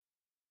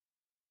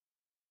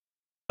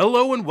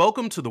Hello and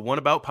welcome to the One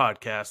About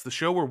Podcast, the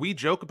show where we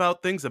joke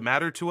about things that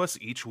matter to us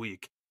each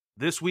week.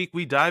 This week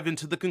we dive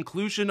into the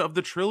conclusion of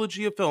the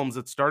trilogy of films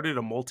that started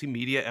a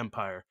multimedia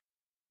empire,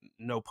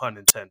 no pun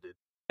intended,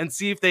 and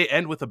see if they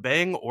end with a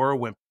bang or a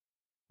whimper.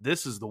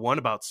 This is the one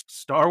about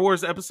Star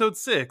Wars Episode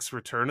 6,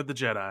 Return of the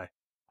Jedi.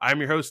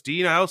 I'm your host,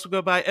 Dean. I also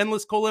go by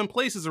endless colon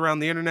places around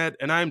the internet,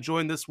 and I am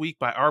joined this week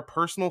by our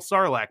personal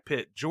Sarlacc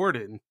pit,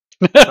 Jordan.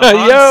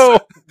 The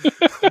Yo!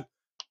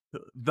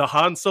 the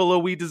Han Solo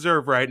we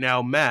deserve right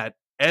now, Matt,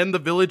 and the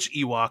village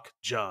Ewok,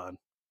 John.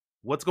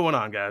 What's going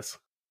on, guys?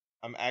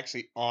 I'm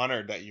actually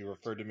honored that you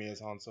referred to me as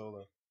Han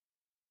Solo.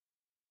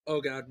 Oh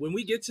God! When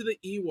we get to the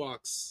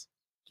Ewoks,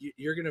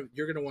 you're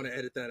gonna want to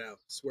edit that out.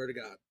 Swear to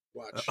God.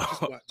 Watch.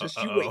 Just watch.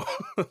 Just you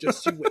wait.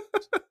 Just you wait.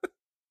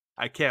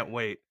 I can't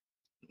wait.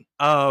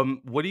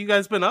 What have you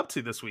guys been up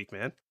to this week,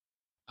 man?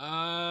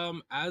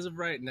 As of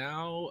right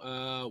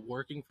now,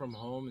 working from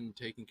home and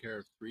taking care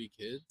of 3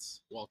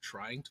 kids while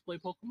trying to play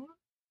Pokemon?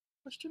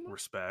 Question mark?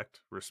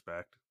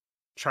 Respect.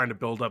 Trying to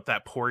build up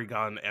that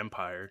Porygon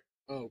empire.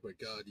 Oh my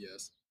God,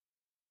 yes.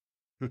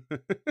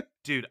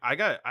 Dude,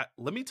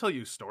 let me tell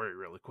you a story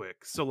really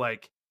quick. So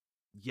like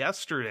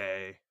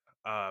yesterday,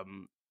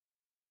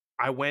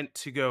 I went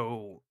to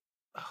go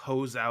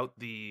hose out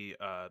the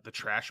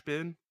trash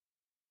bin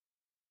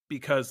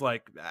because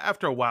like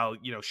after a while,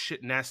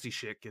 nasty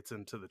shit gets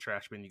into the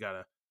trash bin. You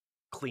gotta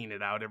clean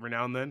it out every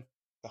now and then.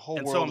 The whole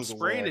And world so I'm is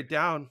spraying aware. it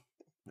down.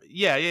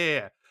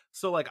 Yeah.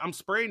 So like I'm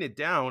spraying it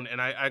down,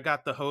 and I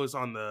got the hose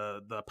on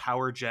the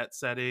power jet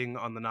setting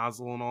on the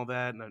nozzle and all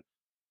that. And then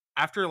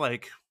after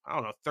like I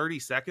don't know 30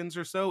 seconds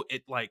or so,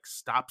 it like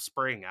stopped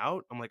spraying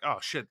out. I'm like, oh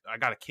shit, I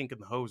got a kink in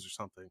the hose or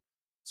something.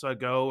 So I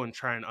go and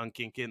try and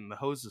unkink it, and the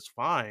hose is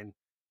fine,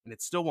 and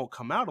it still won't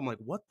come out. I'm like,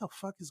 what the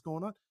fuck is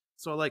going on?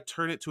 So I like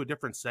turn it to a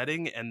different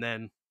setting, and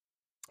then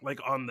like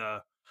on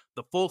the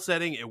full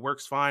setting, it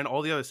works fine.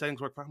 All the other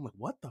settings work fine. I'm like,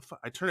 what the fuck?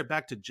 I turn it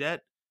back to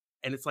jet,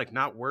 and it's like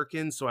not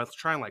working. So I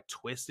try and like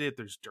twist it.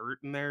 There's dirt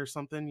in there or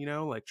something,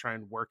 like try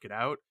and work it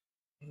out.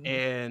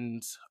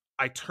 And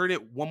I turn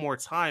it one more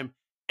time,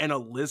 and a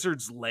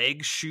lizard's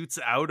leg shoots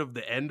out of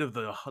the end of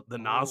the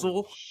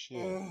nozzle.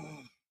 Shit.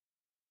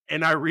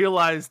 And I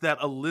realized that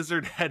a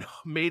lizard had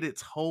made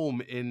its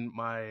home in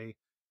my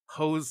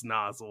hose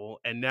nozzle,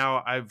 and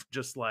now I've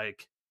just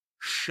like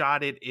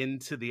shot it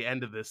into the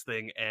end of this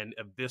thing and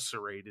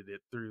eviscerated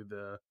it through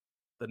the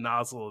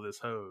nozzle of this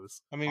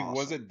hose. I mean, Awesome.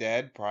 was it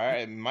dead prior?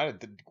 It might have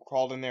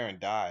crawled in there and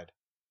died.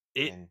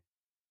 It And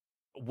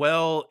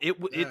Well, it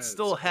That's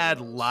still had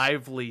gross.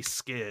 lively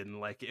skin.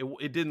 Like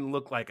it didn't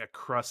look like a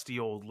crusty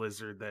old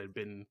lizard that had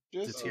been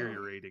Just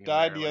deteriorating in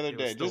died there. the Like, other it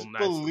was day. still Just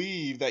nice.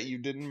 believe that you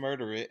didn't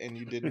murder it, and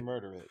you didn't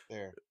murder it.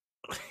 There.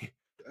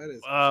 That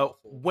is awful.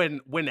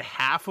 When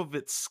half of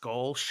its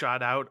skull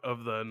shot out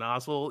of the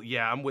nozzle,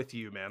 yeah, I'm with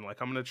you, man. Like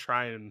I'm gonna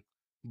try and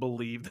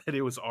believe that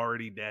it was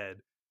already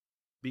dead,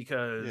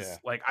 because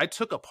like I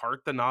took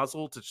apart the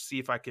nozzle to see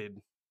if I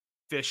could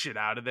fish it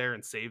out of there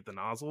and save the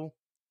nozzle.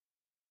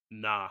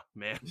 Nah,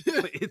 man.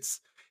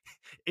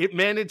 It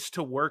managed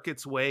to work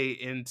its way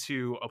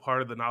into a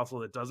part of the nozzle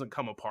that doesn't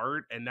come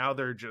apart, and now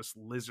they're just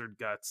lizard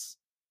guts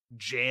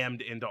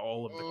jammed into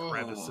all of the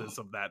crevices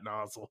of that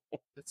nozzle.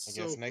 That's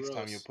I guess so next time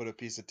gross. you'll put a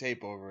piece of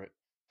tape over it.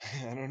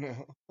 I don't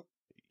know.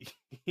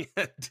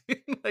 Yeah,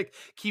 dude, like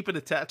keep it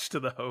attached to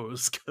the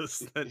hose, because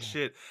that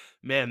shit,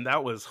 man,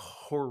 that was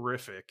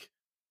horrific.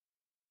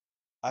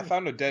 I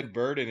found a dead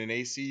bird in an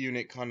AC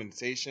unit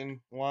condensation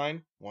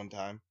line one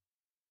time.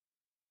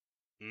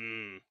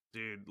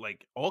 Dude,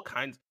 like all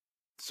kinds.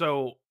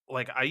 So,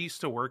 like, I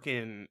used to work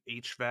in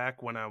HVAC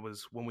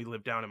when we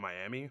lived down in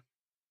Miami.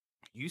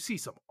 You see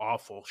some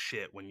awful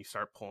shit when you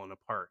start pulling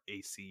apart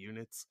AC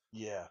units,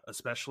 Yeah.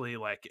 especially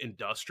like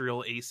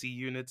industrial AC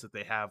units that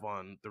they have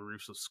on the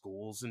roofs of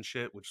schools and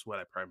shit, which is what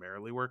I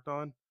primarily worked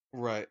on.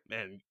 Right.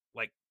 And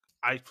like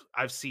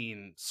I've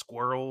seen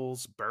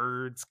squirrels,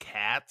 birds,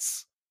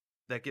 cats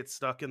that get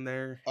stuck in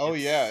there. Oh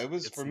yeah, it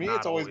was It's for me. not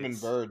It's always been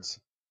always. birds.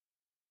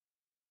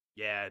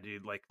 Yeah,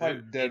 dude, like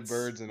Find dead it's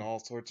birds and all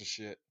sorts of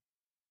shit.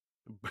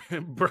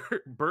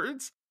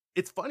 birds.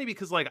 It's funny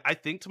because like I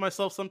think to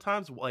myself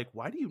sometimes, like,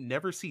 why do you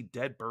never see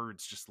dead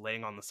birds just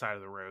laying on the side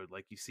of the road?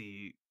 Like you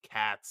see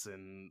cats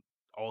and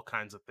all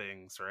kinds of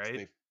things,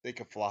 right? They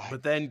could fly.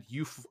 But then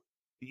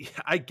yeah,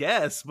 I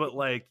guess, but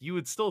like you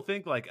would still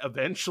think like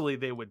eventually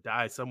they would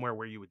die somewhere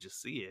where you would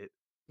just see it.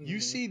 You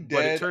see But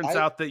it dead. turns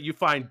out that you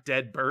find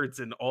dead birds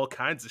in all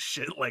kinds of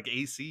shit, like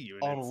AC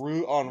units.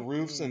 On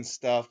roofs and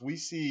stuff. We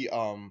see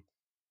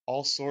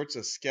all sorts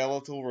of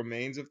skeletal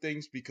remains of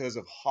things because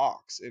of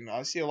hawks, and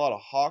I see a lot of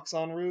hawks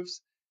on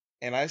roofs.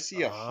 And I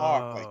see a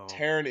hawk like Oh.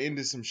 tearing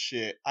into some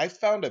shit. I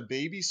found a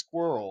baby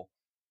squirrel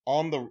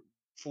on the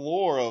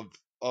floor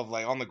of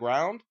like on the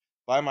ground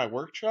by my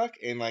work truck,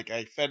 and like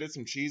I fed it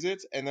some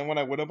Cheez-Its, and then when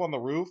I went up on the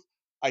roof,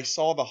 I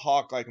saw the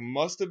hawk like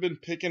must have been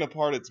picking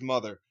apart its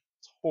mother.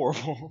 It's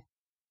horrible.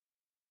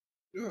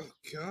 Oh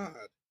God.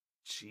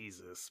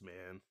 Jesus,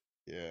 man.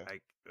 Yeah.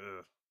 Like,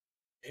 ugh.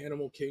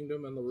 Animal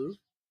Kingdom on the roof.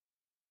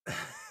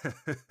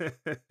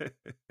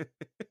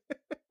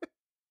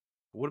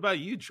 about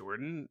you,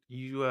 Jordan?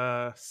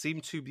 You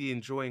seem to be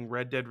enjoying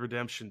Red Dead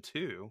Redemption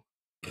 2.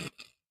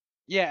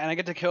 Yeah, and I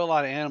get to kill a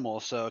lot of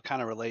animals, so it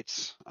kind of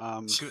relates.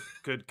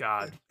 Good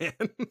God, man.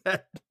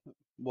 That-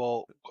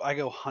 Well, I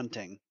go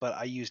hunting, but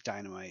I use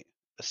dynamite,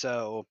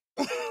 so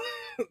The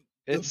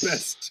it's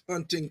best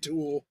hunting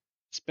tool.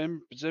 it's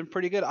been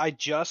pretty good. I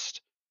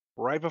just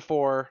right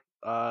before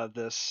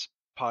this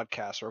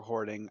podcast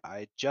recording,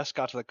 I just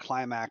got to the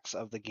climax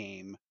of the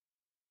game.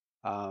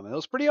 It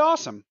was pretty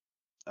awesome.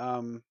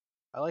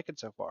 I like it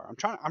so far. I'm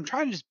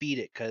trying to just beat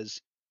it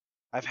because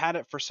I've had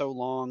it for so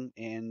long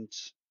and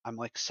I'm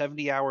like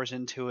 70 hours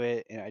into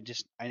it, and I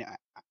just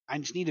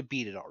need to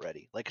beat it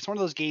already. Like it's one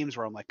of those games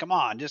where I'm like, come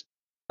on, just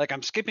like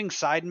I'm skipping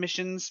side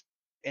missions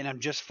and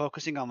I'm just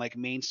focusing on like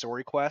main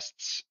story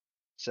quests.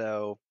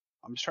 So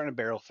I'm just trying to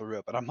barrel through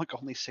it, but I'm like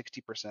only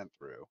 60%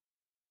 through.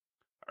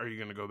 Are you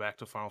gonna go back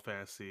to Final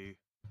Fantasy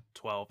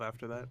 12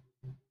 after that?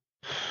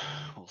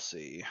 We'll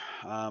see.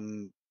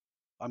 I'm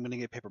gonna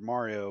get Paper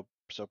Mario,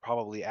 so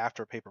probably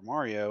after Paper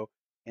Mario,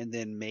 and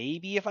then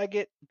maybe if I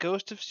get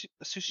Ghost of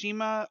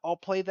Tsushima, I'll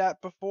play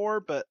that before.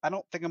 But I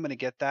don't think I'm gonna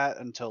get that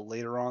until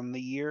later on in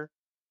the year.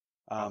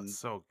 Oh, it's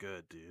so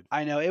good, dude.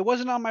 I know it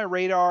wasn't on my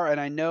radar, and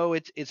I know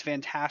it's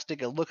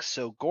fantastic. It looks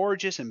so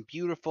gorgeous and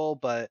beautiful,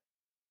 but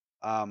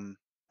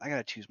I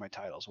gotta choose my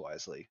titles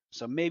wisely.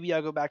 So maybe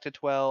I'll go back to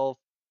 12.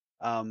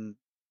 Um,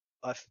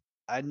 if,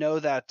 I know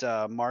that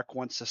Mark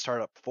wants to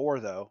start up 4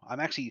 though.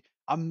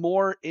 I'm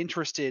more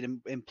interested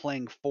in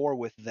playing 4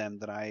 with them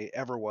than I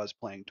ever was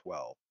playing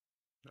 12.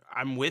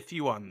 I'm with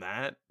you on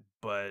that,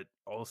 but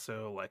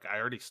also like I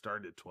already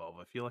started 12.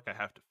 I feel like I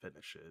have to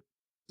finish it.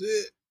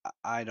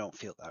 I don't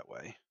feel that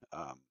way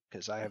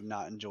because I have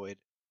not enjoyed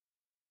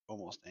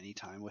almost any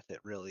time with it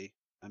really.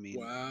 I mean,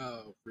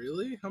 Wow,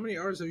 really? How many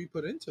hours have you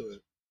put into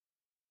it?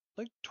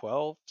 like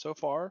 12 so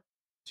far.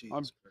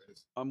 Jesus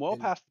Christ. I'm well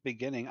And- past the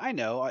beginning. I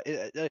know.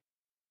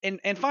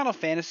 In Final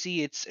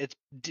Fantasy,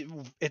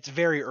 it's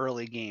very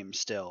early game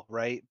still,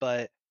 right?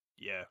 But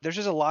Yeah. there's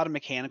just a lot of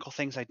mechanical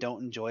things I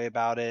don't enjoy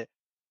about it.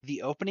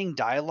 The opening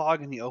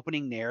dialogue and the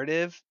opening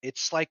narrative,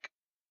 it's like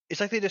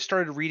they just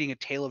started reading A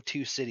Tale of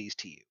Two Cities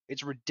to you.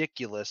 It's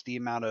ridiculous the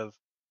amount of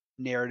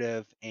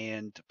narrative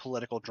and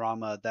political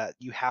drama that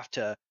you have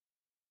to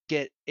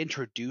get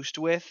introduced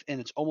with, and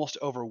it's almost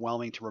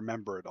overwhelming to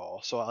remember it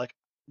all. So like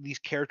these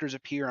characters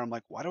appear, I'm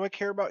like, why do I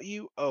care about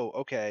you? Oh,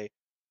 okay.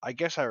 I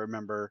guess I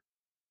remember.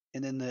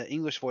 And then the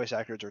English voice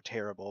actors are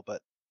terrible,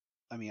 but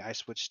I mean, I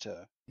switched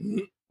to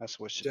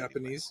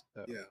Japanese. Anyway,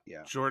 so, Yeah.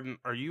 yeah. Jordan,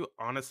 are you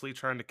honestly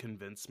trying to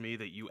convince me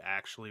that you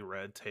actually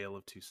read Tale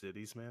of Two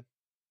Cities, man?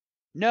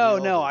 No, all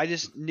no, do. I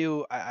just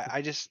knew.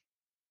 That's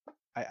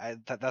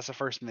the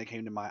first thing that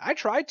came to mind. I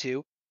tried to,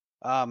 You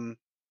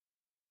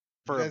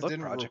for a guys book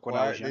didn't project when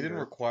I was require they didn't younger.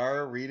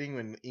 require reading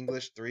in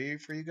English 3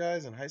 for you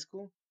guys in high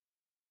school?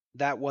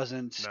 That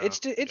wasn't. No, It's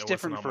it wasn't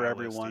different on for my list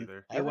everyone.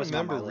 either. I It wasn't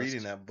on remember my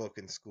reading list. that book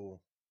in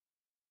school.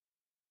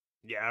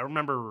 Yeah, I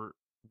remember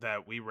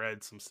that we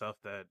read some stuff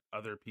that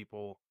other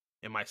people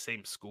in my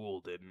same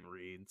school didn't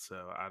read,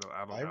 so I don't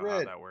know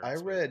how that works. I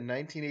but- read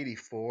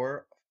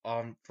 1984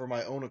 for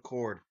my own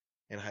accord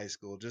in high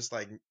school, just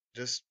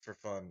for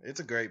fun.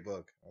 It's a great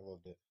book. I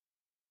loved it.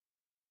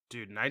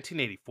 Dude,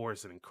 1984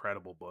 is an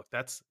incredible book.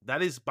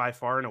 That is by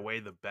far and away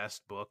the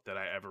best book that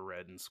I ever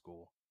read in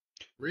school.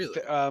 Really?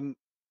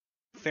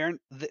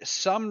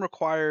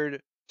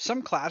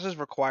 Some classes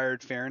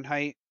required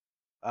Fahrenheit.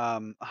 Oh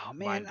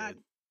Mine man, did.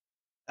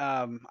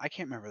 I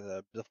can't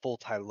remember the full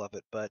title of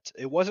it, but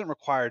it wasn't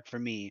required for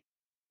me.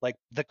 Like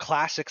the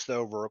classics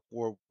though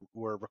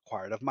were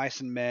required. Of Mice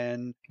and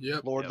Men,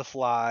 Yep. Lord of Yep. the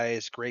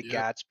Flies, Great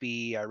Yep.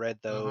 Gatsby. I read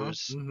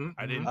those.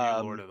 I didn't do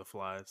Lord of the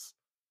Flies.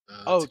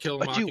 To Kill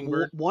a but dude,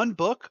 Mockingbird. one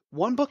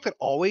book that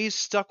always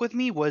stuck with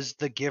me was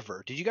The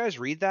Giver. Did you guys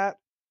read that?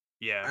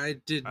 Yeah. I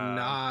did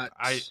not.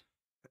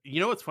 You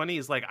know what's funny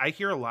is like I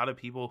hear a lot of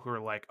people who are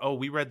like, "Oh,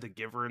 we read The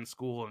Giver in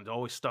school and it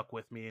always stuck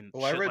with me." And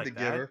Oh, I shit read like The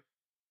that. Giver.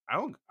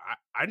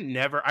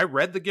 I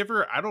read The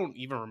Giver. I don't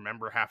even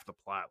remember half the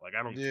plot. Like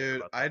I don't care Dude,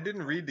 about that I book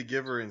didn't at all. read The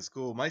Giver in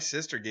school. My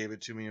sister gave it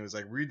to me and was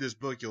like, "Read this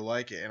book, you'll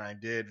like it," and I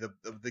did.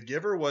 The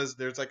Giver was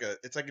it's like a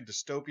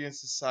dystopian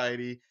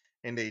society,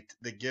 and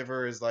the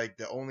Giver is like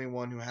the only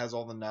one who has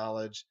all the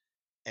knowledge,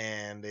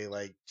 and they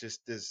like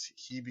just this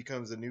he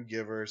becomes a new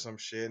giver or some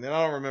shit, and then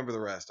I don't remember the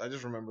rest. I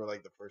just remember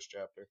like the first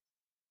chapter.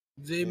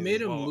 They Maybe.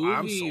 made a Well,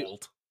 I'm movie.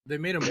 sold. They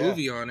made a Yeah.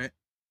 movie on it.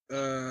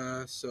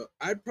 So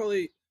I'd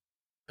probably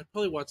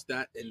watch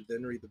that and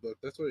then read the book.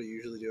 That's what I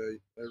usually do.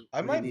 I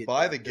read might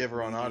buy The adapted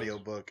Giver on media.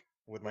 audiobook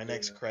with my Yeah.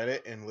 next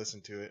credit and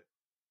listen to it.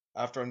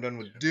 After I'm done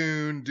with Yeah.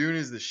 Dune. Dune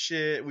is the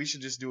shit. We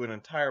should just do an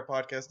entire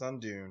podcast on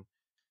Dune.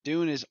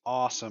 Dune is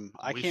awesome.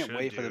 I We can't should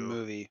wait for the do-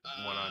 movie.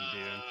 One on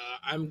Dune.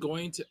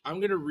 I'm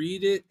gonna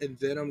read it and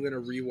then I'm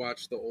gonna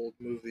rewatch the old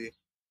movie.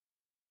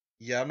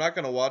 Yeah, I'm not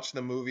gonna watch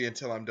the movie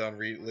until I'm done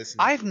listening.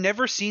 I've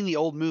never seen the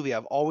old movie.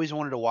 I've always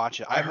wanted to watch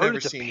it. I I've heard never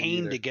it's a seen it pain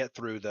either. to get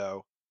through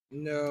though.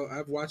 No,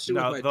 I've watched it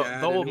No, with my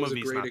dad. the old and it was a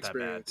movie's great not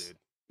experience. that bad,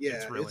 dude. Yeah,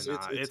 It's really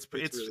not. It's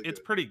really it's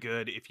good. pretty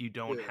good if you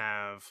don't Yeah.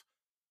 have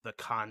the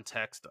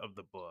context of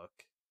the book.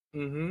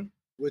 Mm-hmm.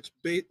 Which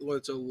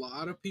a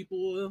lot of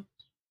people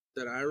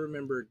that I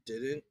remember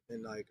didn't,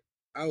 and like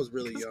I was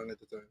really young at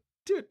the time.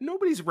 Dude,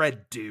 nobody's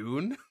read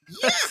Dune.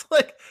 Yeah. That's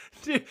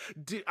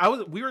dude,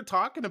 we were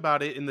talking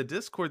about it in the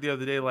Discord the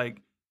other day.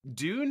 Like,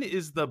 Dune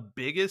is the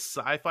biggest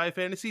sci-fi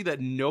fantasy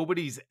that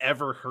nobody's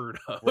ever heard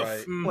of.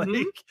 Right. Mhm.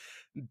 Like,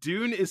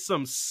 Dune is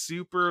some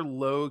super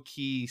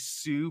low-key,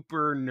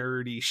 super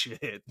nerdy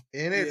shit.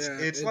 And Yeah,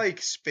 it's and-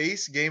 like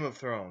space Game of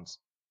Thrones.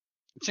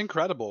 It's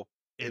incredible.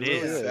 It really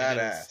is is.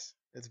 Badass.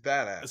 It's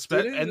badass.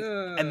 Didn't,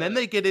 And then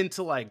they get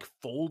into like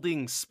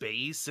folding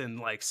space and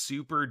like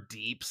super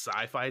deep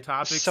sci-fi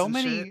topics. So and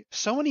many shit.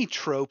 so many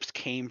tropes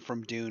came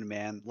from Dune,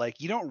 man.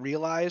 Like you don't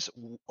realize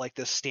like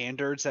the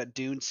standards that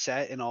Dune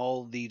set and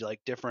all the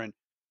like different,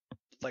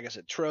 like I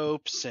said,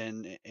 tropes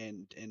and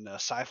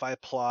sci-fi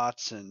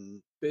plots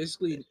and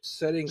basically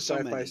setting so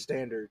sci-fi many.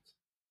 standards.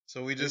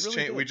 So we It just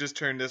really we did. just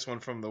turned this one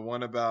from the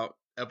one about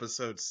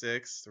Episode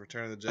 6, The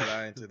Return of the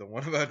Jedi, into the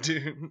one about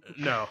Dune.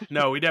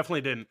 No, we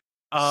definitely didn't.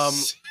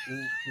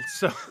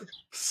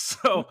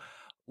 So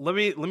let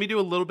me do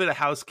a little bit of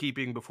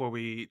housekeeping before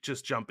we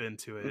just jump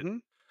into it.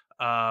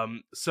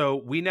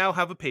 So we now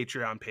have a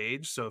Patreon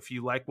page. So if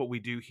you like what we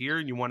do here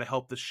and you want to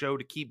help the show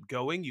to keep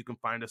going, you can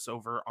find us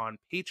over on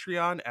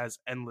Patreon as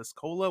Endless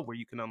Cola, where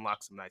you can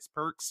unlock some nice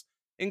perks,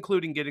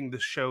 including getting the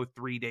show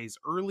 3 days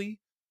early.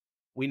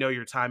 We know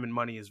your time and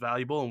money is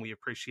valuable and we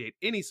appreciate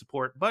any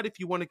support, but if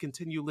you want to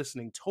continue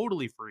listening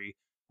totally free,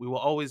 we will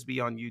always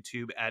be on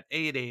YouTube at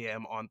 8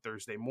 a.m. on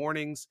Thursday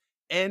mornings,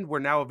 and we're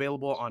now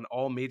available on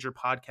all major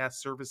podcast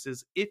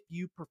services if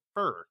you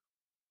prefer.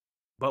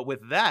 But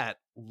with that,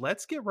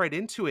 let's get right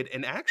into it.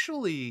 And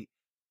actually,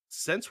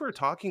 since we're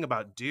talking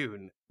about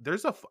Dune,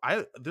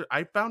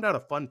 I found out a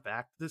fun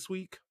fact this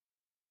week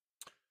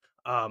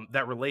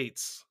that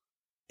relates.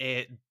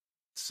 And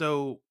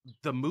so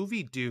the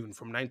movie Dune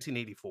from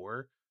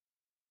 1984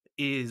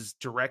 is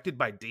directed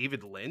by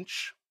David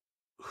Lynch,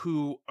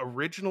 who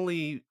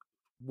originally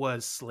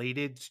was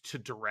slated to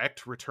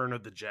direct Return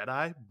of the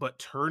Jedi, but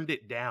turned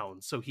it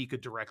down so he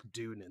could direct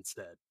Dune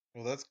instead.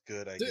 Well, that's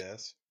good, I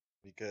guess,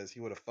 because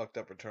he would have fucked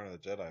up Return of the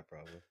Jedi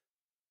probably.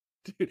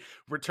 Dude,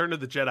 Return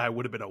of the Jedi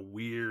would have been a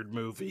weird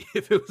movie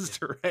if it was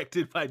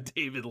directed by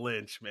David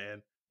Lynch,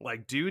 man.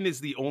 Like, Dune is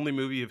the only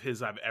movie of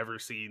his I've ever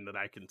seen that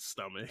I can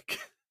stomach.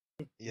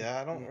 Yeah,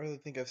 I don't really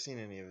think I've seen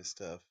any of his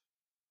stuff.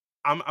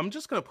 I'm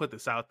just gonna put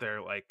this out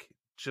there, like,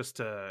 just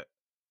to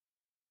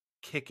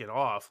kick it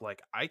off.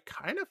 Like, I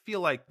kind of feel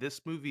like this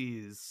movie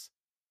is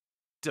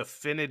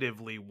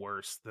definitively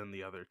worse than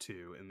the other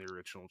two in the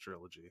original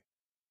trilogy.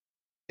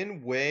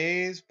 In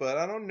ways, but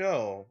I don't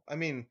know. I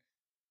mean,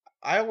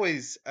 I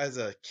always, as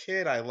a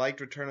kid, I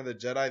liked Return of the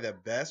Jedi the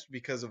best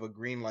because of a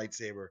green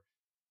lightsaber.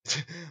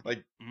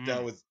 Like,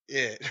 that was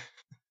it.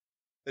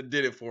 That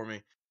did it for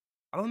me.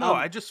 I don't know.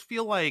 I just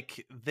feel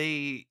like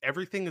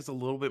everything is a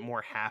little bit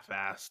more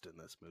half-assed in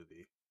this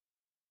movie.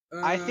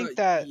 I think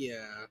that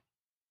yeah.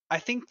 I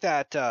think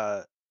that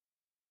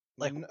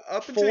like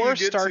Up until 4 you get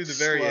to starts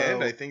the very end,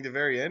 slow. I think the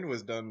very end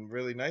was done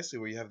really nicely,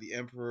 where you have the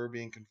Emperor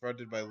being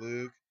confronted by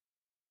Luke.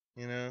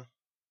 You know,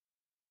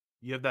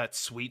 You have that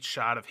sweet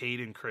shot of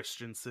Hayden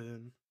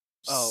Christensen.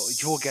 Oh,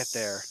 you'll get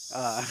there.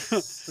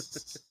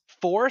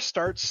 4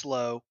 starts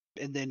slow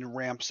and then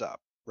ramps up,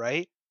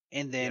 right?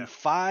 And then Yeah.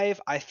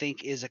 5, I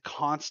think, is a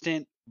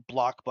constant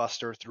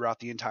blockbuster throughout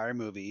the entire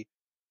movie.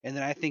 And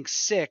then I think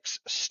 6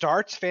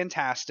 starts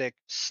fantastic,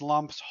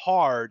 slumps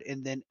hard,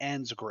 and then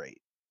ends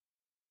great.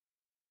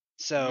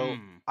 So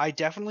I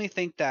definitely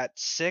think that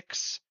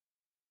 6,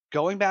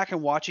 going back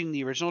and watching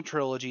the original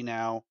trilogy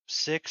now,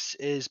 6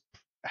 is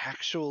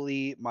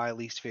actually my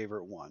least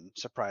favorite one,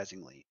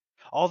 surprisingly.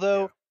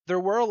 Although there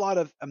were a lot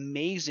of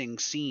amazing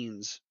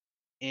scenes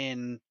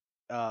in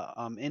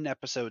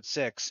episode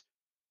 6.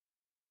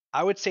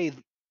 I would say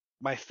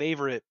my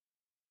favorite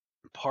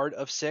part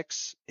of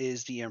 6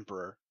 is the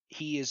Emperor.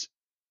 He is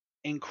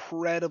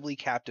incredibly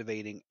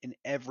captivating in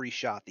every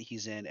shot that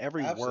he's in.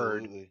 Every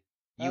word absolutely.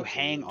 you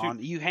hang on.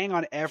 Dude, you hang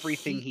on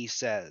everything he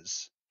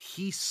says.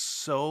 He's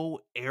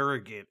so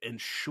arrogant and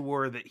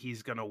sure that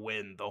he's gonna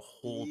win the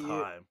whole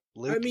time.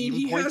 Luke I mean, even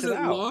he points it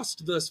hasn't out.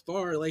 lost thus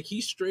far. Like,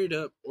 he straight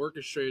up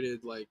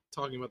orchestrated, like,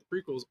 talking about the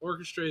prequels,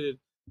 orchestrated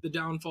the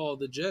downfall of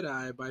the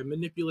Jedi by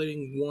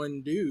manipulating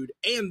one dude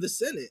and the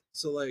Senate.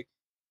 So, like,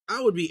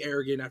 I would be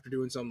arrogant after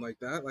doing something like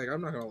that. Like,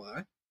 I'm not gonna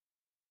lie.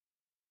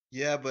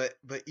 Yeah, but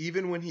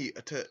even when he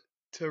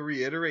to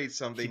reiterate He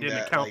something didn't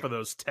that account like for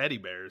those teddy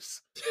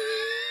bears.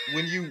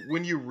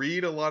 when you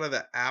read a lot of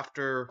the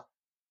after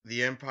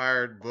the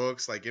Empire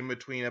books, like in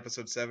between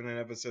episode 7 and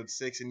episode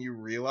 6, and you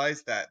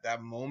realize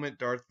that moment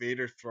Darth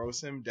Vader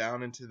throws him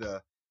down into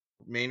the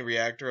main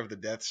reactor of the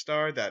Death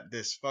Star, that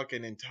this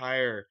fucking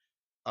entire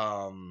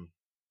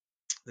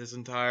this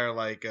entire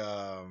like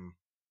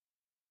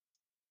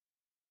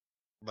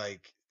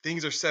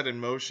things are set in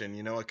motion,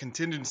 you know, a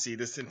contingency,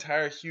 this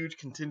entire huge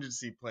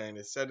contingency plan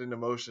is set into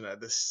motion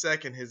at the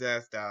second his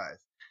ass dies,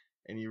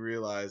 and you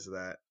realize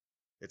that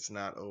it's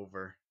not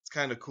over. It's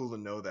kind of cool to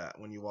know that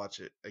when you watch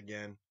it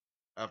again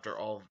after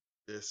all of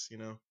this, you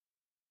know.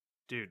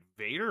 Dude,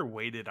 Vader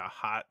waited a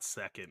hot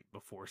second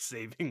before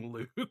saving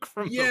Luke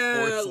from the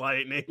Yeah, Force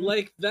lightning.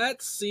 like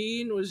that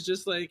scene was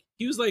just like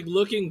he was like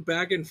looking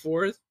back and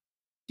forth.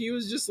 He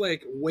was just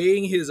like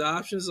weighing his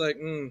options, like,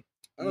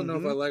 I don't know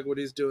if I like what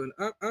he's doing.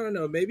 I don't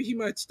know. Maybe he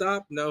might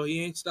stop. No,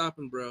 he ain't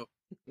stopping, bro.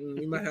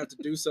 We might have to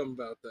do something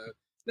about that.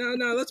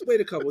 No, let's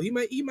wait a couple. He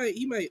might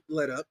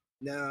let up.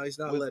 No, he's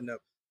not letting up.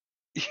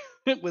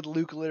 With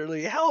Luke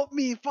literally, help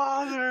me,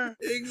 father.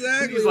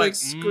 Exactly, He's like like,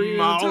 screaming.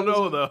 I don't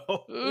know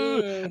tells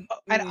him, though.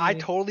 And I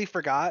totally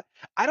forgot.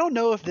 I don't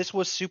know if this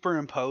was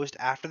superimposed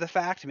after the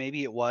fact.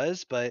 Maybe it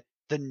was, but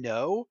the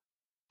no,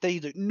 they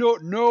like,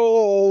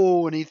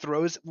 no, and he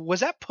throws.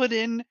 Was that put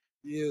in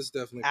He is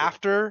definitely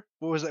after?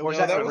 Was No,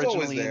 that that was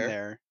always originally in there.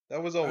 there?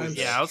 That was always I'm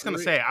there. Yeah, I was gonna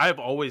say I've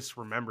always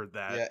remembered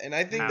that. Yeah, and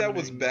I think that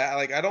was happening. bad.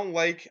 Like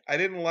I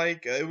didn't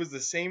like. It was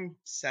the same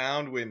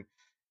sound when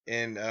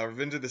in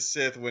Revenge of the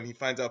Sith when he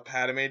finds out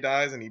Padme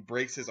dies and he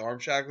breaks his arm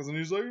shackles and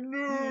he's like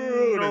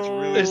no, and it's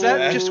really Is that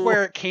bad. just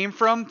where it came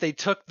from? They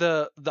took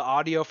the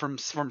audio from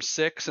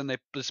 6 and they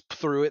just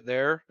threw it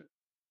there.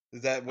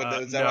 Is that what No,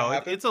 what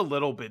happened? it's a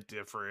little bit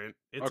different.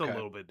 It's Okay. a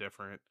little bit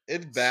different.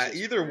 It's bad.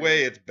 just Either weird.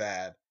 way, it's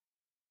bad.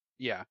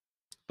 Yeah,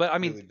 but I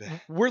mean, Really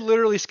bad. we're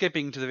literally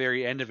skipping to the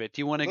very end of it.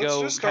 Do you want to Let's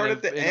go just start kind at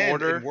of the in end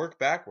order? and work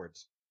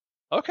backwards.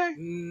 Okay.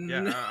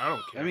 Yeah, I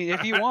don't care. I mean,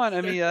 if you want,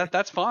 I mean,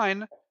 that's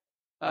fine.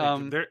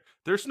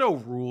 There's no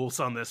rules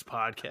on this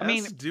podcast. I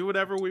mean, do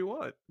whatever we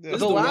want. Yeah, This is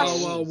The the last-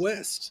 Wild Wild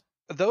West.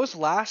 Those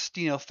last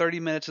 30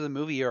 minutes of the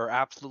movie are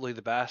absolutely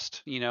the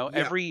best. Yeah.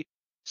 Every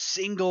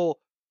single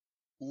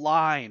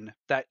line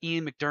that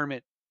Ian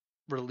McDermott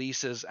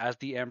releases as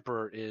the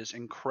Emperor is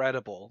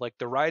incredible. Like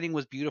the writing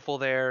was beautiful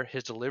there,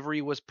 his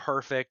delivery was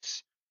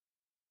perfect.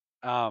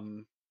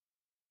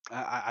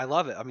 I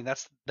love it. I mean,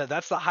 that's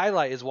the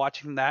highlight, is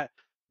watching that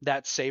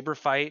saber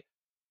fight,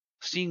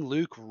 seeing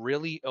Luke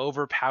really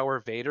overpower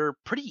Vader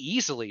pretty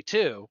easily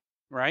too,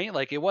 right?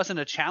 Like it wasn't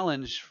a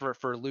challenge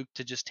for Luke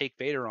to just take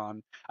Vader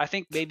on. I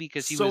think maybe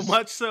because he was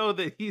much so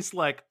that he's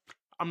like,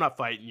 I'm not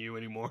fighting you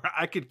anymore.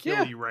 I could kill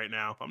Yeah. you right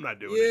now. I'm not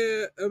doing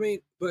it. Yeah, I mean,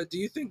 but do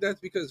you think that's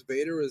because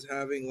Vader was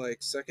having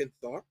like second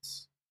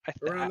thoughts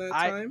around that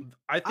time?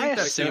 I think I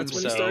that's assume That's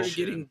when he so. started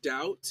getting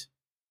doubt.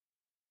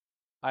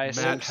 I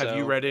assume Matt, have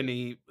you so. read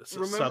any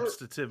Remember-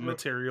 substantive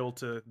material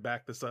to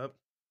back this up?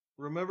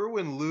 Remember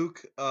when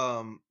Luke,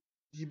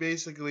 he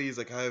basically he's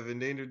like, I have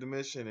endangered the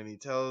mission, and he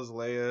tells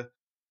Leia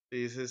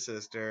she's his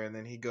sister, and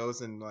then he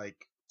goes and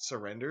like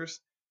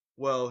surrenders.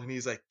 Well, and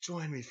he's like,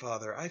 join me,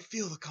 father. I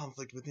feel the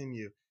conflict within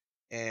you.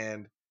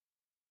 And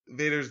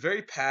Vader's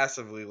very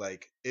passively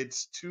like,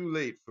 it's too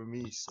late for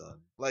me, son.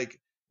 Like,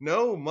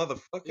 no, motherfucker.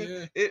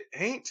 Yeah. It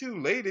ain't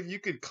too late. If you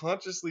could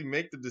consciously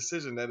make the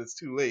decision that it's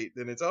too late,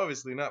 then it's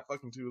obviously not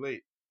fucking too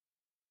late.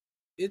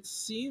 It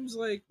seems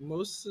like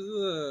most of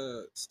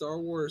the Star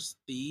Wars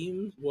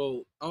theme,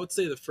 well, I would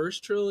say the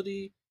first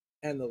trilogy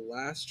and the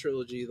last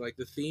trilogy, like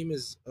the theme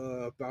is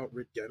about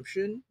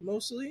redemption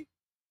mostly.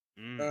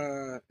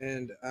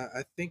 And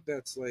I think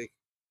that's like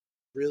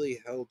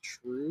really held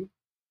true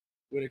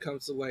when it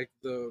comes to like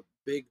the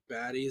big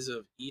baddies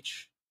of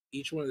each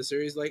one of the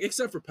series, like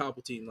except for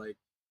Palpatine, like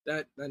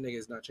that nigga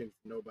is not changing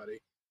for nobody.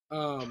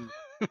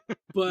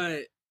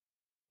 But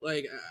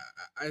like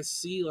I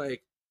see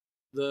like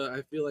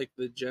I feel like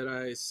the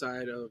Jedi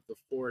side of the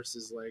Force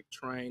is like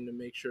trying to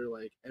make sure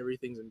like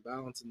everything's in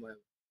balance, and like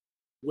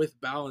with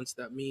balance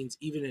that means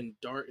even in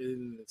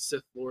the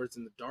Sith Lords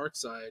and the dark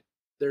side,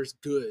 there's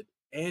good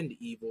and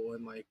evil,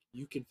 and like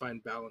you can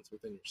find balance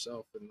within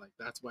yourself, and like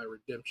that's why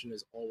redemption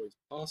is always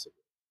possible.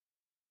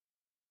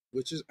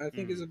 Which is I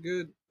think is a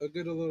good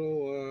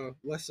little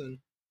lesson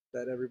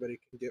that everybody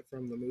can get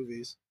from the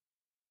movies.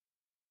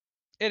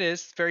 It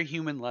is very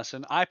human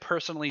lesson. I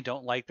personally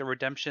don't like the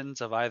redemptions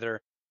of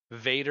either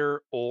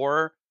Vader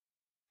or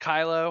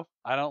Kylo.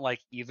 I don't like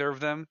either of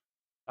them.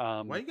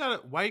 Why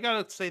you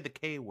gotta say the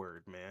K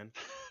word, man?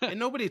 Ain't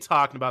nobody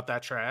talking about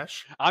that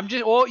trash. I'm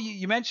just well,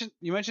 you mentioned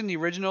the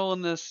original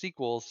and the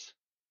sequels.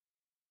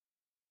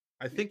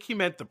 I think he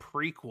meant the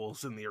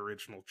prequels in the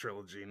original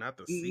trilogy, not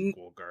the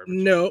sequel garbage.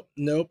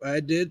 Nope, I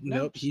did. No.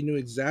 Nope, he knew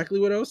exactly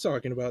what I was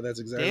talking about.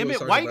 That's exactly Damn what I it!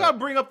 was Why talking you about. gotta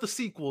bring up the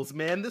sequels,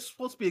 man? This is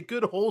supposed to be a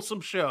good,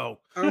 wholesome show.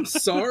 I'm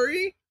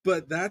sorry,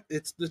 but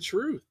it's the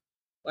truth.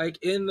 Like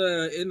in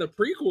the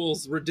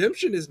prequels,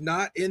 redemption is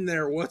not in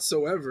there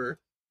whatsoever.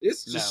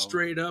 It's just No.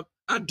 straight up,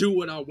 I do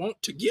what I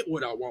want to get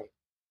what I want.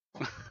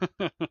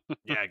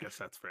 Yeah, I guess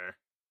that's fair.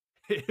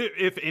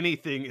 If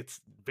anything,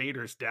 it's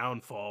Vader's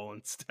downfall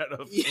instead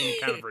of any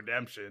kind of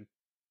redemption.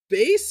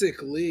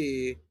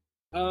 Basically,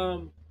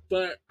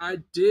 but I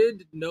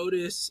did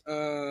notice,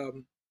 I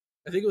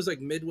think it was like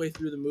midway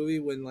through the movie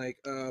when like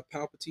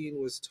Palpatine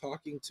was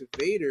talking to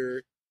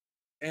Vader,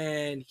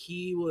 and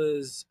he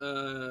was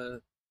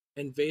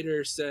and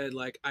Vader said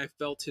like, I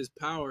felt his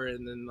power,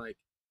 and then like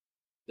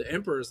the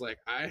Emperor's like,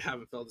 I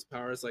haven't felt his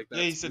power. It's like, that's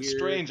Yeah, he said, weird.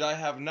 strange, I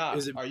have not.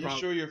 Is it Are you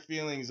sure you're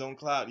feeling his own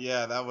cloud?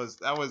 Yeah, that was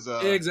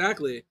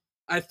Exactly.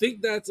 I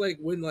think that's like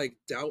when like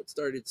doubt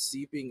started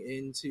seeping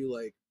into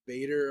like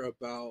Vader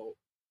about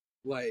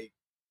like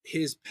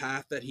his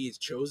path that he's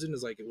chosen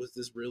is like, was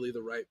this really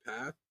the right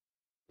path?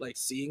 Like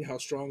seeing how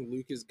strong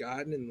Luke has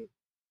gotten and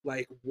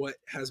like what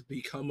has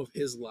become of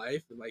his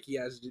life, and like he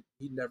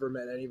never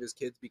met any of his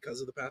kids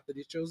because of the path that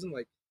he's chosen,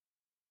 like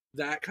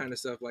that kind of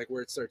stuff, like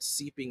where it starts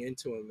seeping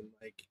into him and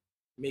like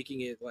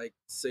making it like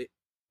say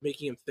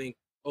making him think,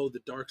 oh,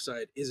 the dark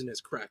side isn't as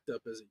cracked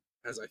up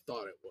as I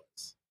thought it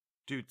was.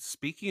 Dude,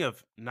 speaking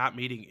of not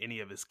meeting any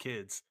of his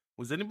kids,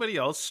 was anybody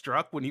else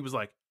struck when he was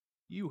like,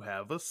 "You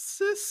have a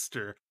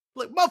sister"?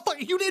 Like,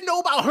 motherfucker, you didn't know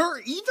about her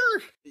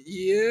either.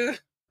 Yeah,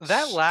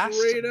 That last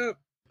straight up.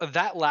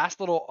 that last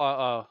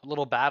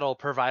little battle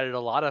provided a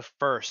lot of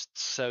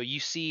firsts. So you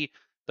see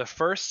the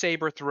first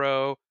saber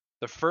throw,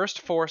 the first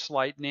force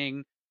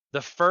lightning,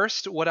 the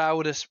first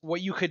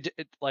what you could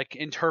like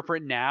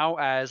interpret now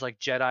as like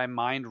Jedi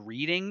mind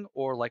reading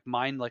or like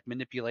mind like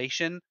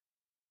manipulation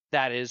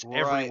that is Right,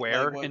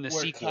 everywhere like in the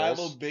where sequels.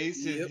 Kylo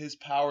based Yep. his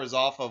powers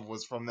off of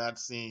was from that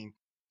scene.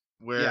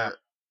 Yeah. Where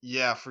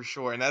yeah, for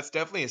sure. And that's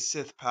definitely a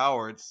Sith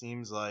power, it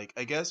seems like.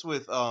 I guess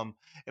with and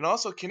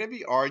also can it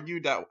be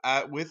argued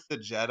that with the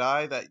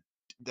Jedi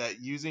that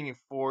using a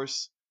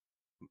force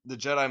the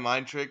Jedi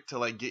mind trick to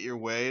like get your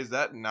way, is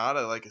that not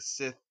a like a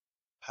Sith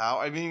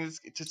power? I mean,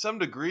 to some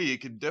degree it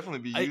could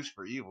definitely be I- used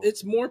for evil.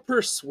 It's more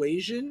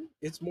persuasion.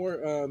 It's more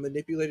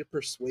manipulated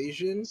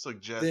persuasion than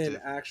Suggestive.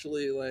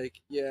 actually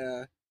like,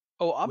 yeah.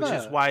 Oh, I'm Which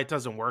is a why it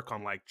doesn't work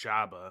on like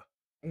Jabba.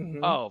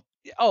 Mhm.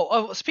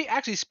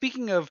 actually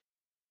speaking of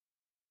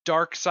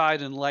dark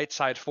side and light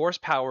side force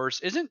powers,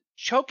 isn't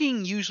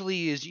choking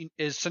usually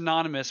is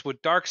synonymous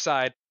with dark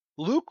side?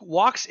 Luke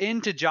walks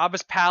into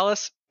Jabba's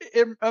palace,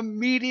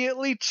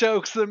 immediately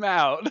chokes them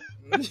out.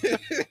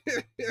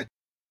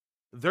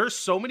 There's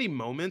so many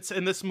moments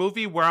in this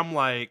movie where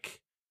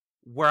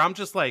I'm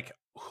just like,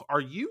 are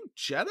you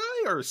Jedi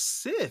or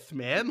Sith,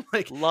 man?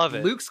 Like, Love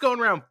it. Luke's going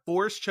around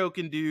force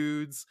choking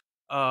dudes.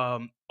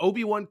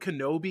 Obi-Wan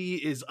Kenobi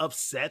is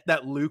upset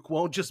that Luke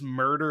won't just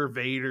murder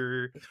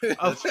Vader.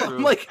 That's I'm true.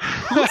 like,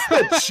 who's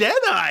the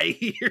Jedi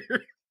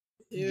here?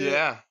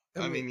 Yeah.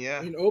 I mean, yeah.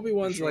 I mean,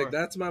 Obi-Wan's for sure. like,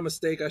 that's my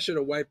mistake. I should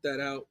have wiped that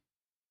out.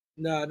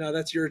 No,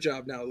 that's your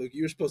job now, Luke.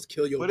 You were supposed to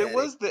kill your But daddy. it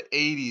was the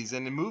 80s,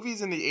 and the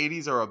movies in the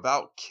 80s are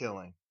about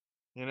killing,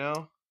 you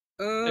know?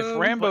 If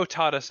Rambo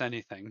taught us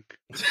anything.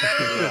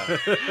 Yeah.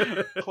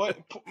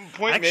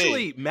 Point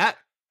Actually, made.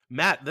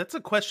 Matt, that's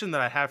a question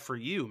that I have for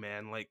you,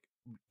 man. Like,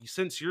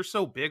 since you're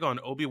so big on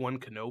Obi-Wan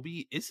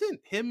Kenobi, isn't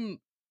him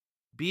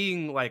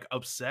being like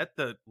upset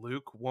that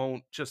Luke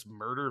won't just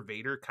murder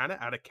Vader kind of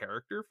out of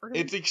character for him?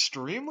 It's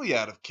extremely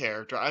out of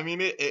character. I mean,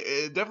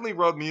 it definitely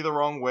rubbed me the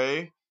wrong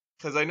way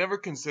because I never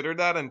considered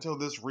that until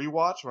this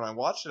rewatch. When I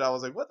watched it, I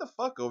was like, "What the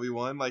fuck,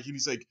 Obi-Wan?" Like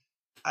he's like,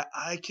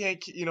 "I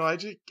can't,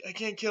 I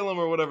can't kill him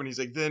or whatever." And he's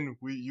like, "Then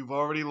you've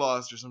already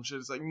lost or some shit."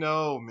 It's like,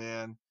 no,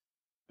 man,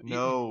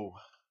 no.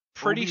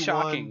 Pretty Obi-Wan,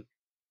 shocking.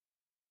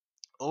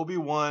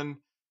 Obi-Wan,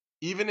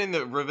 even in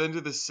the Revenge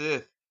of the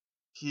Sith,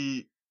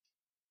 he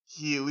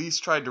at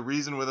least tried to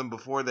reason with him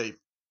before they,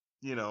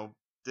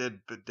 did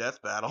the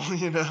death battle.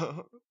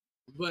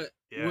 But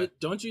Yeah.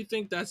 don't you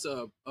think that's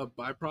a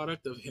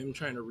byproduct of him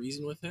trying to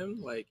reason with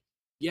him? Like,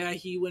 yeah,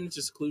 he went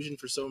into seclusion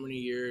for so many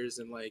years,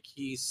 and like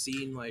he's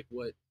seen like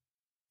what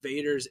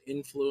Vader's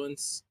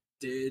influence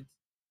did,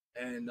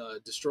 and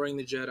destroying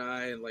the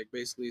Jedi and like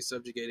basically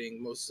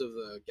subjugating most of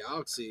the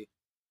galaxy.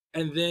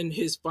 And then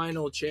his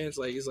final chance,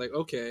 like, he's like,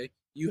 okay,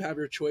 you have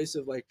your choice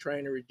of like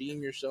trying to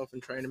redeem yourself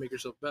and trying to make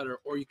yourself better,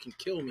 or you can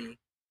kill me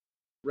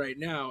right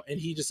now. And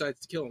he decides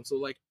to kill him. So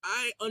like,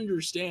 I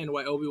understand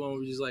why Obi-Wan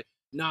was just like,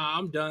 nah,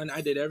 I'm done. I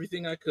did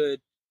everything I could.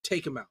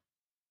 Take him out.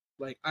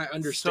 Like, I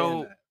understand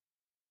So that.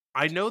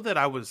 I know that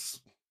I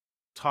was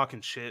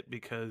talking shit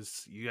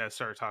because you guys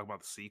started talking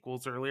about the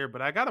sequels earlier,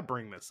 but I got to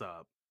bring this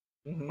up.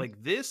 Mhm.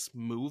 Like, this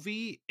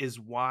movie is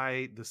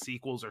why the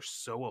sequels are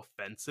so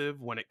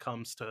offensive when it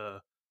comes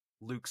to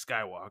Luke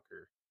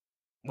Skywalker.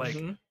 Like,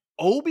 Mhm.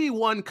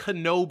 Obi-Wan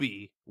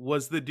Kenobi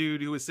was the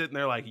dude who was sitting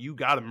there like, you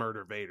gotta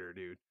murder Vader,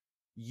 dude.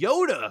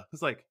 Yoda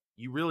was like,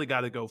 you really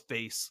gotta go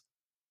face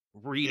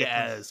Reed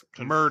as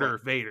murder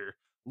confront. Vader.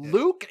 Yeah.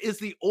 Luke is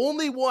the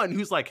only one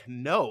who's like,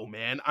 no,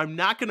 man, I'm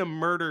not gonna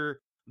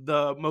murder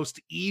the most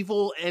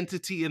evil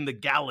entity in the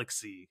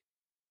galaxy.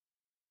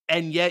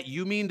 And yet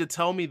you mean to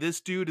tell me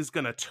this dude is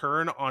gonna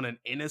turn on an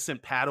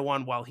innocent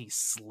Padawan while he's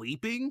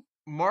sleeping?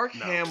 Mark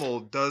No. Hamill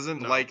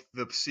doesn't No. like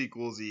the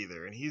sequels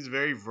either, and he's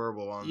very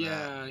verbal on that.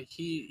 Yeah,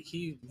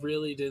 he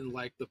really didn't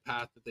like the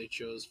path that they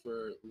chose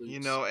for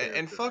Luke's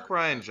And fuck character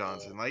Ryan at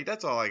Johnson. all. Like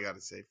that's all I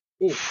gotta say.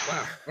 Oh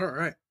wow! All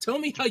right, tell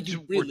me how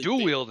you We're really dual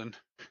feel. wielding.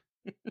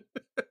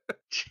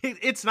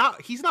 It's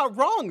not, he's not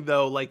wrong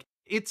though. Like,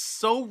 it's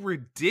so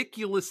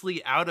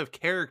ridiculously out of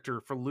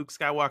character for Luke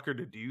Skywalker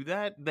to do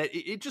that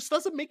it just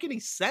doesn't make any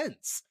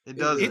sense. It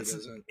It really doesn't.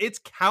 doesn't. It's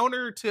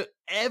counter to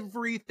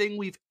everything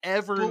we've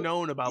ever But-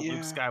 known about Luke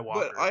yeah. Skywalker.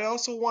 What I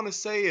also want to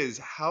say is,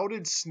 how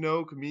did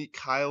Snoke meet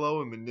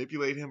Kylo and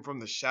manipulate him from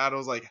the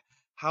shadows? Like,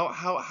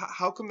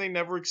 how come they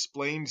never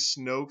explained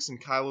Snoke's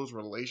and Kylo's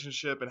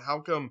relationship, and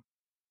how come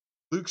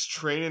Luke's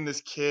training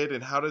this kid,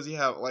 and how does he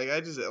have like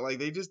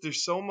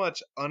there's so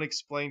much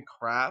unexplained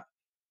crap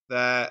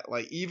that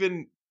like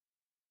even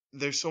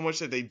there's so much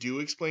that they do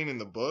explain in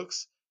the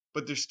books,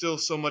 but there's still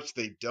so much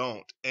they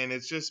don't, and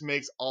it just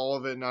makes all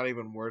of it not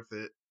even worth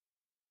it.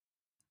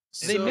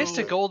 They missed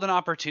a So golden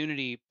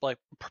opportunity. Like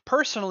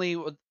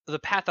personally, the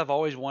path I've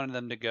always wanted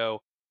them to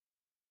go.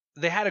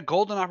 They had a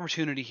golden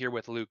opportunity here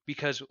with Luke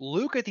because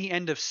Luke at the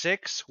end of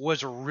 6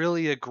 was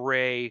really a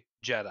gray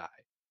Jedi.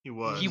 He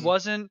was.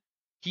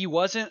 He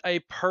wasn't a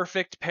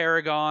perfect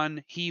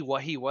paragon. He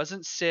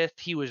wasn't Sith.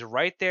 He was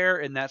right there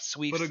in that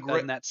sweet But a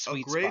gray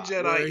spot.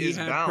 Jedi where he is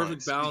had balanced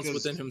perfect balance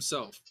because within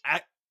himself.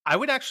 I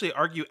would actually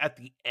argue at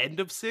the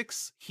end of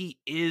 6, he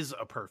is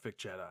a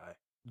perfect Jedi.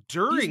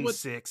 During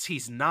 6,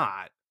 he's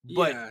not,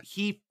 but Yeah.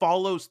 he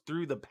follows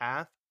through the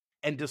path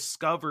and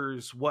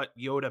discovers what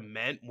Yoda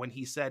meant when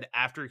he said,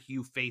 after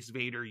you face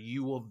Vader,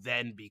 you will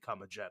then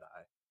become a Jedi.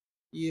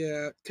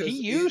 Yeah,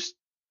 because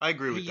I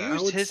agree with that.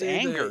 Used his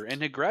anger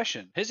and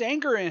aggression. His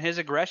anger and his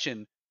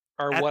aggression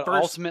are what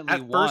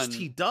ultimately won. At first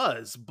he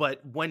does,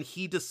 but when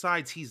he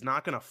decides he's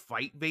not going to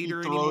fight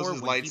Vader anymore,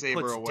 when he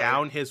puts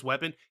down his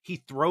weapon, he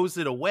throws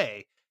it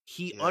away.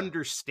 He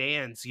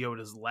understands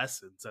Yoda's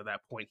lessons at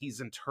that point. He's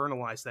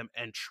internalized them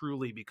and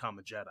truly become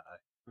a Jedi.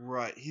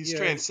 Right. He's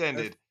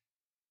transcended.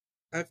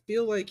 I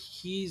feel like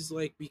he's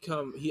like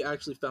he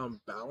actually found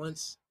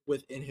balance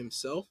within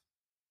himself.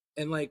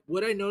 And like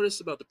what I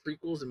noticed about the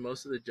prequels and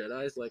most of the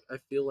Jedis, like I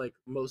feel like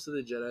most of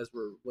the Jedis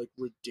were like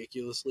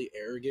ridiculously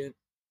arrogant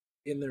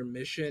in their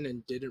mission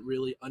and didn't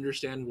really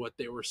understand what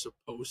they were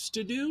supposed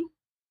to do.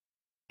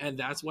 And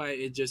that's why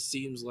it just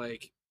seems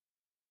like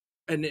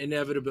an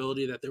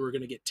inevitability that they were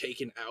going to get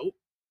taken out.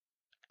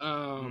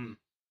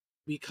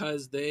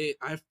 Because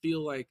I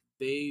feel like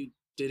they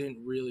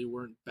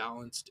weren't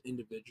balanced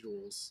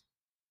individuals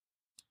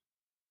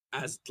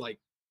as like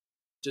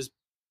just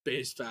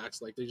base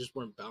facts. Like they just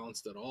weren't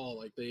balanced at all.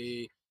 Like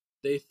they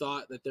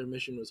thought that their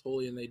mission was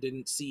holy and they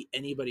didn't see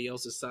anybody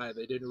else's side.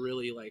 They didn't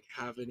really like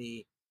have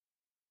any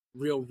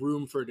real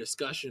room for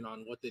discussion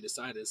on what they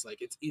decided. It's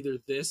like it's either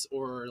this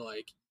or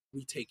like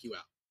we take you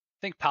out.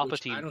 I think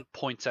Palpatine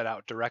points that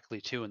out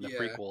directly too in the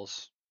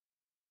prequels.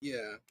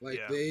 Yeah, like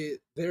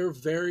they're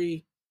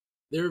very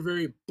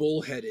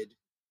bullheaded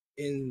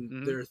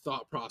in their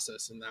thought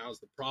process, and that was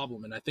the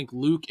problem. And I think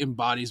Luke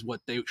embodies what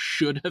they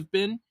should have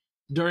been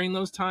during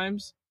those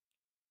times,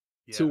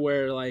 to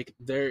where like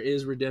there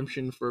is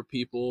redemption for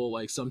people.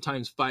 Like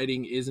sometimes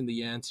fighting isn't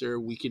the answer.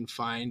 We can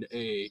find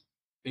a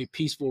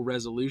peaceful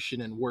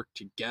resolution and work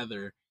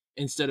together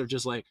instead of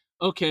just like,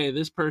 okay,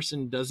 this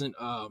person doesn't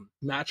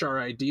match our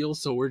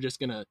ideals, so we're just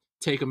gonna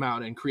take them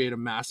out and create a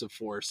massive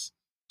force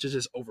to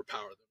just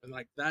overpower them. And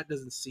like that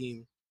doesn't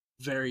seem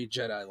very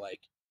Jedi like.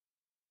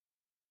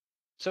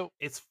 So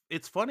it's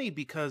funny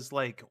because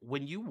like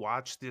when you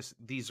watch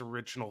these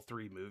original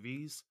 3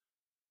 movies,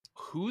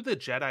 who the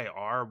Jedi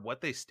are, what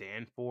they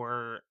stand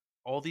for,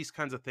 all these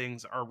kinds of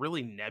things are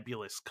really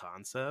nebulous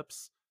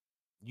concepts.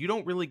 You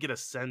don't really get a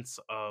sense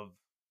of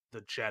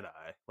the Jedi.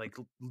 Like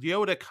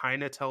Yoda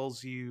kind of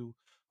tells you,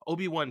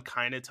 Obi-Wan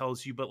kind of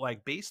tells you, but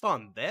like based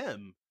on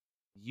them,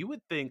 you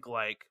would think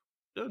like,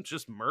 don't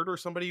just murder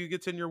somebody who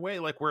gets in your way.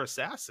 Like we're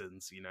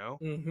assassins, you know?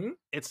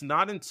 It's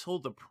not until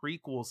the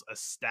prequels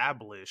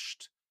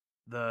established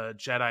the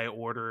Jedi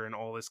Order and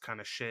all this kind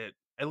of shit,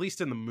 at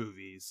least in the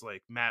movies.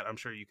 Like Matt, I'm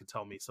sure you could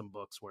tell me some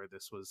books where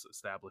this was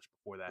established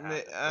before that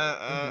happened.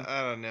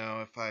 I don't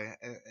know if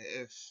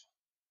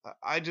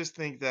I just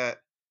think that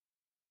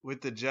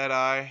with the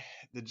Jedi,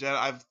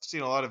 I've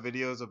seen a lot of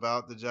videos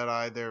about the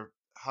Jedi,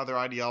 how their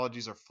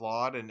ideologies are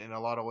flawed, and in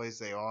a lot of ways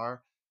they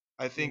are.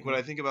 I think when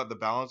I think about the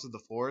balance of the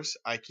Force,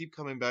 I keep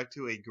coming back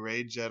to a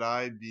gray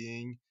Jedi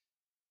being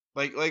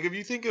like if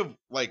you think of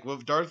like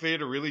what Darth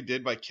Vader really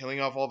did by killing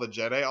off all the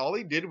Jedi, all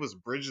he did was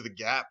bridge the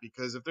gap,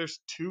 because if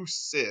there's 2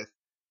 Sith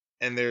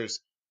and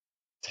there's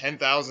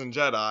 10,000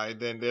 Jedi,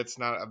 then that's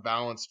not a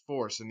balanced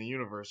force in the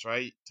universe,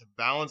 right? To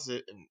balance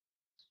it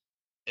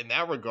in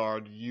that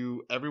regard,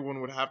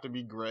 everyone would have to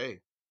be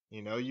gray.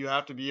 You know, you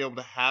have to be able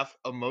to have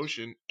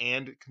emotion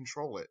and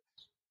control it.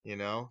 You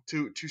know,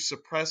 to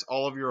suppress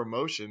all of your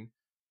emotion,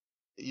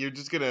 you're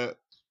just gonna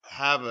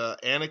have a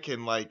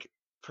Anakin like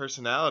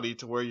personality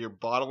to where you're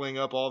bottling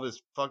up all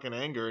this fucking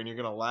anger, and you're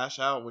gonna lash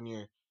out when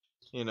you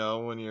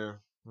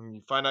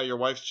find out your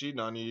wife's cheating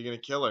on you. You're gonna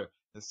kill her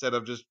instead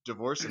of just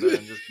divorcing her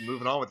and just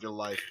moving on with your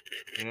life.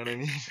 You know what I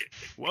mean?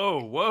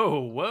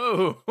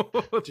 Whoa!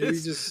 Dude,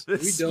 this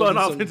spun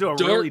off into a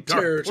really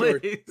dark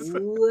place.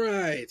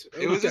 Right.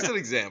 It was just an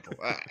example.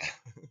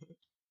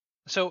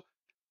 So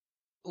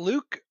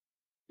Luke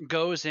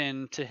goes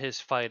into his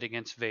fight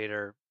against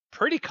Vader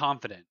pretty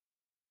confident.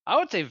 I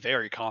would say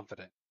very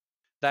confident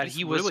that He's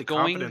he was really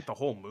going confident the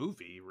whole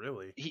movie.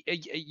 Really,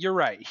 you're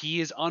right. He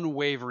is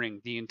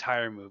unwavering the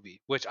entire movie,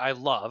 which I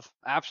love.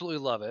 Absolutely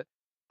love it.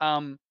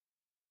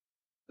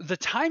 The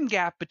time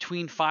gap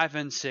between 5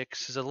 and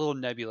 6 is a little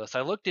nebulous.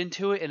 I looked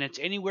into it, and it's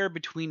anywhere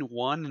between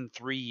 1 and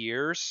 3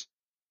 years.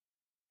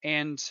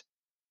 And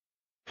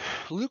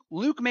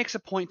Luke makes a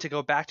point to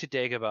go back to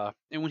Dagobah,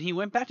 and when he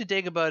went back to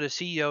Dagobah to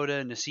see Yoda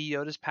and to see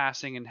Yoda's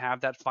passing and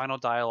have that final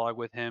dialogue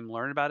with him,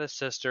 learn about his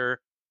sister,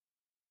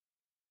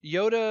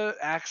 Yoda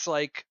acts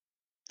like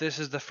this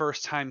is the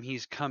first time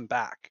he's come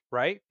back,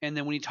 right? And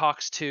then when he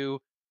talks to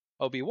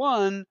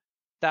Obi-Wan,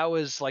 that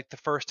was like the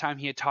first time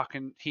he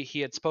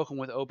had spoken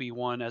with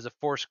Obi-Wan as a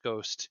Force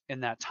ghost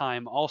in that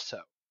time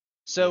also.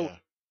 So Yeah.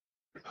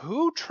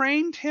 who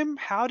trained him?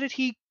 How did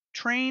he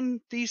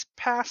train these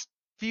past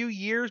few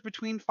years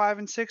between 5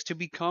 and 6 to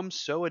become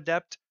so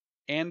adept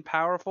and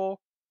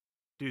powerful?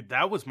 Dude,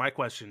 that was my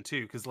question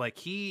too, because like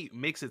he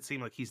makes it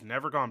seem like he's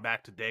never gone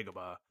back to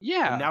Dagobah, and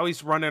Yeah. now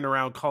he's running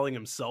around calling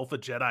himself a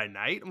Jedi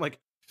Knight. I'm like,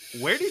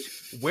 where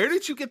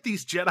did you get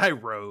these Jedi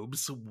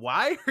robes?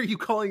 Why are you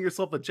calling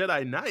yourself a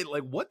Jedi Knight?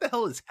 Like, what the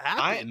hell has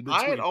happened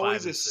I had between always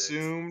 5 and 6?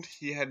 assumed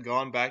he had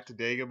gone back to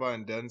Dagobah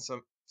and done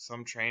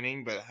some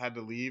training, but had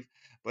to leave.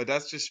 But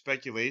that's just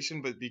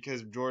speculation. But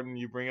because Jordan,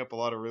 you bring up a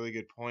lot of really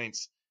good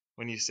points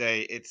when you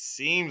say it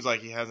seems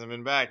like he hasn't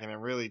been back, and it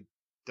really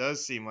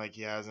does seem like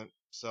he hasn't.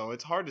 So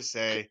it's hard to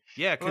say.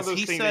 Yeah, One of because those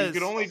he things that you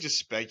could says only just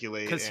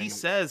speculate. because he And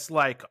says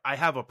like I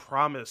have a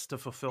promise to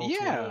fulfill to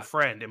an Yeah. old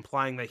friend,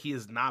 implying that he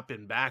has not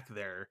been back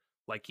there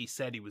like he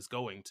said he was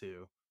going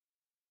to.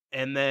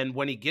 And then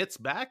when he gets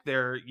back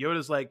there,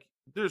 Yoda's like,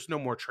 "There's no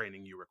more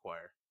training you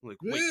require." I'm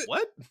like, wait, Eh,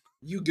 what?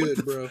 You What good,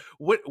 the bro?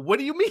 what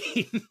do you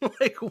mean?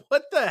 Like,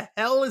 what the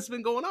hell has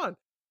been going on?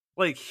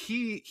 Like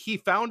he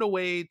found a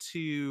way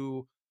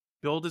to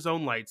build his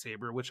own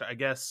lightsaber, which I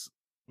guess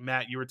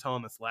Matt, you were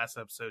telling us last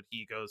episode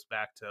he goes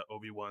back to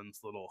Obi-Wan's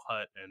little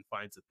hut and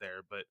finds it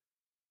there, but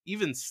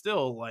even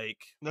still, like,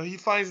 no, he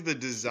finds the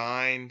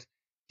design.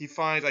 He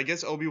finds, I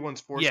guess,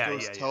 Obi-Wan's Force yeah,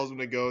 Ghost yeah, yeah. tells him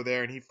to go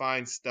there, and he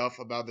finds stuff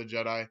about the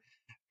Jedi.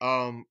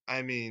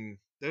 I mean,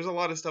 there's a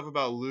lot of stuff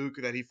about Luke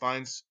that he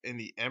finds in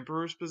the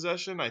Emperor's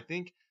possession. I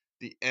think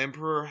the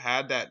Emperor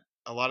had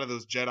a lot of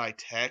those Jedi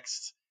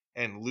texts,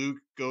 and Luke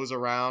goes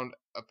around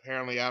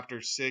apparently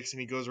after 6, and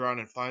he goes around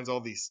and finds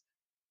all these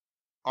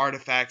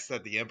artifacts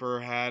that the Emperor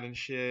had and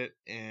shit.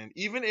 And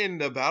even in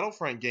the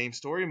Battlefront game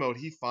story mode,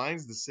 he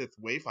finds the Sith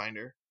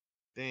Wayfinder,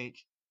 I think,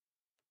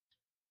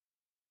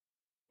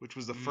 which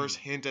was the first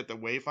Mm, hint at the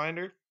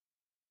Wayfinder.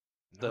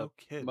 The no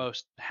kidding.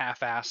 most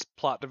half-assed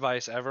plot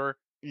device ever.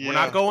 We're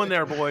not Yeah, going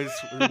there, boys.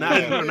 We're not,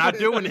 Yeah. we're not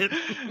doing it.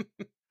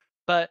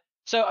 But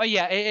so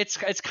yeah,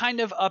 it's kind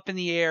of up in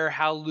the air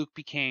how Luke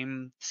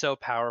became so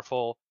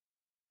powerful.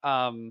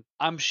 I'm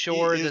he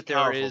sure is that there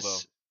powerful though.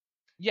 is,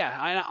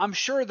 yeah, I'm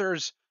sure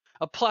there's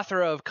a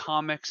plethora of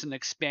comics and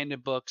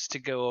expanded books to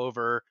go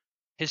over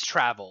his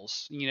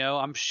travels. You know,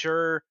 I'm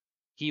sure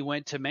he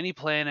went to many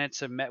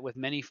planets and met with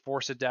many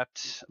Force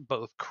adepts,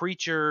 both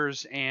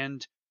creatures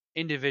and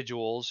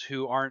individuals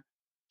who aren't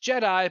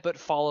Jedi but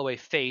follow a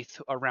faith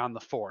around the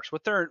Force.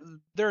 But there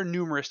are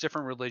numerous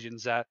different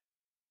religions that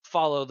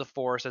follow the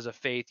Force as a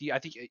faith. I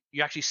think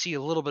you actually see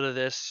a little bit of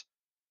this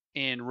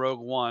in Rogue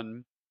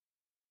One.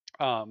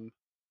 Um,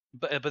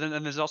 but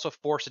then there's also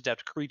Force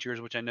adept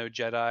creatures, which I know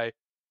Jedi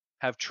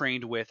have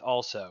trained with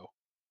also.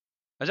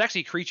 There's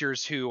actually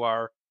creatures who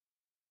are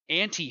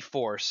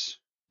anti-Force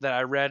that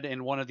I read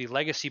in one of the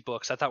Legacy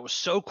books. I thought was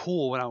so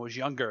cool when I was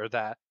younger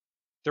that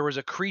there was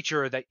a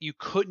creature that you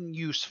couldn't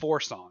use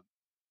Force on.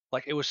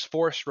 Like it was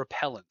Force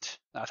repellent.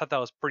 I thought that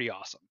was pretty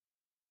awesome.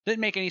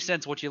 Didn't make any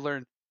sense once you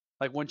learn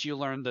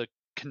the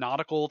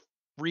canonical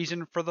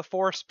reason for the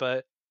Force,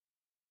 but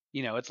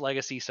it's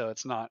Legacy, so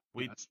it's not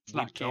we it's we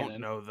not don't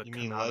canon. know the You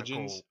mean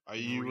Legends? canonical Are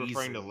you referring to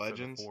reason for the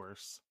Legends?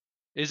 Force.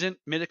 Isn't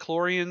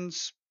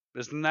midichlorians?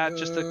 Isn't that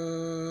just a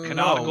No,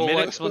 canonical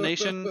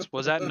explanation?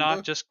 Was that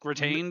not just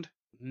retained?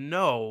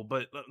 No,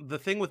 but the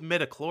thing with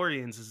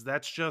midichlorians is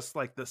that's just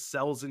like the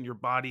cells in your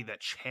body that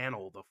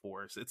channel the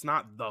Force. It's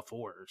not the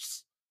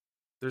Force.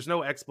 There's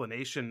no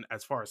explanation,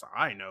 as far as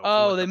I know, for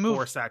Oh, what they the moved.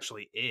 Force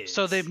actually is.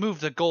 So they've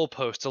moved the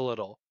goalpost a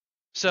little.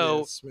 So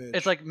Yeah, smidge.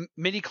 it's like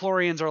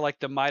midichlorians are like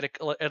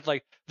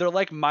they're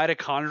like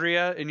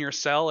mitochondria in your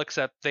cell,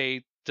 except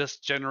they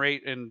just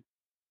generate and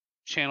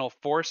channel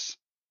Force.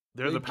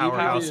 They're They the give you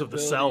powerhouse the of the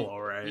cell, ability-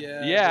 all right.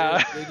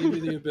 Yeah. they give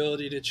you the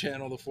ability to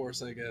channel the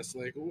Force, I guess.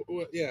 Like,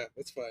 yeah,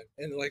 that's fine.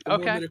 And like, the more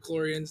Okay.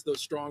 midichlorians, the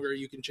stronger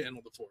you can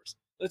channel the Force.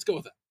 Let's go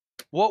with that.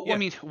 I Yeah.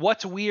 mean,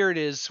 what's weird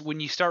is when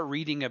you start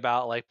reading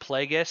about like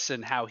Plagueis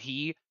and how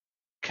he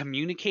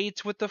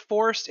communicates with the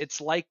Force, it's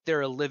like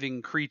they're a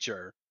living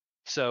creature.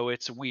 So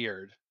it's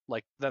weird,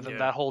 like Yeah.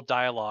 that whole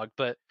dialogue.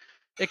 But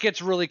it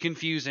gets really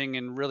confusing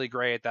and really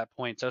gray at that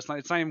point. So it's not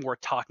even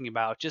worth talking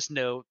about. Just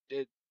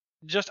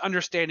just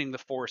understanding the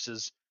Force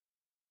is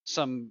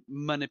some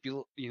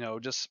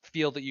just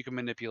feel that you can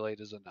manipulate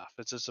is enough.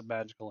 It's just a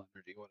magical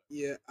entity. Whatever.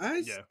 Yeah,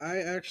 Yeah. I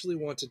actually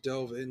want to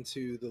delve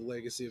into the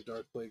legacy of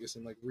Darth Plagueis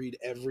and like read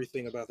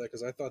everything about that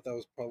because I thought that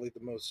was probably the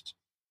most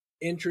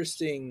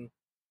interesting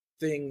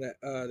thing that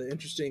the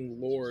interesting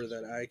lore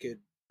that I could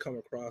come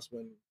across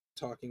when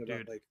talking about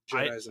Dude, like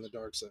Jedi's and the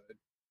dark side.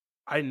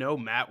 I know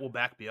Matt will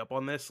back me up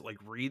on this. Like,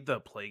 read the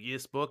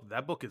Plagueis book.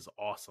 That book is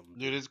awesome.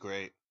 Dude, it's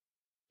great.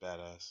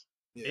 Badass.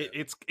 Yeah.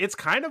 It's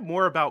kind of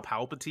more about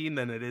Palpatine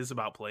than it is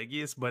about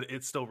Plagueis, but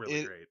it's still really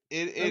It great.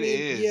 I mean,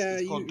 is. yeah,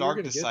 It's called you're Dark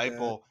gonna get that.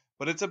 Disciple,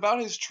 but it's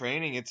about his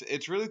training.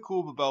 It's really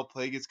cool about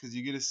Plagueis because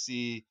you get to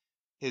see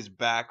his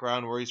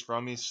background, where he's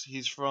from.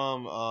 He's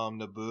from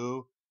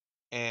Naboo,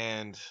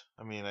 and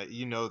I mean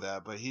you know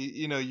that, but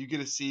you get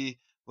to see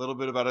a little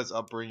bit about his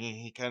upbringing.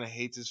 He kind of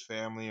hates his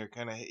family, or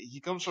he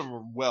comes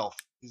from wealth.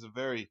 He's a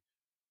very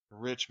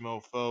rich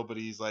mofo, but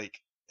he's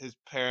like his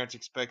parents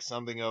expect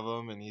something of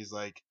him, and he's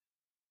like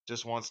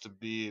just wants to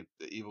be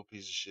the evil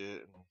piece of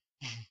shit.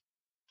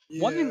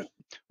 One Yeah. thing,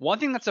 one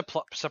thing that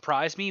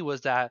surprised me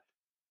was that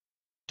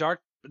Darth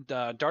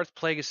Darth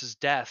Plagueis'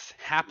 death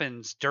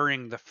happens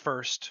during the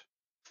first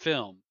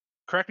film.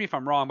 Correct me if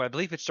I'm wrong, but I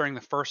believe it's during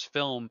the first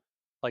film,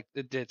 like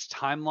its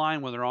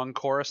timeline when they're on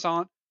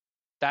Coruscant.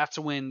 That's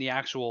when the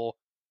actual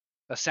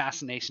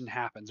assassination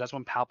happens. That's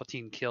when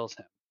Palpatine kills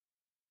him.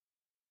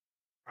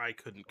 I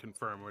couldn't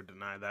confirm or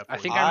deny that I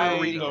for think you. I remember I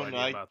have reading. no don't know.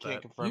 idea I about can't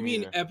that. confirm You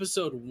mean either.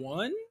 episode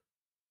 1?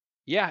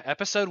 Yeah,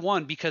 episode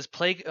 1, because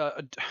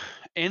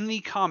in the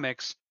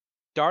comics,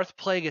 Darth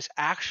Plagueis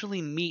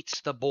actually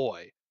meets the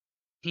boy.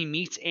 He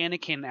meets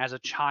Anakin as a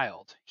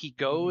child. He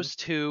goes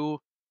to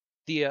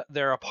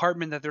their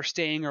apartment that they're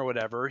staying or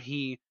whatever.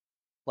 He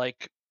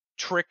like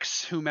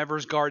tricks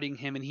whomever's guarding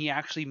him, and he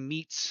actually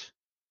meets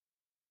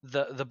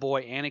the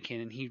boy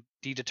Anakin, and he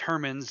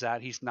determines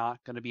that he's not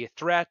going to be a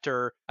threat,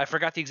 or I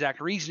forgot the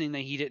exact reasoning that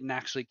he didn't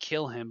actually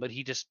kill him, but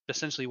he just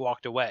essentially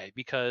walked away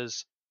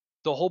because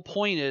the whole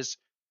point is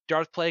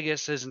Darth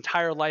Plagueis' his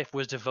entire life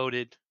was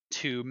devoted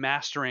to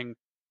mastering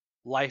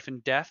life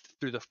and death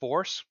through the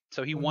Force.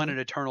 So he wanted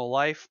eternal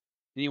life,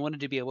 and he wanted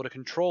to be able to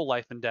control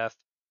life and death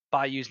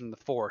by using the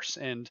Force.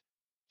 And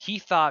he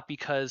thought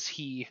because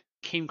he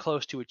came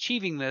close to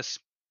achieving this,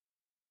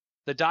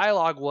 the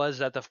dialogue was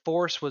that the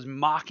Force was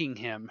mocking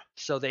him,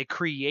 so they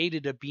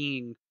created a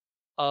being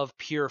of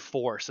pure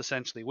Force,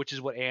 essentially, which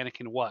is what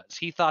Anakin was.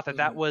 He thought that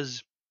that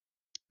was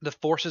the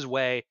Force's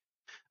way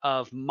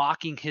of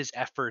mocking his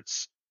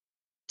efforts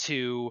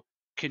to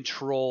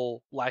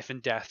control life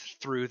and death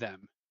through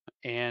them.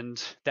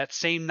 And that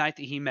same night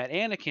that he met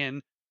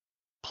Anakin,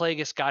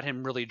 Plagueis got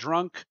him really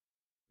drunk.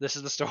 This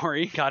is the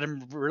story. Got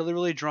him really,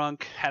 really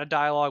drunk, had a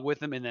dialogue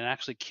with him, and then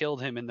actually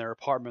killed him in their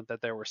apartment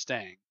that they were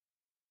staying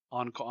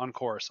on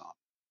Coruscant.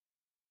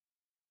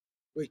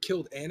 Wait,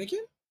 killed Anakin?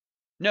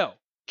 No,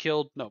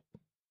 killed no.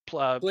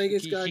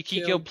 Plagueis He got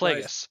killed killed by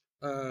Plagueis.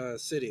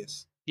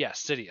 Sidious.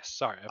 Yes, Sidious.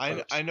 Sorry,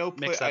 I know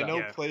mixed that up.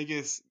 Yeah.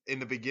 Plagueis in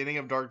the beginning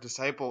of Dark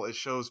Disciple. It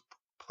shows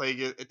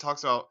Plagueis. It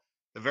talks about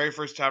the very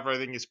first chapter. I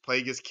think is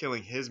Plagueis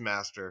killing his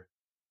master.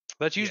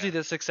 That's usually Yeah.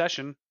 the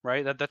succession,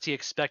 right? That's the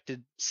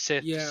expected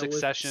Sith Yeah,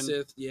 succession.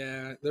 with Sith,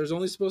 yeah. There's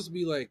only supposed to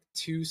be like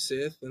 2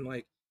 Sith, and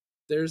like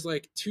there's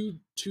like two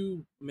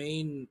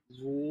main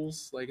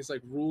rules. Like it's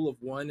like rule of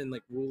 1 and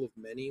like rule of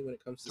many when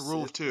it comes to It's a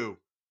rule Sith. of 2.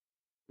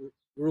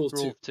 Rule of 2.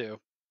 Rule 2.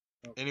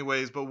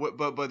 Anyways,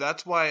 but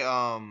that's why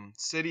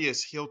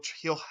Sidious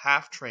he'll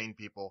half train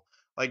people.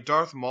 Like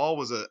Darth Maul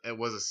was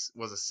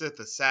a Sith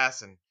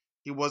assassin.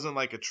 He wasn't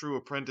like a true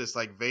apprentice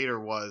like Vader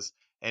was.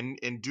 And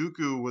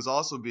Dooku was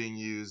also being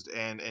used,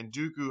 and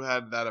Dooku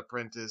had that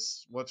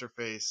apprentice, what's her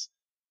face.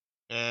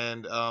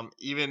 And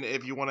even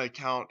if you want to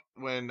count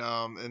when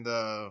in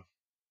the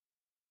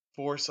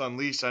Force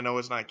Unleashed, I know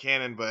it's not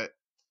canon, but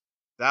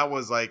that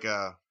was like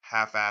a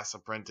half-ass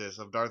apprentice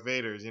of Darth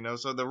Vader's,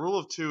 So the rule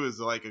of 2 is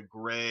like a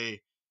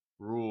gray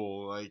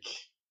rule, like,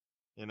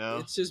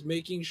 It's just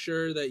making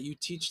sure that you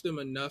teach them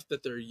enough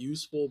that they're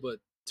useful, but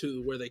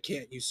to where they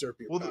can't usurp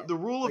your Well, power. the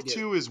rule I of get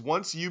 2 is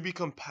once you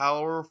become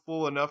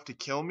powerful enough to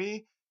kill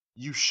me,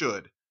 you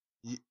should.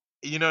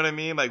 You know what I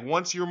mean? Like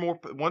once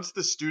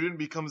the student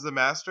becomes the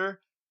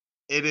master,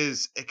 it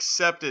is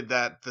accepted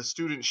that the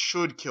student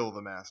should kill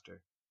the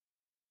master.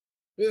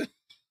 it.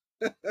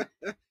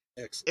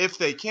 Excellent. If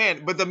they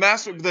can, but the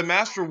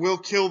master will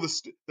kill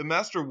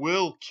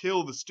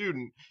the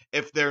student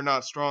if they're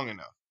not strong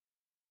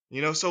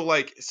enough. So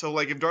like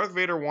if Darth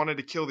Vader wanted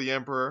to kill the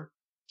Emperor,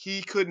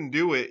 he couldn't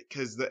do it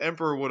because the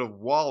Emperor would have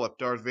walloped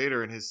Darth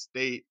Vader in his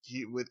state.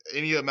 He with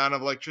any amount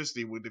of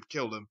electricity would have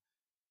killed him.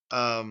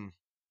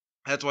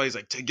 That's why he's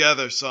like,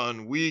 together,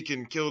 son, we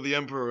can kill the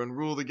Emperor and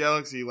rule the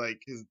galaxy.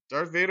 Like, because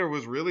Darth Vader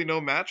was really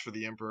no match for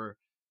the Emperor,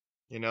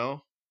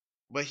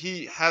 But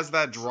he has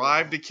that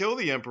drive to kill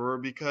the Emperor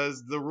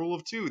because the rule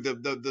of 2,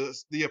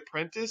 the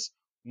apprentice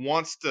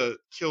wants to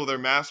kill their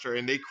master,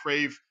 and they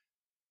crave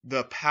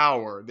the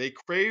power. They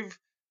crave,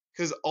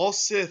 because all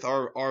Sith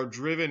are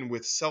driven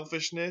with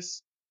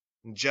selfishness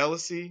and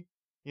jealousy.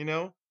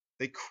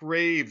 They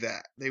crave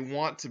that. They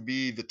want to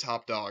be the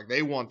top dog.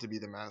 They want to be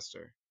the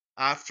master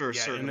after a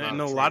Yeah, certain and amount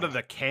in of a training. lot of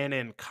the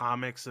canon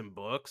comics and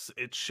books,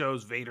 it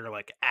shows Vader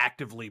like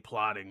actively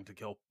plotting to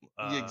kill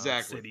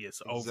Exactly.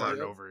 Sidious over and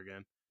Yep. over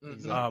again.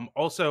 Exactly.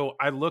 Also,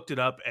 I looked it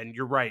up, and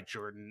you're right,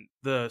 Jordan.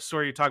 The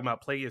story you're talking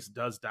about, Plagueis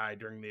does die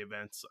during the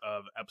events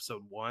of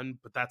Episode 1,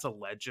 but that's a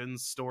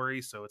Legends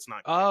story, so it's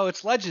not. Oh, canon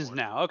it's Legends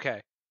anymore. now.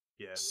 Okay.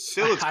 Yeah,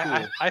 Still, it's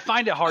cool. I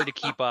find it hard to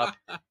keep up.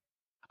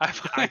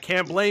 I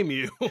can't blame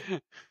you.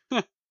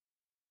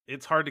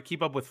 it's hard to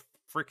keep up with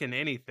freaking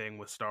anything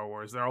with Star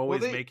Wars. They're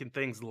always they making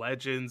things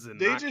legends and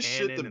they not just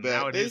shit the canon, and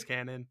now bed. it is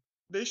canon.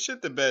 They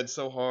shit the bed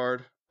so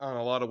hard on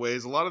a lot of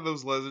ways. A lot of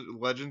those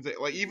legends,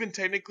 like even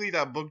technically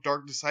that book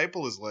Dark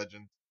Disciple is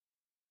legend.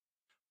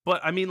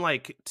 But I mean,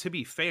 like, to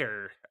be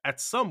fair, at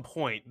some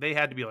point they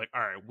had to be like, all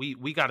right,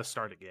 we got to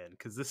start again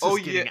because this is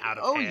getting out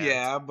of hand.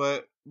 yeah,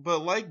 but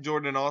like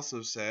Jordan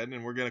also said,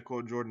 and we're gonna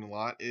quote Jordan a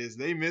lot, is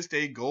they missed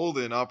a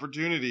golden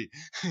opportunity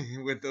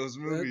with those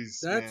movies.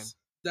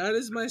 That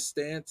is my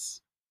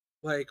stance.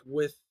 Like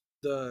with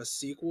the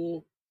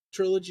sequel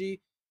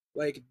trilogy,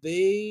 like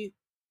they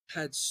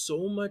had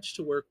so much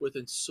to work with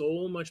and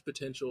so much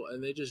potential,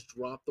 and they just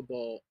dropped the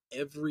ball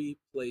every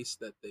place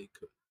that they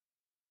could.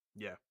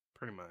 Yeah,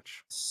 pretty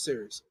much.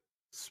 Seriously.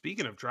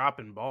 Speaking of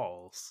dropping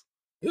balls,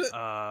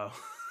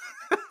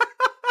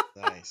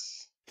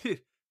 Nice.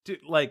 dude,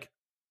 like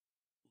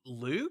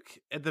Luke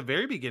at the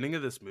very beginning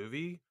of this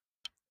movie,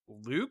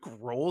 Luke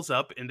rolls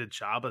up into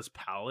Jabba's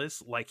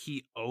palace like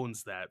he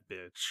owns that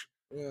bitch.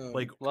 Oh,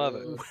 Like, Love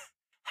it.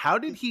 how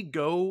did he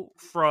go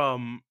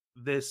from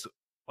this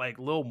like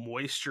little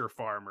moisture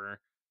farmer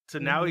to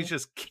now he's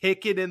just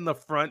kicking in the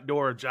front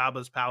door of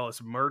Jabba's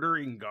palace,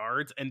 murdering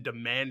guards and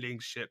demanding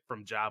shit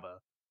from Jabba?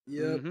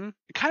 Yep.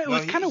 It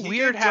was kind of he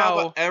weird gave how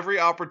Jabba every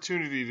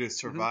opportunity to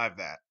survive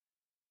that.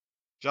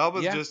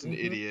 Jabba's Yeah. just an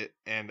idiot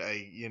and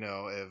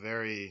a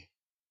very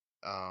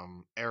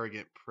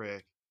arrogant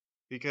prick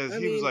because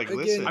he was like,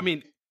 listen. I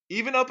mean,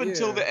 even up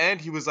until the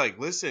end, he was like,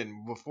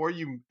 listen, before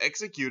you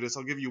execute us,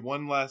 I'll give you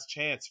one last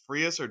chance.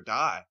 Free us or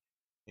die.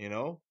 You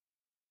know?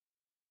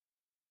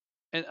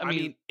 And I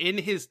mean, in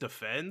his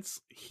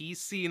defense,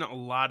 he's seen a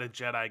lot of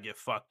Jedi get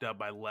fucked up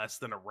by less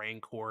than a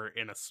Rancor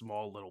in a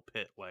small little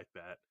pit like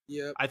that.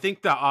 Yep. I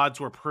think the odds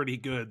were pretty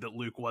good that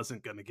Luke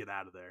wasn't going to get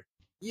out of there.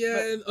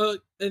 Yeah,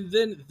 and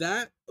then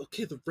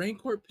the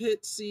Rancor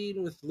pit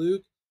scene with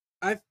Luke,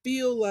 I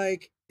feel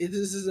like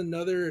this is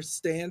another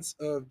stance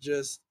of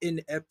just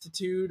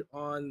ineptitude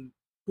on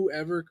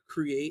whoever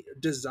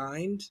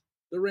designed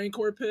the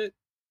Rancor pit,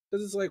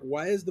 because it's like,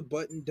 why is the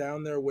button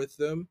down there with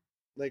them?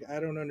 Like, I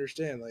don't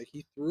understand. Like,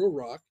 he threw a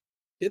rock,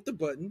 hit the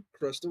button,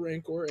 crushed the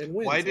Rancor, and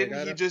wins. Why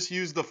didn't he just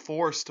use the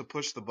Force to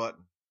push the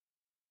button?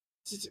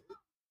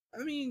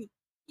 I mean,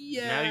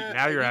 yeah.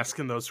 Now you're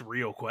asking those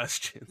real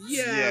questions.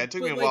 Yeah, it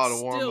took me a while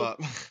to warm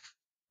up.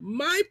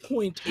 My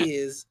point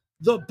is,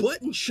 the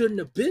button shouldn't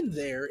have been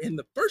there in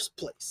the first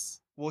place.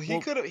 Well, he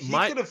could have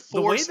forced.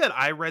 The way that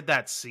I read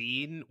that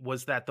scene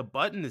was that the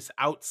button is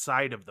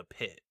outside of the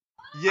pit.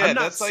 Yeah, I'm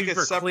not that's like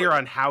super clear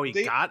on how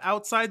he got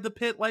outside the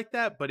pit like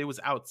that, but it was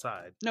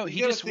outside. No, he he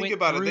gotta just think went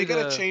about it. through They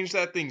gotta change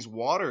that thing's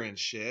water and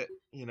shit,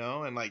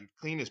 and like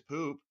clean his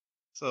poop.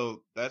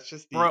 So that's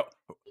just Bro,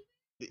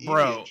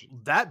 idiot.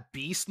 that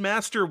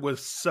Beastmaster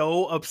was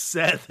so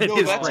upset that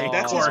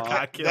that's his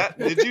got killed.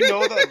 Did you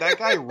know that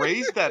guy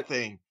raised that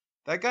thing?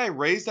 That guy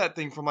raised that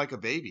thing from like a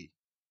baby.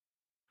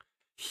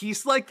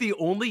 He's like the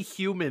only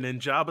human in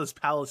Jabba's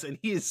palace, and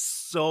he is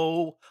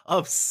so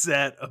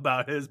upset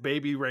about his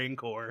baby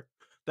Rancor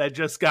that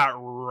just got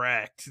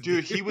wrecked.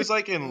 Dude, he was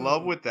like in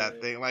love with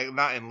that thing. Like,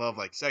 not in love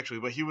like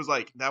sexually, but he was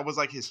like, that was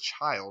like his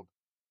child,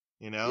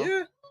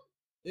 Yeah,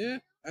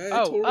 I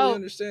totally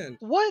understand.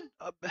 What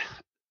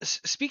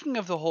speaking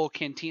of the whole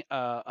canteen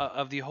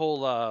of the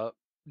whole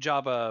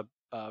Jabba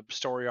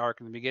story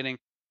arc in the beginning,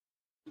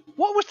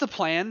 what was the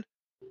plan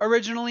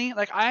originally?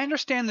 Like, I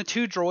understand the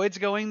two droids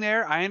going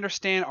there. I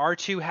understand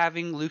R2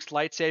 having Luke's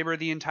lightsaber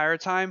the entire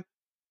time.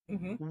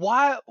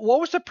 Why? What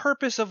was the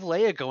purpose of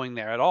Leia going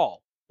there at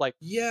all? Like,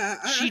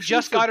 she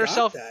just got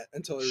herself. That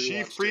until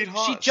she freed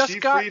Han.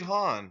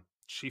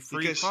 She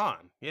freed Han.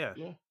 Yeah.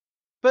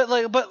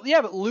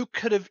 But Luke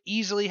could have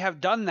easily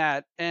have done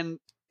that, and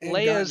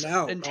Leia's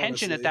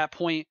intention at that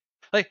point,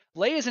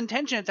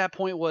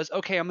 was,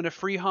 okay, I'm going to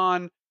free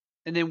Han,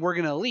 and then we're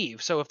going to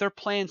leave. So if their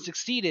plan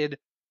succeeded,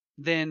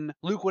 then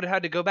Luke would have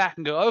had to go back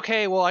and go,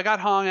 okay, well, I got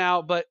Han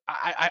out, but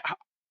I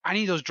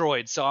need those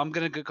droids, so I'm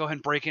going to go ahead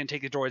and break in and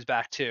take the droids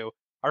back too.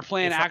 Our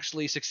plan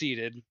actually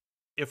succeeded.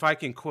 If I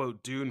can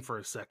quote Dune for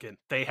a second,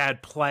 they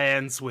had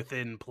plans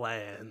within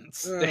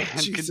plans. They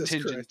had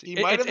contingency. He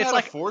might have had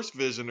a Force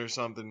vision or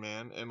something,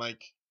 man, and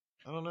like,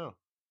 I don't know.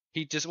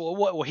 He just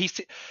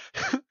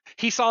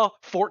he saw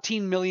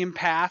 14 million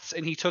paths,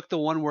 and he took the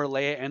one where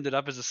Leia ended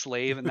up as a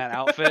slave in that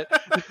outfit.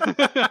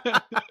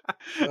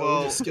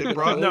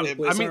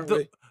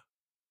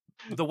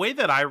 The way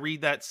that I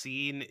read that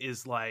scene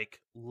is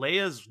like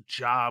Leia's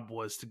job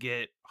was to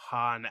get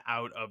Han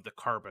out of the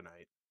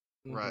carbonite.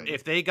 Right.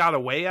 If they got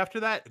away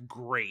after that,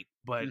 great.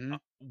 But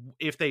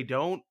if they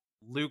don't,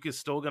 Luke is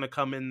still going to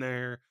come in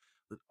there.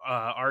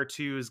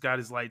 R2 has got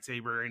his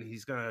lightsaber, and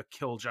he's going to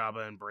kill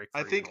Jabba and break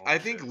free. I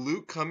think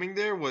Luke coming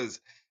there was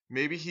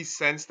maybe he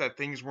sensed that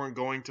things weren't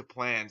going to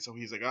plan, so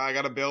he's like, I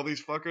got to bail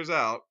these fuckers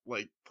out,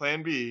 like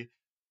plan B,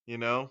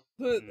 But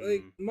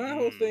like my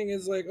whole thing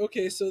is like,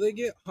 okay, so they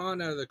get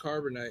Han out of the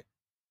carbonite.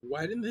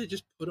 Why didn't they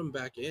just put him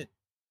back in?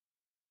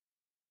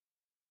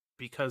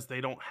 Because they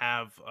don't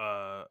have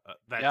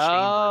that chamber.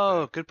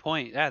 Oh, good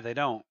point. Yeah, they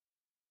don't.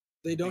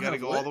 They don't You got to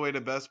have go what? all the way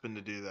to Bespin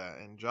to do that,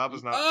 and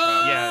Jabba's not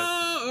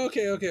Oh,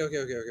 okay.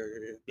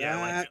 Yeah,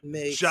 like That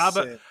makes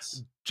Jabba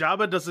sense.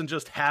 Jabba doesn't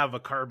just have a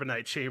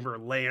carbonite chamber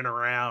laying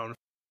around.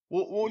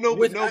 Well, no,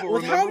 but but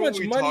With how remember what much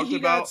we money talked he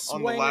got about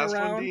on the swaying last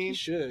one, around, he Dean,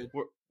 should.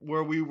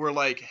 where we were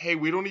like, hey,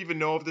 we don't even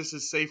know if this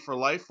is safe for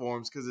life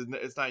forms because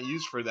it's not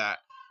used for that.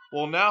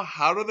 Well, now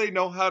how do they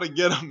know how to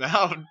get them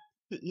out?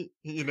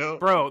 You know,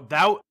 Bro,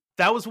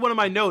 that was one of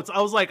my notes.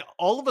 I was like,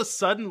 all of a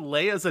sudden,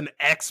 Leia's an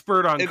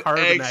expert on an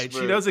carbonite. She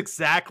expert. knows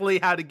exactly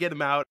how to get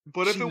him out.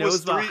 But she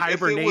knows about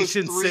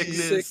hibernation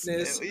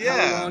sickness.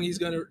 How long he's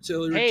gonna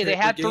till he Hey, they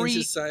had regains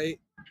his sight.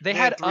 They They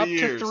had had 3 up to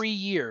years. 3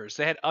 years.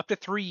 They had up to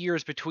 3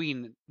 years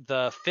between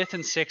the 5th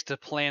and 6th to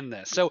plan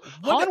this. So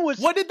What, Han was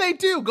what did they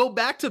do? Go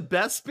back to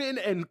Bespin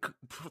and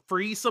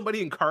freeze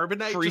somebody in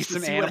carbonite Freeze just to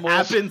some see animals. what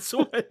happens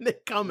when they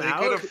come They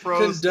out? could have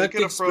froze. They Conduct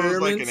could have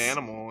froze like an experiments.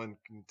 animal and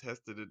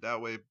tested it that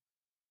way.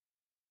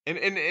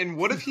 And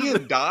what if he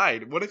had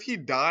died? What if he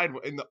died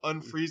in the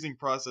unfreezing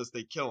process?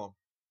 They kill him.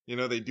 You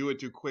know, they do it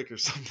too quick or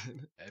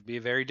something. It'd be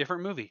a very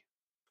different movie.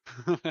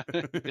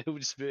 it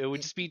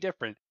would just be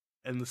different.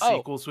 And the Oh.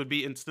 sequels would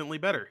be instantly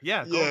better.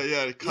 Yeah, go Yeah, on.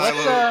 yeah. Let's,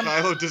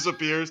 Kylo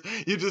disappears.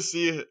 You just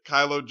see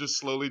Kylo just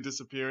slowly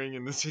disappearing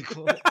in the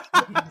sequel.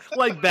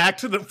 Like Back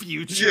to the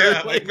Future.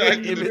 Yeah, like Back the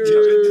to the image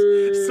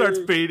Future. just starts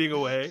fading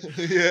away.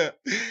 Yeah,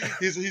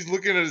 he's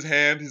looking at his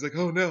hand. He's like,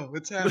 "Oh no,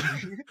 it's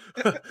happening."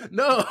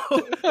 No,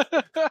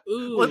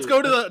 Ooh, let's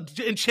go to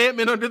the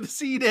enchantment under the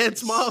sea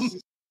dance, Mom.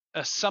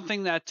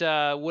 Something that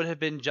would have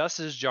been just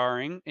as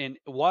jarring and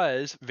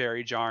was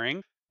very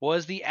jarring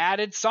was the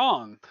added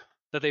song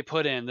that they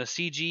put in the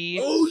CG.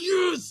 Oh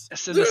yes,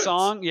 in the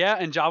song, yeah,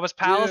 in Jabba's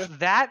palace. Yeah.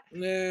 That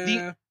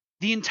Nah.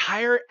 the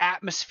entire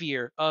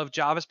atmosphere of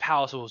Jabba's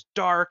palace was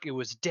dark, it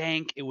was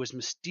dank, it was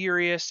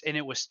mysterious, and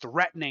it was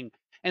threatening.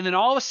 And then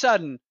all of a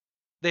sudden,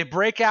 they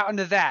break out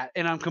into that,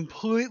 and I'm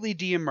completely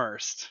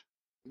de-immersed.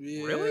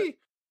 Yeah. Really?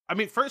 I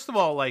mean, first of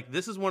all, like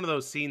this is one of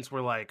those scenes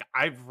where, like,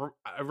 I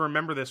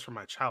remember this from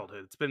my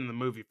childhood. It's been in the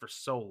movie for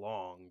so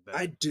long that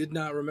I did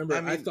not remember.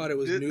 I thought it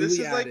was newly this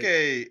is added. like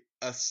a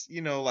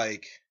you know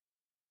like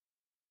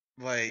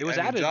It was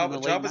I mean, added in the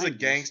late Jabba's a 90s.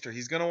 gangster.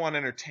 He's gonna want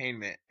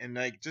entertainment, and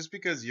like just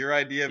because your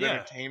idea of Yeah.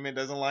 entertainment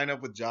doesn't line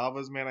up with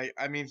Jabba's, man,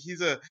 I mean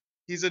he's a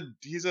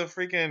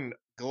freaking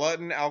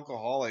glutton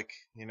alcoholic.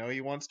 You know,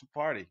 he wants to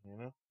party. You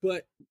know.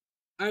 But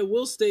I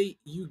will state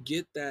you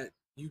get that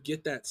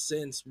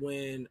sense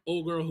when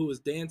old girl who was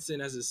dancing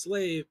as a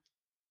slave,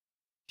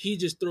 he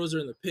just throws her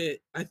in the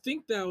pit. I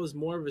think that was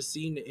more of a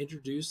scene to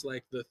introduce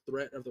like the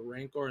threat of the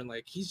Rancor, and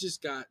like he's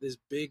just got this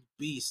big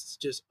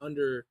beast just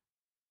under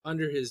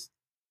his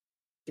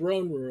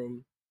throne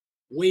room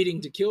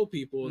waiting to kill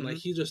people, and like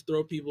he just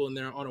throw people in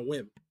there on a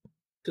whim.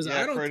 Because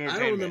Yeah, I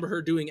don't remember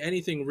her doing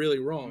anything really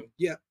wrong.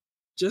 Yeah.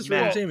 Just for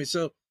Matt. entertainment.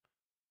 So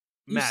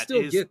you Matt,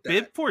 still is get that.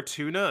 Bib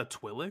Fortuna a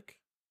Twi'lek?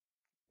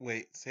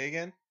 Wait, say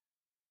again.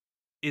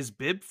 Is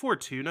Bib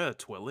Fortuna a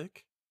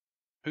Twi'lek?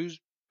 Who's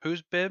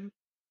Bib?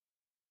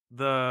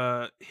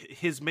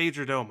 His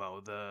major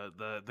domo,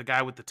 the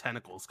guy with the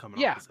tentacles coming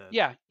off Yeah, his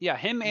head. yeah.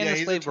 Him and the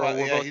he's a slave girl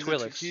were both he's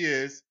Twi'leks.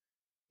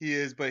 He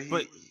is, but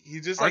But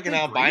he's just aren't like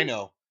an they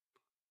albino.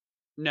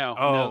 No,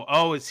 Oh, no.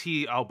 oh, is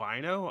he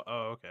albino?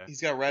 Oh, okay.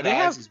 He's got red They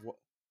eyes. have-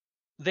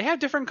 They have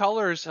different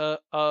colors of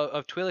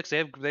Twi'leks.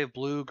 They have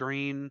blue,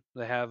 green.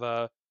 They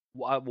have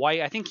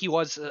white. I think he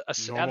was I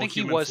Normal think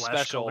he human was flesh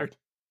special. colored.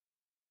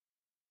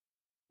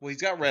 Well,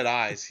 he's got red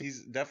eyes.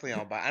 He's definitely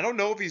albino. I don't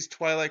know if he's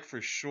Twi'lek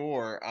for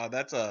sure.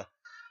 That's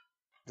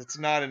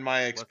not in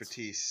my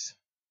expertise.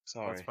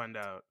 Sorry. Let's find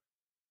out.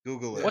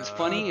 Google it. What's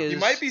funny He is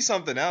might be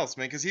something else,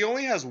 man, because he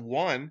only has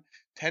one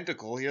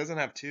tentacle. He doesn't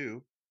have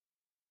two.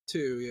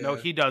 Too, yeah. No,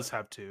 he does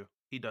have two.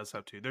 He does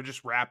have two. They're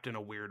just wrapped in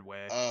a weird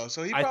way. Oh,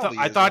 so he I probably.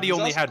 I is thought one. he He's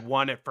only also- had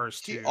one at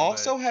first too. He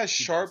also but has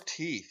he sharp does.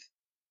 teeth.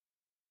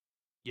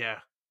 Yeah,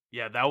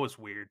 that was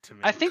weird to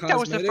me. I think that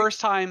was the Cosmetic? first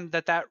time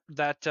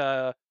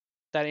that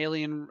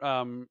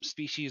alien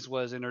species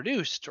was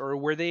introduced, or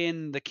were they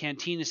in the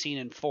cantina scene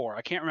in 4?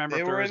 I can't remember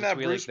They if there were was in a that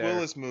Twi'lek Bruce there.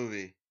 Willis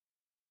movie.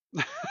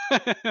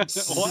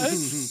 What?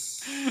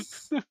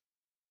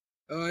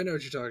 Oh, I know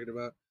what you're talking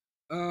about.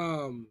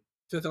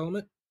 Fifth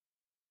Element?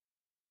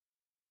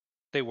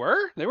 They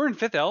were in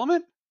Fifth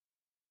Element?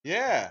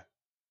 Yeah,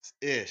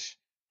 ish.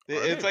 Are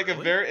It's they like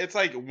really? it's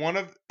like one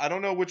of, I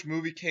don't know which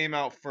movie came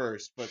out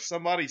first, but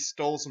somebody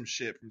stole some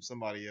shit from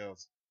somebody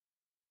else.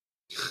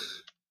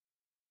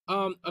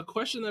 A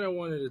question that I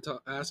wanted to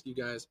ask you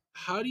guys: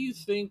 how do you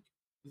think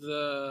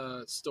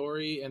the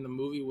story and the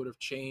movie would have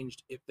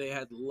changed if they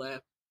had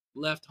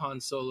left Han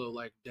Solo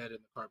like dead in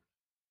the carpet?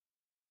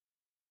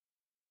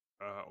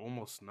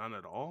 Almost none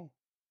at all.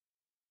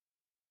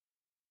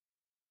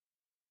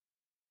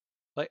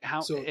 Like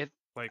how So- it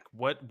Like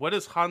what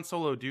does Han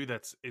Solo do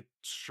that's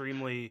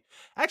extremely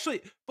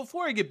Actually,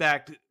 before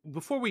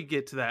we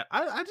get to that,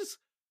 I just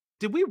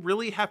did we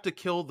really have to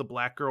kill the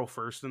black girl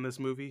first in this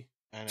movie?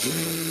 I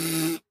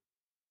know.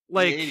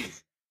 Like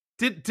 80s.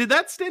 did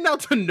that stand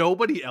out to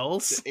nobody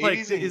else? The Like 80s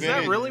is that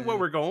invented- really what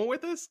we're going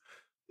with this?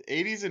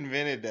 The 80s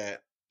invented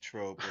that.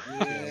 trope of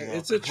Yeah, killing off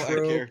it's a black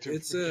trope. character.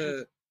 It's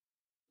a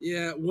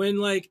yeah. When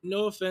like,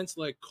 no offense,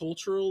 like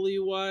culturally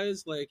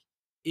wise, like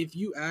if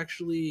you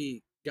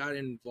actually got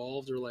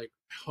involved or like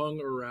hung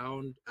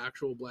around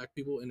actual black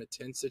people in a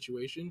tense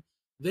situation,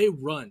 they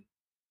run.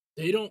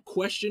 They don't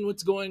question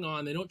what's going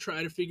on. They don't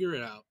try to figure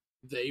it out.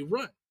 They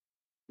run.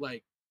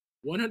 Like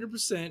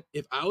 100%.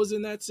 If I was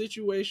in that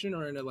situation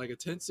or in a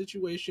tense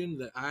situation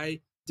that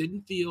I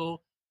didn't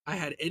feel I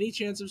had any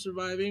chance of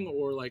surviving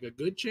or like a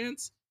good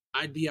chance,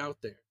 I'd be out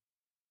there.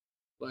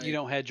 Like, You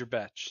don't hedge your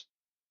bets.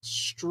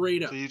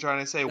 straight up. So you're trying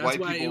to say That's white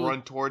why people it was-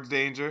 run towards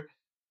danger?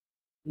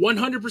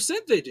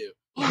 100% they do.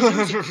 Oh,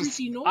 there's a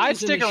creepy noise I'd in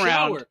stick the around.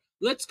 shower.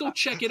 Let's go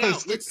check it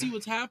out. Let's see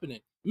what's happening.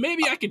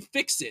 Maybe I can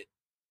fix it.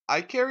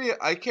 I carry a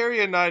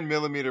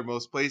 9mm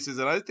most places,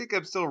 and I think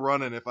I'm still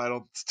running if I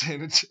don't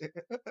stand a chance.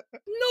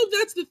 No,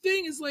 that's the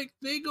thing. Is like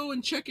they go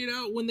and check it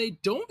out when they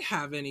don't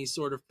have any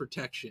sort of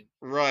protection.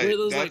 Right, Where it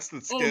was that's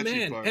like, the sketchy oh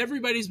man, part.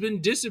 everybody's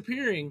been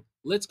disappearing.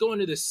 Let's go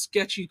into this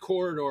sketchy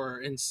corridor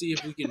and see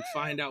if we can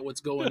find out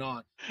what's going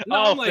on. No,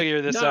 I'll I'm like,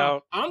 figure this nah,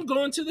 out. I'm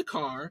going to the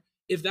car.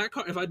 If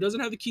it doesn't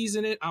have the keys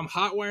in it, I'm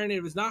hot wiring it.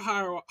 If it's not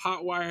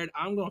hot wired,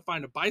 I'm gonna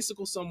find a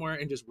bicycle somewhere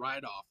and just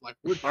ride off. Like,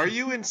 Are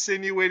you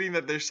insinuating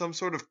that there's some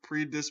sort of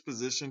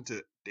predisposition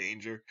to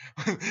danger?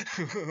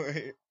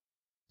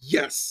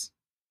 Yes,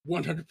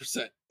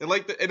 100%.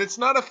 And it's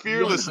not a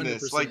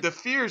fearlessness. 100%. Like the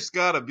fear's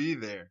gotta be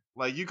there.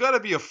 Like you gotta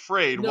be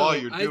afraid No, while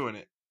you're doing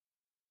it.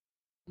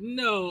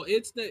 No,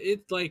 it's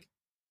like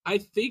I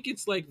think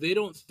it's like they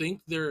don't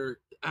think they're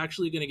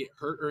actually gonna get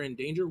hurt or in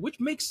danger, which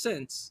makes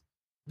sense.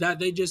 That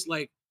they just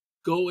like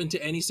go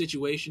into any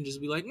situation,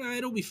 just be like, nah,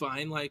 it'll be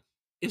fine. Like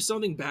if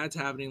something bad's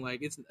happening,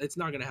 like it's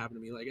not gonna happen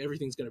to me. Like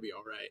everything's gonna be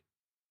all right.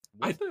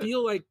 I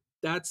feel like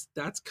that's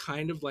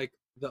kind of like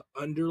the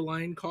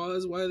underlying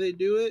cause why they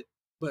do it,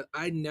 but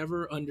I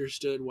never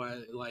understood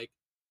why. Like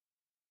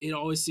it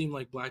always seemed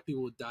like black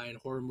people would die in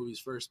horror movies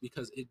first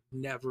because it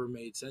never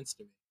made sense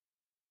to me.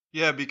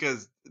 Yeah,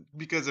 because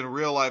in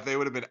real life they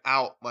would have been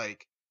out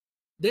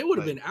They would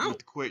have been out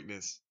with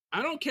quickness.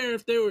 I don't care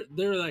if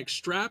they're like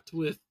strapped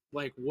with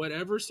like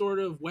whatever sort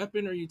of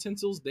weapon or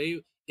utensils.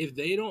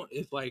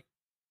 If like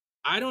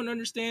I don't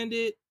understand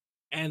it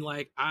and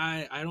like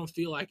I don't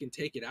feel I can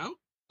take it out,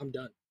 I'm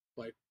done.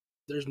 Like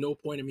there's no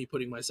point in me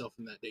putting myself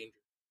in that danger.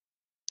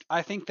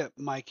 I think that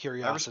my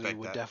curiosity respect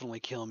would that. definitely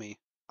kill me.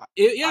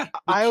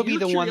 I would be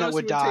the one that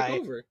would die.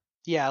 Over.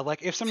 Yeah,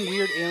 like if some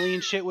weird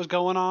alien shit was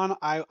going on,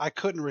 I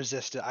couldn't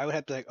resist it. I would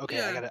have to be like, okay,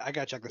 Yeah. I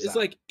gotta check this It's out.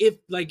 like if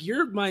like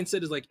your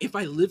mindset is like if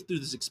I lived through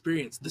this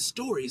experience, the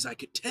stories I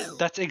could tell.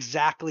 That's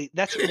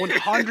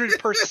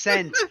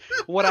 100%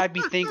 what I'd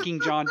be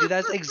thinking, John. Dude,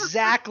 that's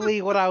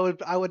exactly what I would.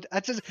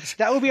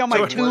 That would be on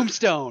my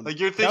tombstone. Like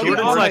you're That thinking would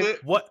be Jordan's on my- like,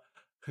 what?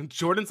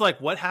 Jordan's like,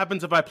 what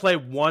happens if I play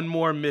one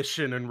more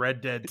mission in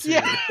Red Dead 2?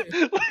 Yeah.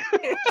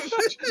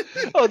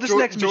 Oh, this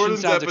next mission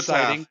Jordan's sounds epitaph,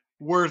 exciting.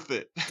 worth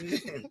it.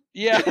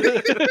 Yeah.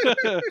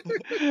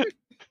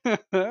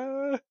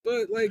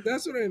 But like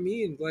that's what I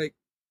mean. Like,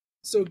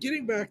 so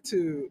getting back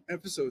to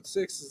episode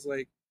 6 is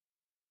like,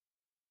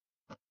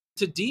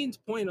 to Dean's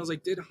point, I was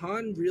like, did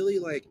Han really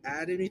like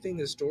add anything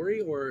to the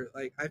story, or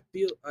like I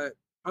feel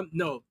I'm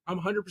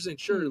 100%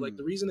 sure. Like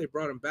the reason they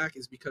brought him back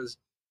is because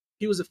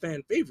he was a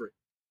fan favorite,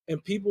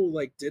 and people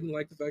like didn't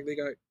like the fact they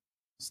got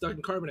stuck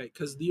in carbonite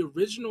because the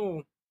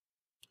original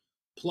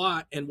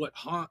plot and what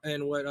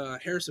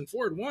Harrison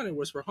Ford wanted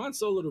was for Han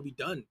Solo to be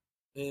done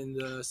in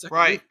the second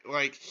Right, movie.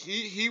 like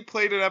he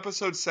played in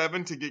episode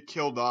 7 to get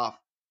killed off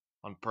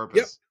on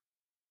purpose.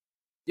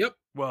 Yep,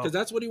 Well, because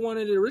that's what he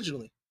wanted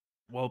originally.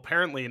 well,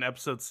 apparently in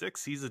episode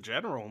 6 he's a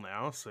general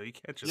now, so you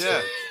can't just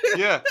Yeah,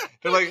 yeah.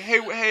 They're like,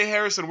 hey,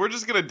 Harrison, we're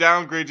just gonna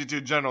downgrade you to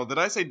a general. Did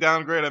I say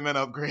downgrade? I meant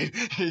upgrade.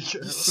 Dude,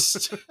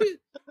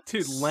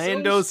 So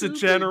Lando's a stupid.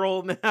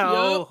 general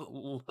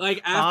now.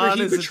 Like Han after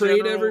he is a betrayed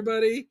general.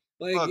 everybody,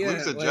 like Fuck, yeah,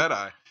 Luke's a like,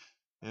 Jedi.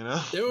 You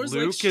know, There was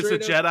Luke like is a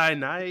straight up- Jedi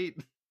Knight.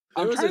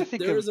 There I'm was trying a to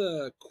think there of- was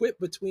a quip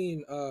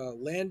between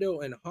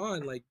Lando and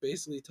Han, like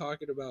basically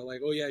talking about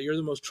like, oh yeah, you're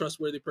the most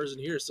trustworthy person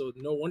here, so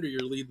no wonder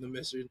you're leading the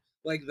mission.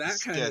 Like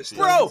that kind of Sketchy. stuff.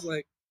 Bro! It's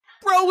like,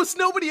 Bro, was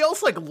nobody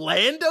else like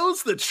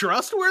Lando's the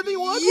trustworthy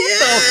one? What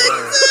yeah,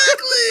 the-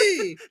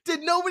 exactly.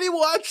 Did nobody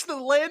watch the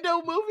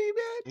Lando movie,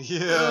 man?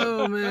 yeah.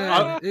 Oh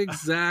man,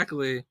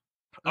 exactly.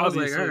 I was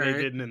like, Obviously, all they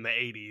right. didn't in the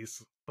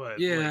 80s, but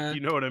Yeah. like,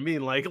 you know what I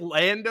mean? Like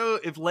Lando,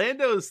 if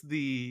Lando's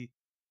the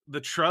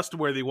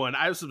trustworthy one,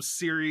 I have some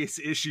serious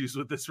issues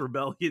with this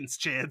rebellion's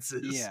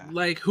chances. Yeah.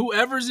 Like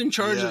whoever's in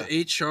charge of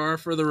HR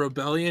for the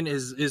rebellion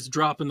is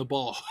dropping the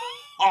ball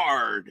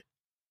hard.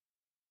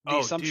 The Oh,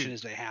 assumption dude.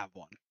 is they have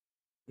one.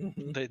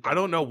 Mhm. I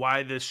don't know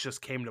why this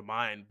just came to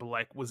mind, but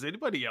like, was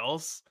anybody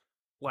else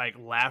like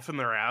laughing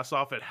their ass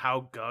off at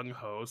how gung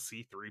ho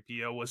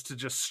C-3PO was to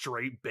just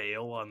straight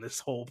bail on this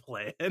whole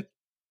plan?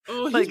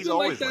 Oh, he's Like, been he's like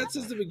always that like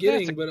since that. the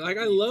beginning, Yeah, but like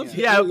I love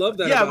Yeah, I love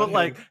that. yeah, about but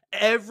like him.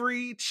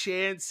 every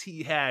chance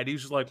he had, he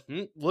was just like,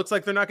 looks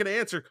like they're not going to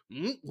answer.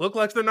 Look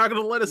like they're not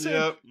going to let us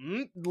Yep.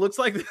 in. Looks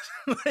like,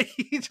 like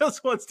he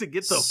just wants to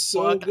get the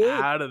So fuck good.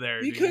 out of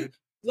there, because dude.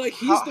 Like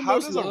he's the how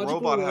most does a logical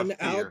robot one have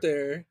fear? out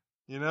there.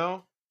 You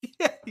know,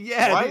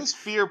 Yeah. why is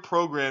fear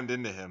programmed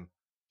into him?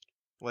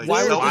 Like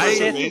Why would the Why-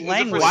 Sith is it for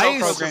language why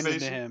is- programmed into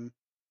self-preservation? him?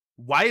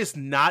 Why is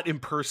not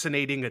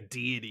impersonating a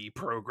deity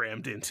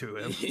programmed into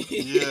him?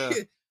 Yeah.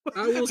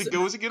 I will It say,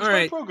 goes against all my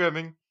right.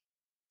 programming.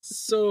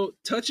 So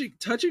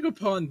touching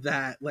upon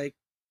that, like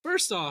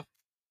first off,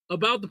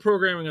 about the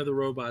programming of the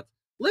robots,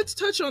 let's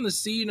touch on the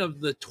scene of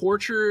the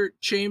torture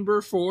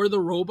chamber for the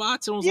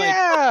robots. And I was like,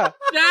 Yeah,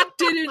 that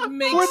didn't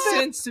make Were they-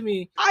 sense to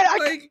me. I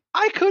Like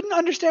I couldn't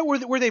understand.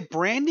 Were they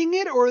branding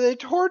it or were they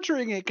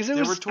torturing it? Because it They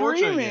was were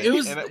torturing screaming. it. it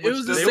was and it which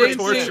was the doesn't They were same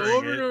make thing sense. torturing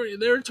over and it. over.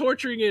 They were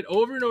torturing it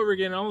over and over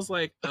again. I was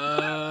like,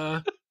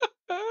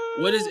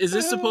 what is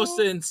this supposed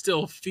to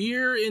instill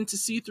fear into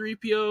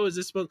C-3PO? Is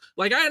this supposed,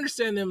 like, I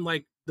understand them,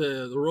 like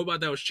the robot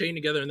that was chained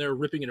together and they were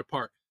ripping it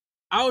apart.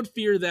 I would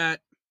fear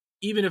that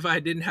even if I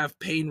didn't have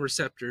pain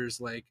receptors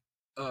like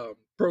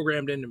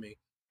programmed into me.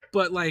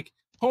 But like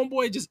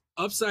homeboy just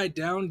upside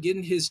down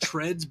getting his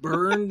treads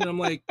burned, and I'm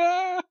like,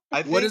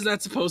 what is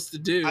that supposed to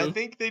do? I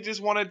think they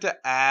just wanted to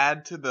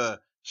add to the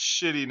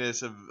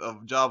shittiness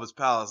of Jabba's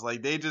palace.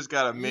 Like they just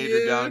got a major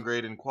Yeah.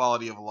 downgrade in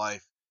quality of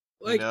life.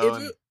 Like know,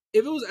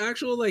 if it was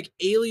actual like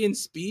alien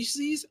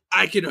species,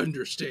 I could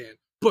understand.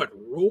 But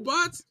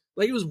robots,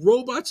 like it was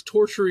robots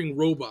torturing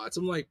robots.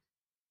 I'm like,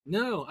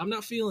 no, I'm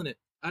not feeling it.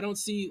 I don't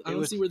see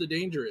see where the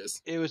danger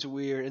is. It was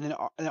weird, and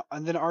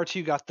then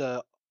R2 got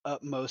the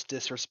utmost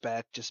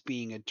disrespect, just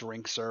being a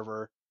drink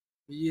server,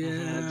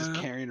 Yeah, just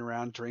carrying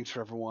around drinks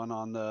for everyone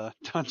on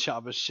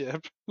Jabba's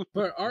ship.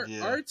 but Yeah.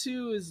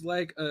 R2 is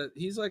like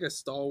he's like a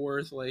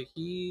stalwart. Like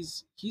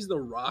he's the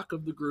rock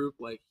of the group.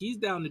 Like he's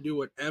down to do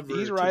whatever.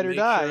 He's to ride or make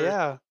die, sure-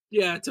 yeah.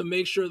 Yeah, to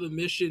make sure the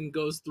mission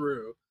goes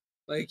through.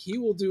 Like he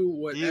will do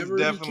whatever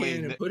he definitely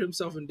can and put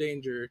himself in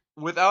danger.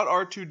 Without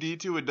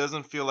R2D2, it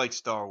doesn't feel like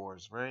Star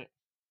Wars, right?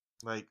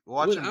 Like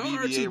watching Without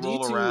BB-8 roll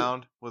R2D2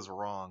 around was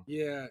wrong.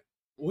 Yeah,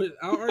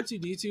 without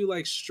R2D2,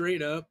 like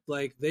straight up,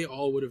 like they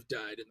all would have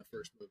died in the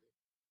first movie.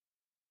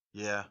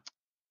 Yeah.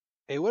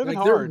 It would have Like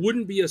been there hard.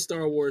 wouldn't be a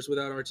Star Wars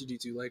without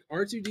R2D2. Like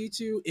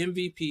R2D2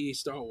 MVP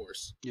Star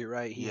Wars. You're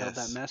right. He held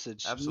that Yes.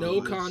 message.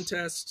 Absolutely. No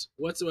contest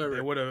whatsoever.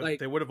 They would have. like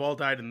They would have all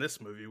died in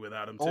this movie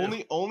without him.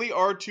 Too. Only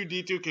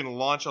R2D2 can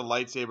launch a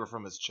lightsaber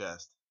from his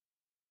chest.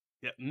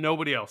 Yeah.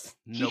 Nobody else.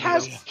 He Nobody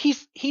has.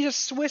 else. He's a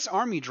Swiss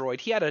Army droid.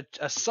 He had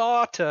a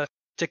saw to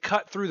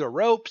cut through the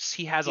ropes.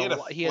 He has He had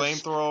a he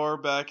has,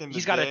 flamethrower back in the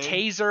He's got a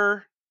day.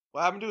 taser.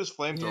 What happened to his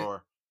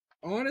flamethrower?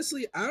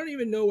 honestly, I don't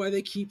even know why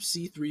they keep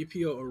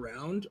C-3PO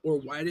around,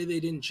 or why they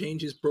didn't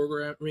change his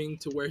programming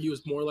to where he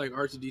was more like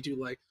R2D2,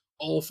 like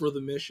all for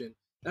the mission.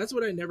 That's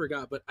what I never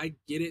got. But I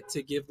get it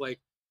to give like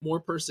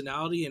more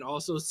personality, and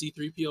also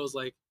C-3PO is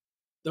like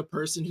the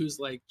person who's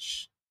like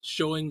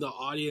showing the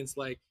audience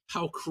like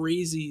how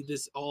crazy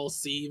this all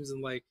seems,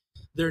 and like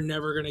they're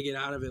never gonna get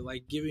out of it,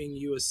 like giving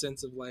you a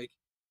sense of like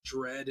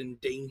dread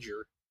and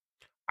danger.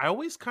 I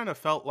always kind of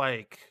felt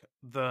like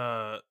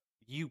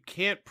you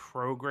can't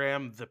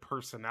program the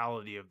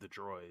personality of the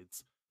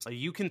droids. Like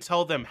you can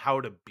tell them how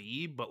to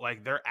be, but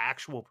like their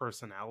actual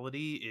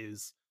personality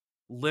is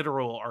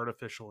literal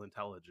artificial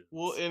intelligence.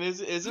 Well, and is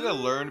it a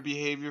learned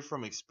behavior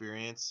from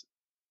experience?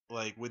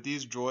 Like with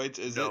these droids,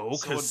 is no, it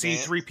so because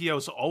advanced?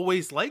 C-3PO's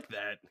always like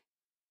that.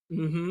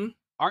 Mm-hmm.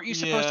 Aren't you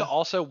supposed to Yeah.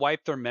 also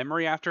wipe their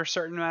memory after a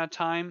certain amount of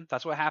time?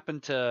 That's what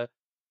happened to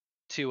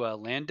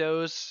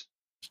Lando's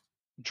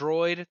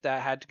droid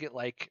that had to get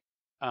like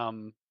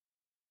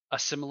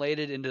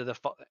assimilated into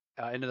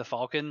the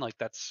Falcon. Like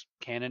that's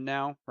canon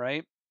now,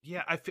 right?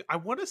 Yeah, I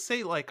want to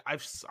say like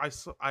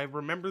I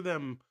remember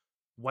them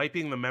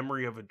wiping the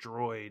memory of a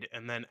droid,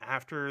 and then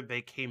after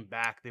they came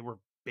back, they were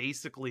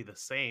basically the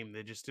same.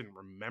 They just didn't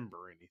remember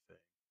anything.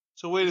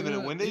 So wait a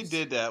minute. When they it's-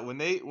 did that, when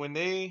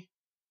they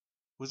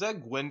was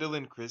that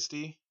Gwendolyn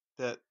Christie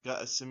that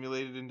got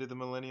assimilated into the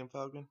Millennium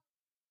Falcon?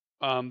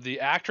 The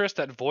actress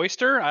that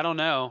voiced her, I don't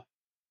know.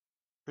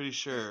 Pretty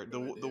sure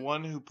No the idea.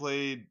 one who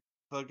played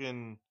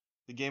fucking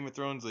the Game of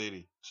Thrones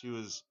lady. She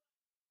was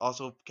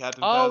also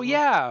Captain. Oh Phasma?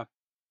 yeah,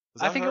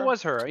 Was I that think her? it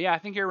was her. Yeah, I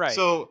think you're right.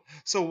 So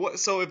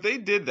if they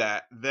did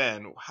that,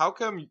 then how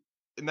come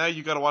now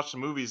you got to watch the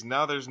movies?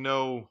 Now there's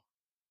no,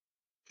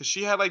 because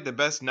she had like the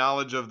best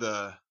knowledge of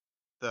the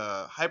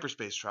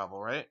hyperspace travel,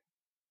 right?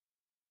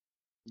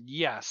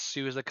 Yes,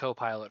 she was the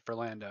co-pilot for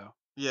Lando.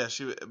 Yeah,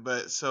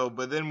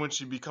 but then when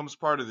she becomes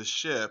part of the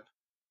ship,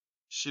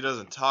 she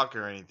doesn't talk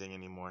or anything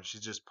anymore.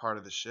 She's just part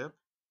of the ship.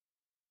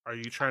 Are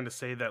you trying to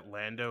say that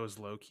Lando is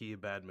low key a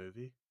bad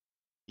movie?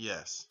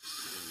 Yes.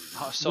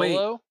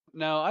 Solo?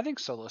 No, I think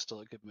Solo's still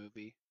a good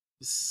movie.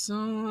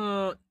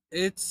 So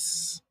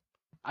it's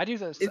I do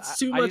this.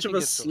 too I do much of think a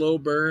it's slow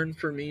burn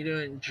for me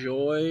to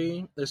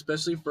enjoy,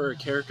 especially for a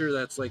character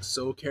that's like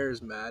so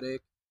charismatic.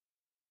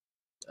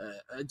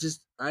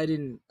 I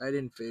didn't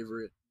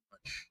favor it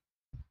much.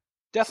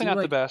 definitely seemed not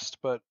the like- best,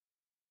 but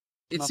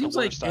It Not the seems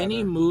like worst any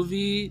either.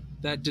 movie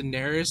that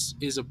Daenerys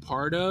is a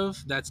part of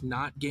that's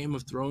not Game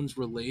of Thrones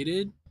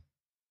related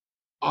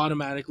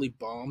automatically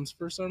bombs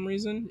for some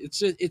reason. It's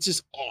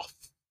just off.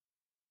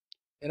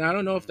 And I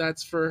don't know if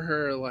that's for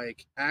her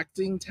like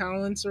acting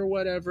talents or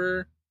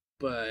whatever,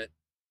 but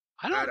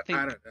I don't I think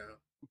don't know.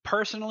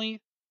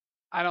 personally,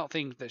 I don't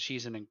think that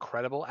she's an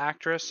incredible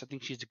actress. I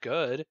think she's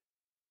good.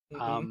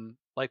 Hmm.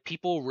 Like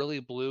people really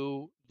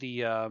blew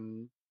the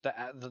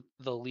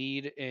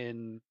lead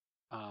in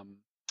um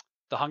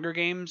the Hunger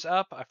Games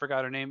up. I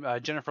forgot her name.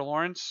 Jennifer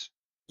Lawrence.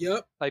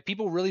 Yep. Like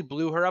people really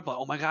blew her up. Like,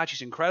 oh my god,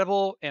 she's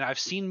incredible. And I've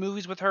seen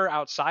movies with her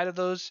outside of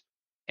those,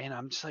 and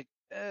I'm just like,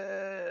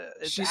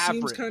 it's She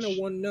seems kind of average.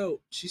 one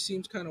note. She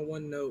seems kind of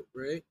one note,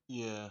 right?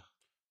 Yeah.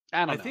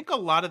 I I don't know. think a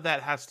lot of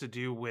that has to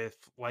do with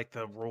like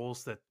the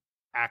roles that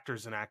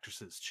actors and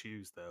actresses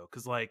choose, though,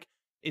 because like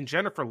in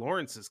Jennifer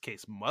Lawrence's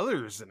case,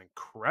 Mother is an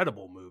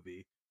incredible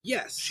movie.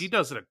 She Yes.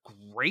 does a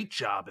great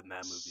job in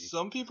that movie.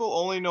 Some people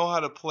only know how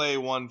to play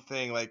one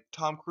thing. Like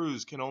Tom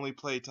Cruise can only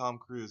play Tom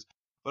Cruise.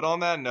 But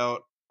on that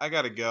note, I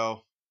gotta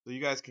go. So you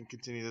guys can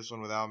continue this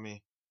one without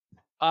me.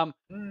 Um,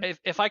 Mm.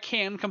 if I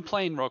can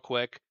complain real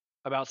quick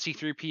about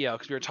C3PO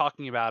because we were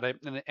talking about it,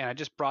 and I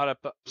just brought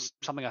up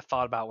something I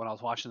thought about when I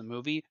was watching the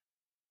movie.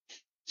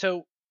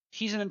 So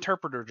he's an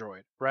interpreter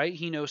droid, right?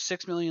 He knows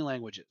 6 million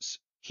languages.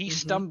 He Hmm.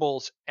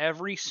 stumbles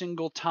every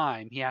single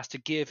time he has to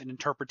give an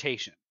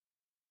interpretation.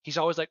 He's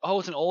always like, "Oh,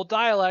 it's an old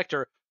dialect,"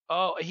 or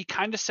 "Oh, he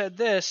kind of said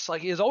this."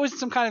 Like, there's always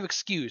some kind of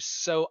excuse.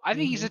 So I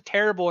think he's Hmm. a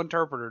terrible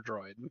interpreter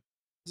droid.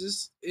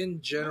 Just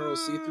in general, Uh,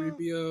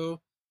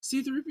 C3PO.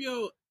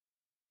 C3PO,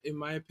 in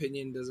my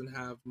opinion, doesn't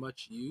have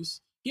much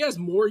use. He has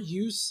more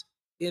use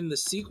in the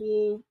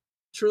sequel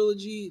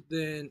trilogy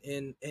than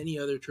in any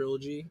other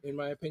trilogy, in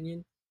my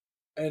opinion.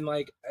 And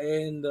like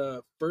in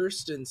the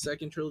first and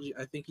second trilogy,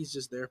 I think he's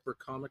just there for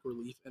comic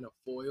relief and a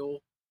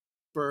foil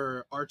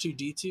for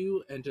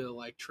R2D2 and to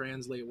like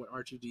translate what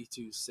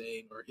R2D2 is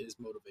saying or his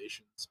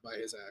motivations by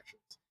his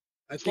actions.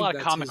 I It's a think lot of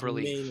that's comic his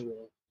relief. main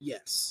role.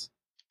 Yes.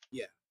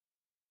 Yeah.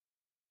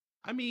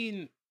 I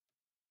mean,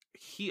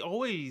 he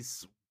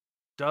always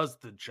does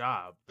the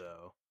job,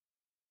 though.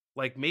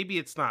 Like maybe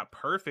it's not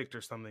perfect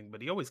or something,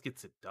 but he always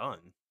gets it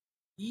done.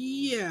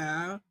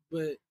 Yeah,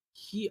 but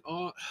he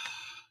all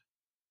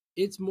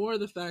it's more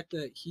the fact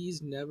that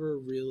he's never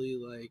really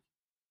like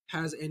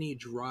has any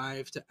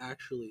drive to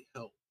actually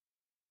help.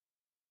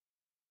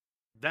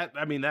 That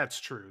I mean, that's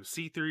true.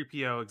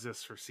 C3PO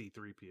exists for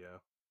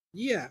C3PO.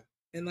 Yeah,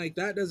 and like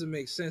that doesn't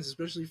make sense,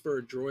 especially for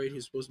a droid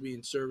who's supposed to be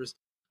in service.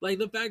 Like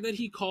the fact that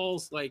he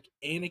calls like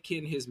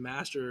Anakin his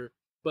master,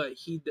 but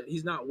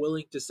he's not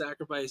willing to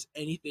sacrifice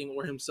anything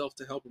or himself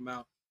to help him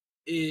out.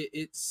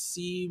 It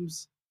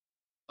seems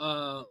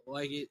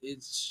like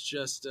it's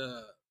just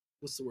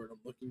what's the word I'm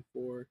looking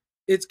for?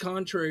 It's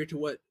contrary to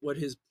what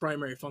his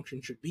primary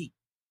function should be.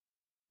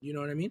 You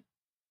know what I mean?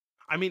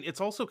 I mean,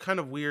 it's also kind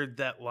of weird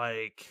that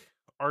like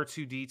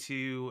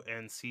R2D2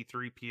 and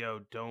C3PO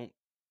don't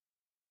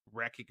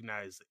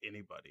recognize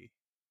anybody.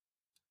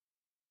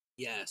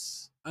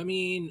 Yes. I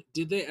mean,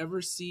 did they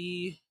ever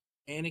see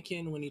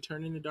Anakin when he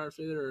turned into Darth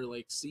Vader or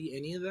like see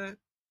any of that?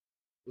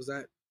 Was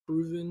that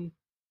proven?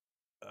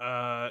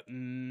 Uh,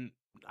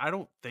 I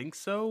don't think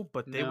so,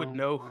 but they would No,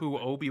 know not who really.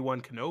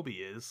 Obi-Wan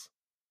Kenobi is.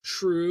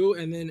 True,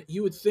 and then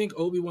you would think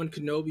Obi-Wan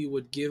Kenobi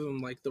would give him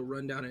like the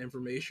rundown of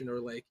information or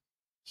like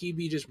he'd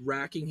be just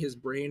racking his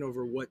brain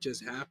over what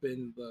just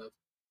happened the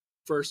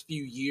first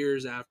few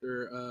years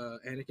after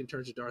Anakin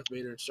turns to Darth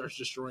Vader and starts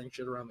destroying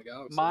shit around the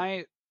galaxy.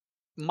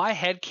 My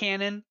head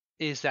canon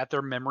is that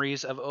their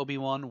memories of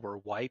Obi-Wan were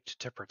wiped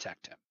to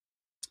protect him.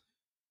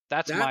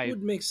 That's That my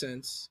would make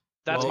sense.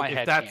 that's Well, my Like,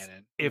 head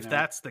canon, you if know.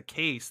 that's the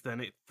case, then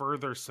it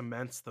further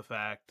cements the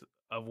fact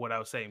of what I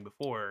was saying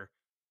before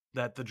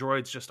that the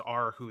droids just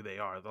are who they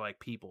are. They're like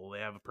people. They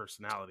have a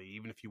personality.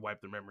 Even if you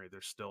wipe their memory,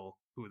 they're still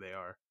who they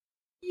are.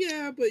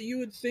 yeah, but you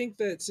would think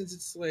that since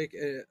it's like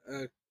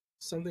a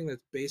something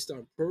that's based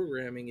on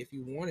programming, if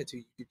you wanted to,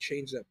 you could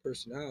change that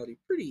personality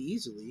pretty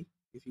easily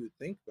if you would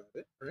think about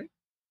it, right?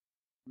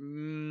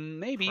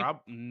 Maybe.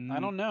 Prob I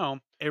don't know.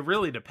 It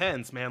really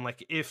depends, man.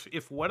 Like if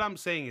what I'm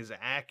saying is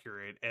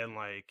accurate and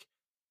like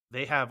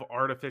they have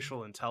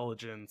artificial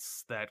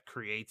intelligence that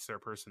creates their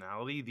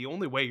personality, the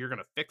only way you're going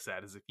to fix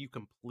that is if you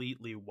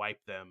completely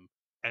wipe them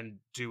and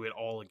do it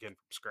all again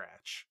from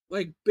scratch.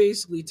 Like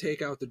basically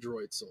take out the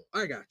droid soul.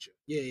 I got you.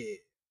 Yeah, yeah,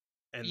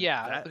 And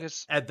Yeah, that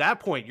because at that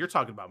point you're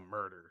talking about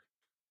murder.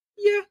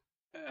 yeah.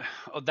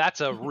 oh,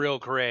 that's a real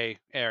gray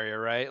area,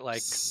 right?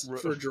 Like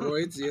For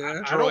droids,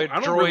 yeah. I don't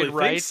droid really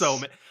think so,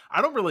 rights. man.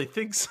 I don't really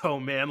think so,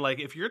 man. Like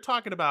if you're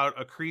talking about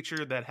a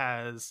creature that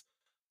has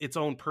its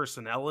own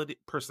personality,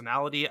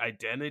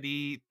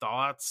 identity,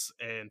 thoughts,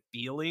 and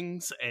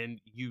feelings, and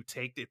you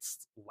take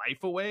its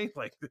life away,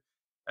 like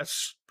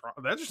that's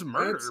just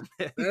murder, That's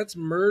man. that's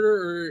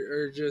murder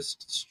or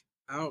just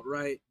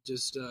outright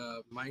just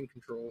mind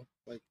control,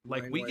 like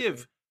Like mind wiping.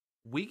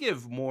 we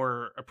give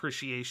more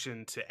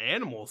appreciation to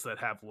animals that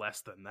have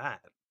less than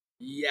that.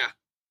 Yeah.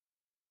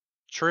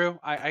 True.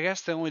 I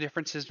guess the only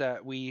difference is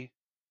that we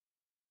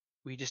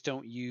just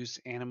don't use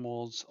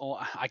animals. Oh,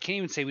 I can't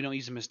even say we don't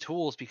use them as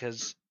tools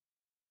because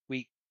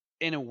we,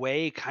 in a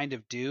way, kind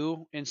of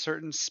do in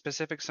certain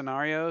specific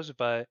scenarios.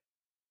 But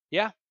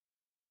yeah,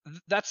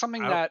 that's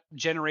something I, that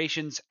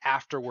generations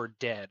after we're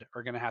dead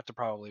are going to have to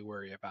probably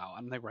worry about.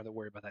 I don't think we're going to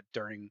worry about that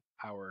during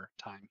our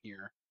time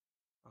here.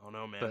 I don't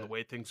know, man. The But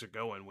way things are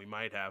going, we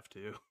might have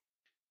to.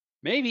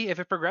 maybe if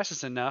it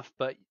progresses enough,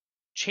 but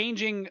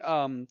changing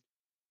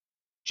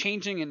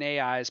changing an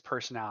AI's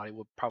personality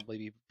would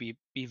probably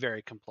be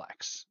very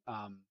complex.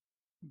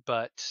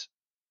 But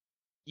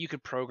you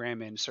could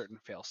program in certain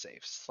fail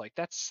safes. Like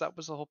that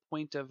was the whole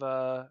point of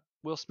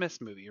Will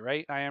Smith's movie,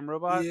 right? I Am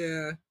Robot.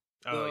 Yeah,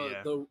 Oh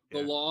yeah, the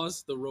yeah.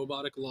 laws, the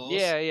robotic laws.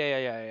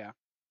 Yeah.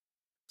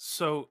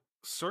 So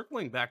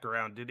circling back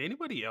around, did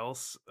anybody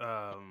else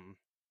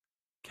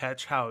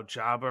catch how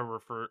Jabba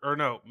refer or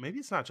no, maybe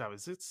it's not Jabba,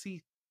 is it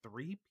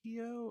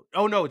C3PO?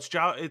 Oh no, it's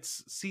Jabba,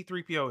 it's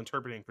C3PO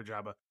interpreting for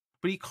Jabba.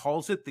 But he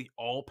calls it the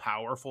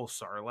all-powerful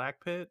Sarlacc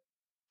pit.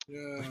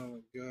 Oh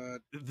god.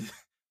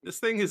 This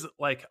thing is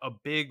like a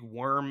big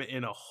worm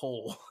in a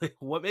hole.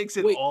 What makes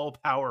it Wait. all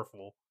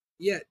powerful?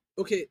 Yeah.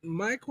 Okay.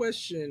 My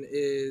question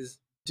is,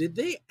 did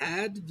they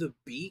add the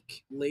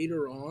beak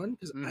later on?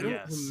 Because I don't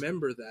Yes.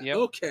 remember that. Yep.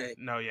 Okay.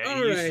 No, yeah,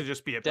 All it used to right.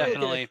 just be a pit.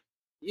 Definitely. Okay.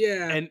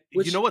 Yeah. And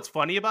which, you know what's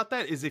funny about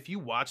that is if you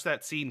watch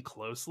that scene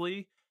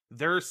closely,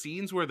 there are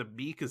scenes where the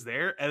beak is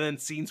there and then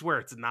scenes where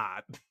it's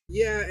not.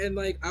 Yeah, and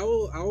like I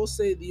will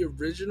say the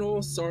original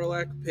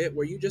Sarlacc pit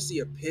where you just see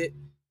a pit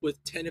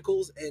with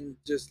tentacles and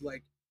just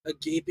like a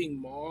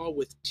gaping maw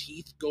with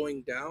teeth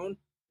going down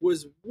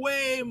was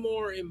way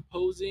more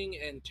imposing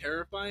and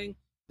terrifying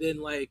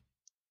than like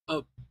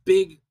a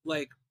big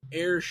like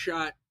air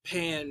shot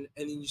pan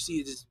and then you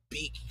see this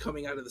beak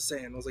coming out of the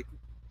sand. I was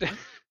like,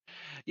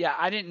 Yeah,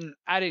 I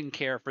didn't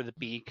care for the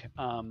beak.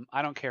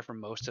 I don't care for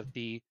most of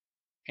the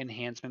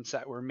enhancements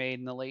that were made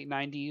in the late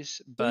 90s,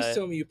 please but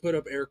tell me you put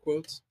up air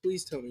quotes.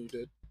 Please tell me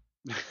you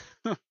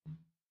did.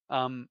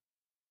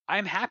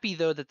 I'm happy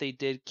though that they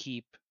did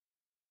keep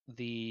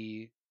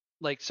the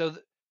like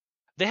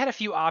they had a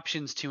few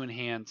options to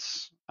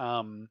enhance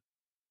a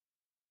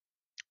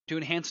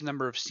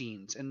number of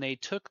scenes, and they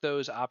took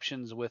those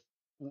options with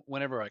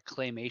whenever a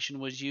claymation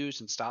was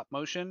used in stop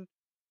motion.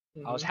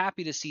 I was Mhm.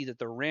 happy to see that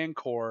the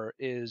Rancor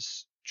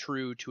is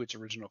true to its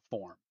original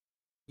form.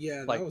 Yeah,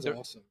 that Like was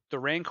awesome. the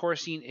Rancor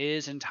scene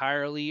is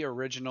entirely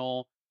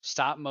original,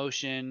 stop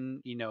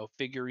motion,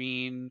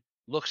 figurine,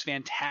 looks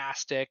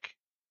fantastic.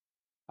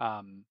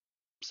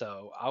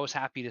 So I was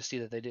happy to see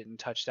that they didn't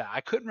touch that.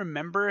 I couldn't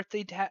remember if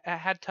they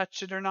had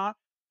touched it or not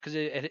because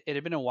it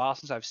had been a while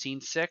since I've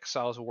seen 6. So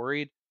I was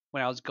worried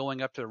when I was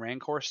going up to the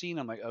Rancor scene.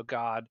 I'm like, oh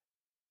god,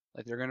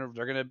 like they're gonna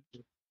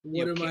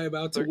What am I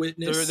about to they're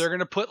witness?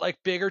 gonna put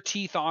like bigger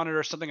teeth on it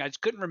or something. I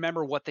just couldn't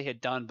remember what they had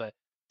done, but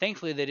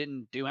thankfully they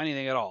didn't do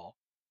anything at all.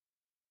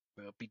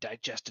 Will be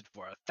digested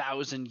for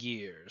 1,000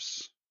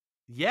 years.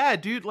 Yeah,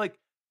 dude, like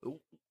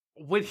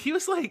when he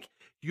was like,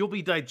 "You'll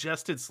be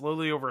digested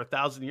slowly over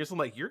 1,000 years," I'm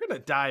like, "You're gonna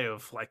die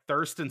of like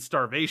thirst and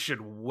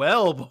starvation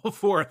well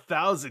before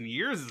 1,000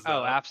 years is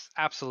Oh, up."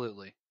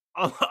 absolutely.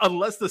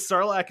 Unless the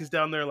Sarlacc is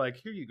down there, like,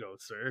 "Here you go,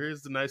 sir.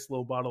 Here's a nice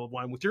little bottle of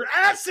wine with your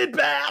acid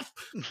bath."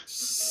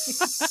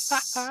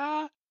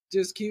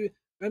 Just keep.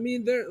 I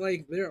mean, there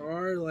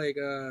are like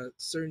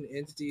certain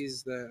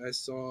entities that I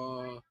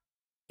saw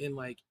in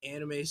like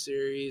anime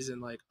series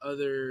and like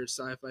other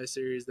sci-fi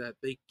series that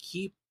they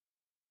keep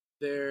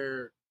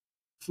their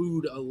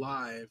food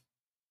alive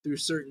through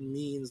certain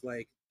means,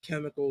 like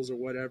chemicals or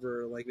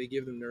whatever. Like they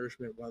give them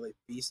nourishment while they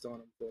feast on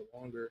them for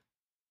longer.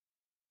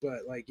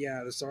 But like,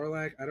 yeah, the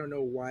Sarlacc, I don't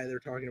know why they're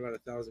talking about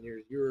 1,000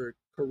 years. You're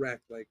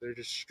correct. Like they're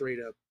just straight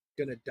up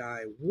gonna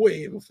die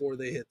way before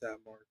they hit that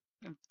mark.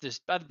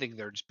 I think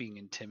they're just being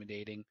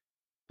intimidating.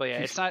 But yeah,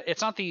 it's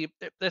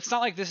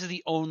not like this is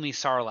the only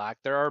Sarlacc.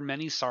 There are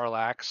many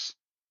Sarlaccs,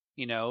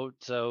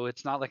 so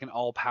it's not like an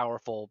all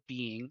powerful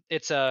being.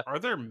 Are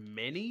there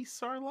many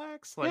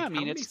Sarlaccs? Yeah, Like, I how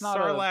mean many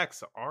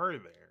Sarlaccs are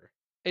there?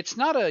 it's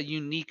not a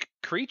unique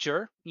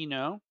creature,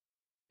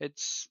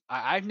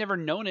 I've never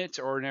known it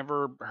or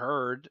never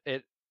heard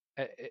it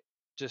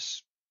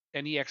just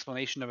any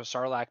explanation of a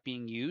Sarlacc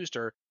being used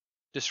or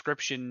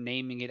description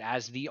naming it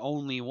as the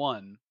only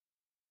one.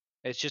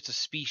 It's just a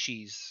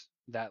species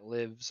that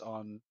lives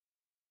on,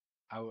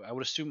 I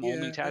would assume, only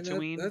Yeah, and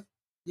Tatooine.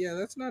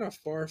 that's not a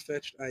far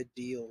fetched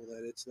ideal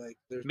that it's like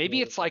there's Maybe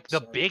more it's than one like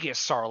the Sarlacc.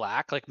 biggest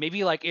Sarlacc. Like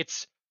maybe like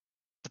it's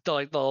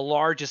the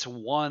largest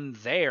one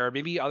there.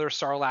 Maybe other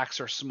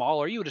Sarlaccs are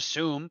smaller. You would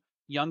assume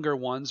younger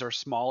ones are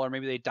smaller.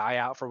 Maybe they die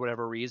out for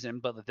whatever reason,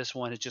 but this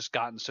one has just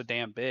gotten so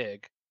damn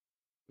big.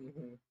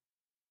 Mm-hmm.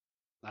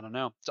 I don't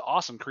know. It's an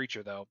awesome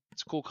creature though.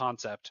 It's a cool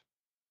concept.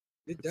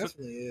 It It's a,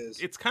 definitely is.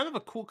 it's kind of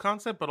a cool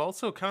concept, but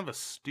also kind of a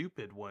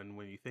stupid one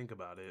when you think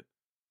about it.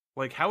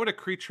 Like, how would a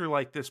creature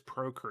like this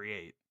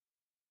procreate?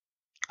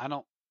 I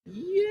don't.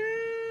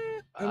 Yeah,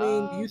 I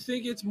mean, you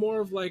think it's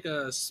more of like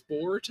a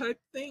spore type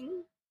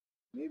thing,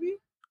 maybe?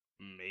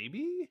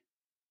 Maybe?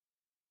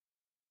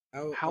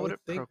 I How would would it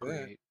think that.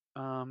 procreate?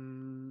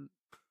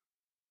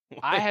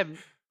 I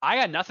have I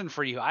got nothing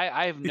for you.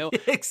 I have no.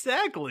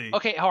 Exactly.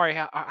 Okay, all right.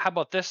 How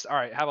about this? All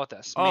right, how about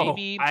this? Oh,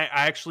 Maybe I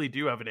actually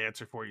do have an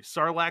answer for you.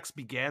 Sarlaccs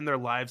began their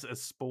lives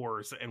as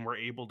spores and were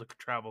able to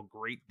travel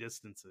great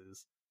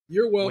distances.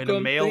 You're When a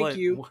welcome. male Thank and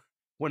you.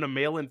 when a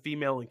male and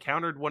female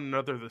encountered one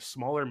another, the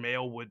smaller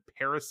male would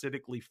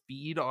parasitically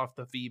feed off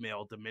the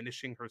female,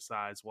 diminishing her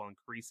size while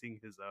increasing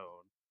his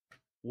own.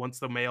 Once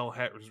the male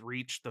has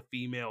reached the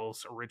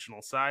female's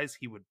original size,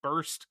 he would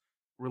burst,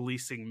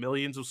 releasing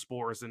millions of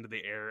spores into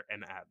the air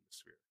and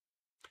atmosphere.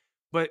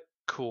 But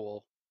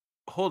cool.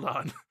 hold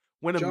on.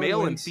 When a John male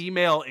and wins.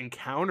 female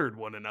encountered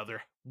one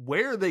another,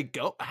 where are they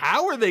go?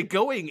 How are they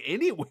going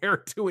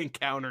anywhere to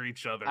encounter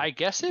each other? I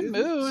guess it It's-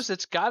 moves.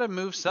 It's got to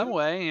move some Yeah.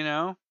 way, you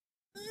know.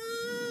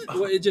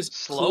 Well, it just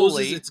Slowly.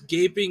 closes its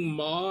gaping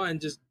maw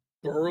and just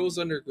burrows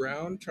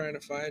underground trying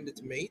to find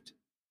its mate.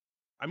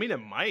 I mean,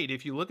 it might.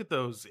 If you look at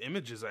those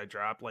images I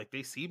dropped, like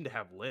they seem to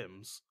have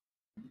limbs.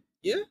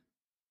 Yeah, It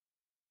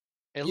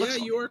yeah, looks.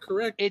 you are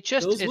correct. It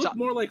just. Those It's. look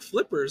more like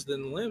flippers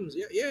than limbs.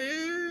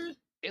 Yeah.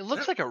 It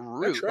looks That- like a That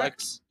root. Like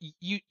tracks.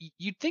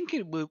 you'd think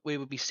it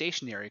would be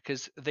stationary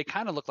because they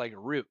kind of look like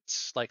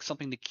roots, like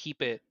something to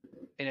keep it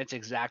in its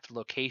exact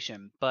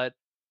location. But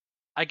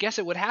I guess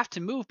it would have to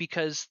move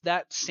because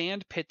that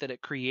sand pit that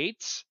it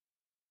creates,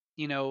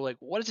 you know, like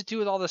what does it do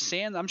with all the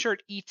sand? I'm sure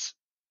it eats,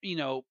 you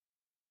know,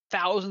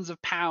 thousands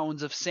of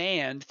pounds of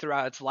sand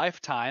throughout its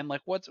lifetime.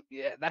 Like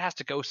that has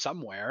to go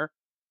somewhere.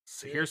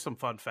 So here's some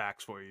fun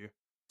facts for you.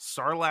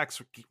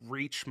 Sarlaccs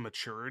reach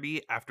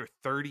maturity after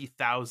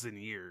 30,000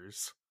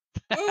 years.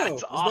 Oh, That's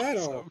is awesome. that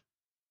all?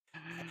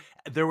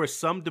 There was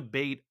some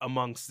debate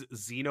amongst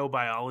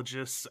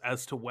xenobiologists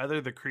as to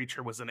whether the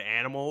creature was an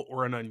animal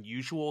or an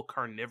unusual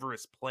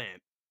carnivorous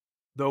plant,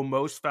 though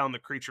most found the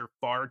creature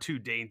far too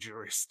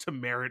dangerous to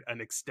merit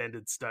an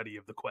extended study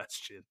of the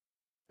question.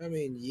 I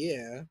mean,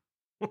 yeah.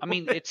 I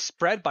mean, it's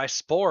spread by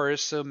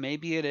spores, so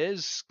maybe it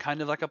is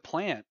kind of like a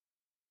plant.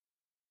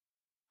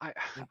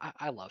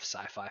 I love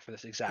sci-fi for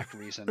this exact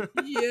reason.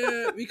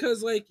 Yeah,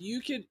 because like you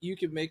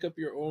could make up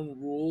your own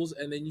rules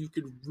and then you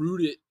could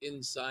root it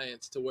in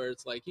science to where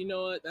it's like, you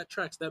know what, that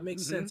tracks, that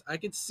makes sense. I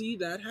could see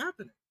that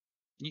happening.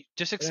 You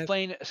just And I-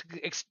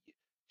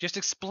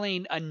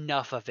 explain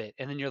enough of it,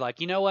 and then you're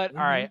like, you know what? Mhm.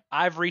 All right,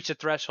 I've reached a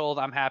threshold.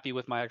 I'm happy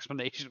with my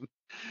explanation.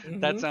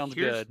 That Mhm. sounds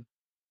Here's- good.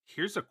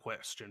 Here's a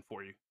question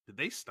for you. Did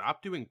they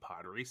stop doing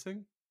pod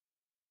racing?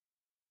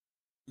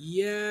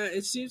 Yeah,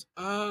 it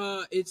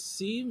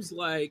seems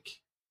like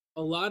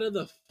a lot of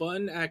the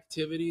fun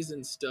activities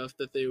and stuff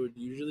that they would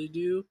usually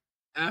do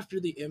after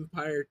the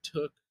Empire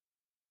took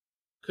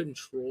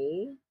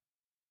control,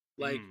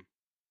 like Mm.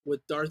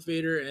 with Darth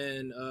Vader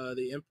and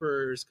the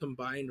Emperor's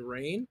combined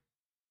reign,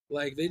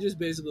 like they just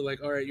basically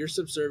like, all right, you're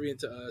subservient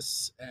to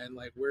us, and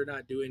like we're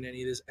not doing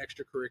any of this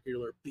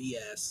extracurricular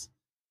BS.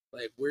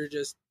 Like you're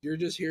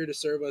just here to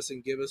serve us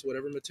and give us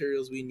whatever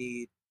materials we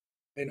need,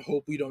 and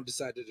hope we don't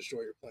decide to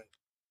destroy your planet.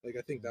 Like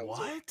I think that was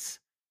it. What?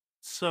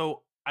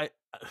 So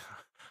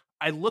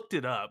I looked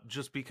it up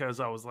just because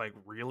I was like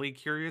really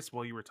curious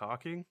while you were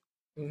talking.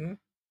 Mm-hmm.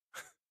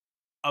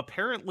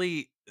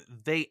 Apparently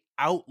they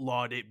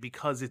outlawed it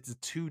because it's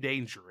too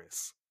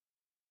dangerous.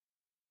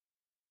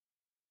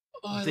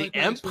 Oh, I The like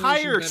my explanation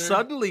Empire better.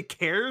 suddenly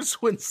cares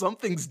when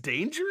something's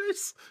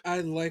dangerous? I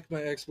like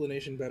my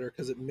explanation better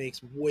because it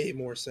makes way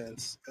more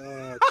sense.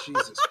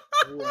 Jesus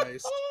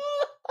Christ.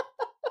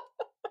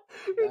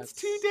 It's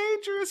too That's-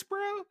 dangerous,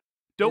 bro.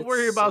 Don't It's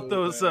worry about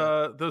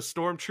so those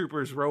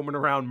stormtroopers roaming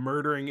around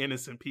murdering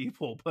innocent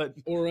people, but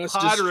Or us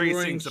pod destroying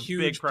racing's a big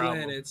huge problem.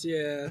 planets.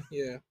 Yeah.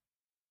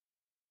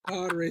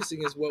 Pod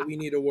racing is what we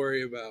need to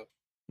worry about.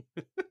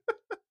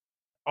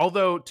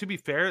 Although, to be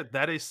fair,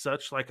 that is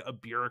such like a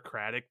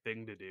bureaucratic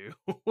thing to do.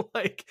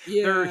 Like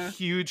there are Yeah.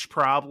 huge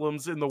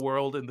problems in the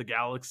world, in the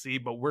galaxy,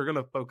 but we're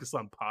gonna focus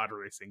on pod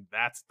racing.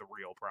 That's the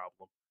real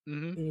problem.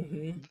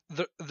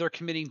 Mm-hmm. They're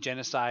committing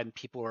genocide, and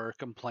people are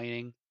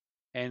complaining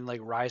and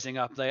like rising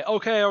up. They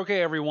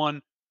okay,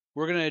 everyone,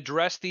 we're gonna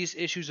address these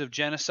issues of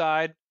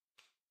genocide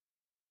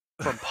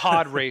from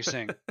pod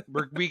racing.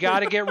 We got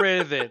to get rid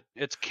of it.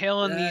 It's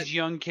killing That- these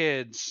young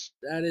kids.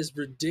 That is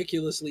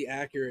ridiculously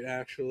accurate,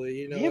 actually.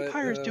 You know, The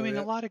Empire's doing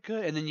yeah. a lot of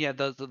good, and then yeah,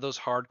 those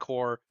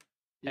hardcore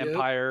Yep.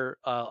 Empire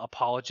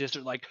apologists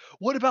are like,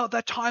 what about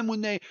that time when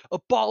they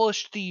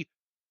abolished the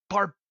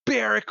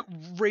barbaric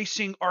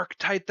racing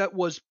archetype that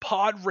was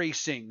pod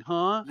racing,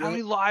 huh? How Yep,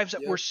 many lives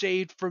that yep. were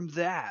saved from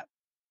that?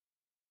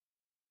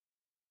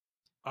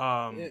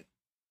 Yeah.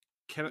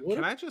 Can What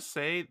can if- I just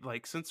say,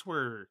 like, since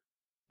we're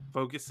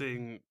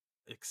focusing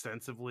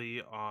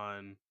extensively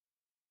on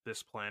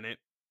this planet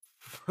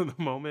for the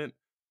moment,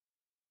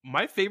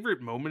 my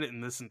favorite moment in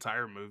this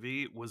entire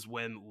movie was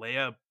when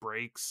Leia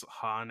breaks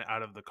Han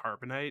out of the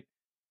carbonite,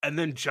 and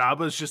then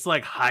Jabba's just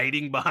like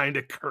hiding behind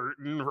a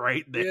curtain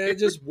right there. Yeah,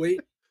 just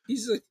wait.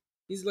 He's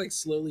like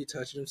slowly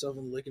touching himself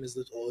and licking his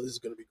lips. Oh, this is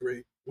gonna be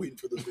great. Waiting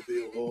for this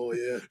reveal. Oh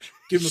yeah.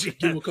 Give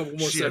him a couple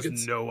more she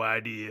seconds. has no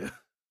idea.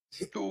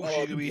 Ooh, Oh,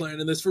 I've been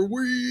planning this for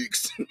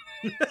weeks.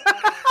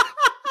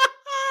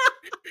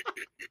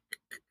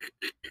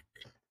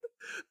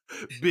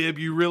 Bib,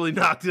 you really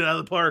knocked it out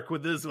of the park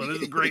with this one. This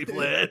is a great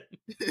plan.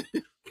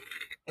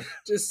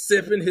 Just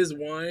sipping his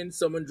wine.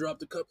 Someone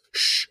dropped a cup.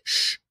 Shh,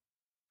 shh.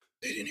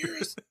 They didn't hear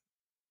us.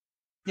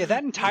 Yeah,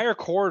 that entire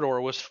corridor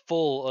was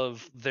full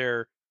of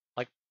their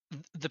like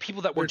the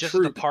people that were Their just at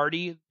the troop.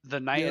 party the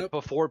night Yep.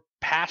 before,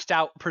 passed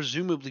out,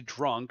 presumably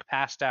drunk,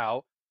 passed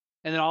out,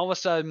 and then all of a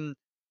sudden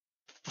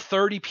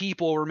 30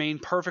 people remain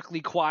perfectly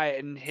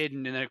quiet and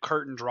hidden, and then a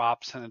curtain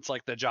drops, and it's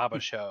like the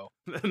Jabba show.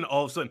 And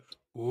all of a sudden,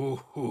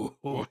 ooh, ooh,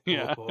 ooh,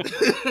 Yeah. ooh,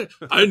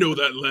 I know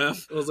that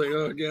laugh. I was like,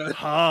 oh god.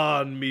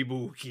 Han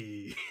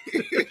Mibuki.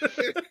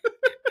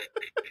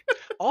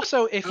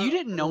 Also, if you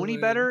didn't know oh, any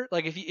man. better,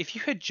 like if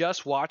you had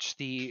just watched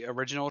the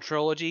original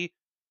trilogy,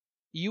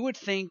 you would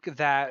think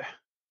that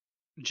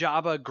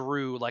Jabba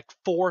grew like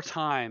 4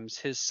 times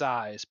his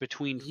size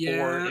between 4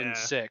 Yeah. and Yeah.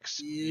 6.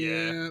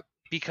 Yeah.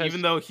 Because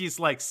Even though he's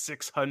like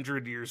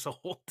 600 years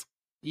old.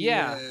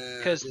 yeah, Yeah,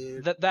 because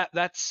dude.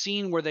 that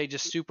scene where they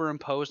just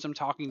superimposed him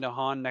talking to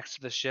Han next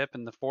to the ship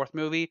in the 4th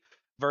movie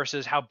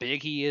versus how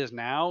big he is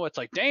now, it's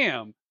like,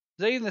 damn, are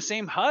they in the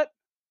same hut?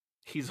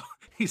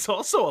 He's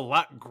also a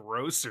lot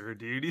grosser,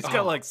 dude. He's got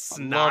Oh, like I love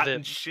snot it.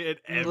 and shit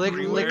Like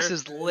everywhere. licks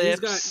his He's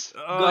lips.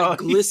 got Oh,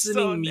 like he's glistening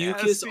so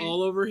mucus nasty.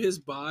 all over his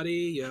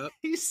body. Yep.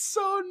 He's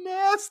so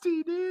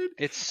nasty, dude.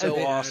 It's so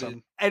they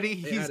awesome. And They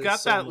he's added got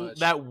so much.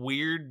 that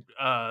weird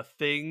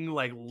thing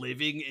like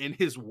living in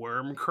his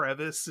worm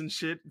crevice and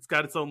shit. It's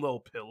got its own little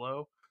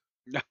pillow.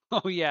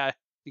 Oh yeah,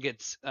 he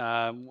gets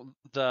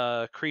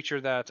the creature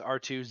that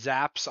R2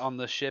 zaps on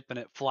the ship, and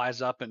it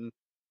flies up and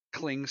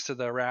clings to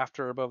the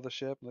rafter above the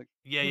ship. Like,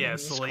 Yeah, yeah, Mhm.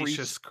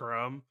 Salacious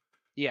Crumb.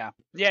 yeah.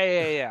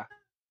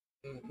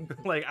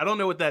 Like, I don't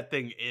know what that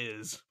thing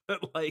is,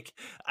 but like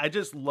I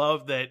just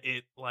love that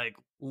it like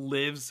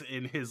lives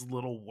in his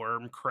little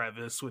worm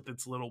crevice with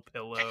its little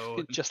pillow It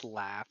and just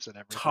laughs at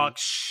everything.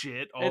 talks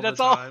shit all And the that's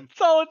all. time.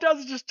 That's all it does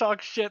is just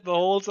talk shit the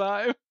whole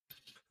time.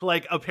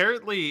 Like,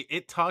 apparently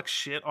it talks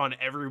shit on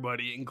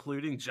everybody,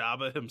 including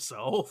Jabba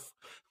himself,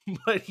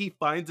 but he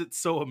finds it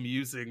so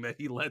amusing that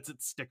he lets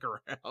it stick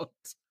around.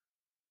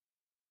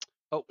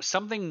 Oh,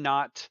 something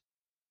not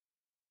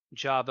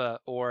Jabba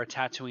or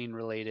Tatooine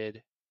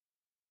related.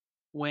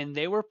 When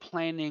they were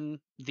planning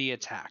the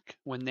attack,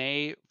 when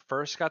they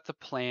first got the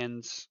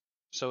plans,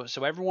 so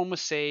everyone was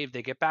saved.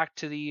 They get back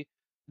to the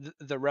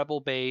rebel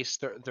base.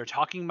 They're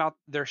talking about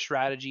their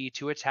strategy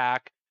to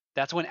attack.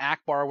 That's when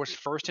Akbar was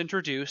first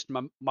introduced.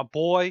 My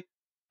boy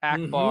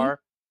Akbar.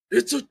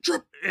 It's a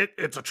trip.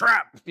 It's a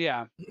trap.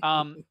 Yeah.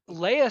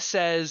 Leia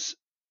says,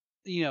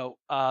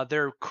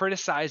 they're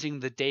criticizing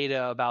the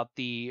data about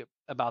the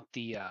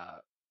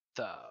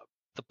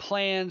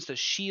plans, the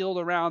shield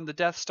around the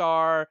Death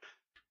Star,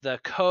 the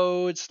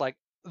codes, like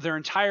their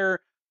entire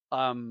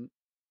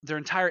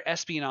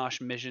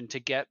espionage mission to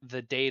get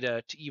the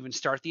data to even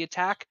start the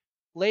attack.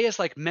 Leia's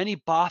like, many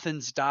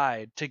Bothans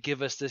died to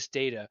give us this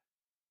data.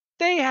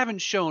 They haven't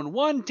shown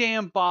one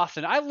damn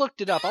Bothan. I looked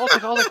it up. I was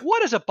like,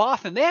 what is a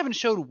Bothan? They haven't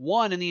showed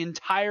one in the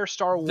entire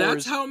Star Wars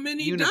That's how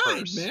many universe.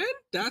 died, man.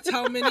 That's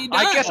how many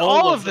died. I guess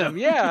all of them.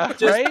 Yeah,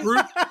 Just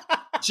right?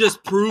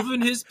 just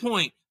proving his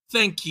point.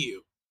 Thank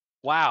you.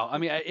 Wow. I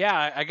mean,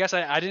 I guess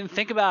I didn't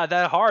think about it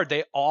that hard.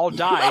 They all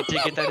died to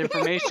get that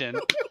information.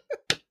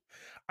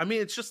 I mean,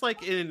 it's just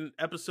like in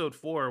episode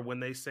 4 when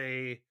they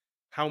say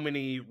how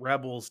many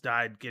rebels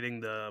died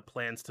getting the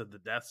plans to the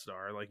Death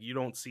Star. Like, you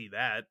don't see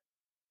that.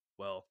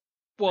 Well,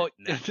 now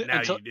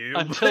until, you do.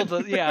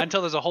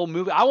 until there's a whole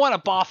movie. I want a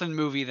Bothan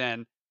movie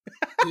then.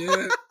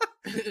 Yeah.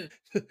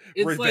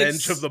 It's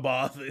Revenge like, of the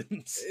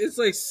Bothans. It's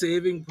like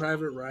Saving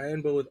Private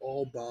Ryan, but with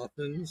all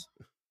Bothans.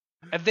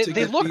 And To they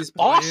get look these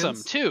awesome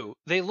plans. too.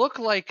 They look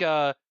like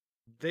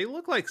They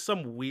look like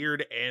some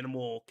weird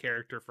animal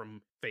character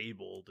from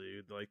Fable,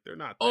 dude. Like, they're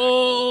not that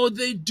Oh,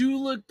 they do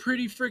look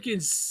pretty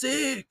freaking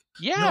sick.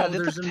 yeah. No,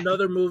 there's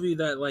another movie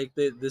that like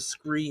the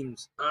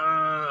screams.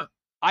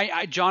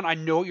 John, I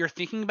know what you're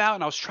thinking about,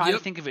 and I was trying to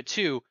Yep. think of it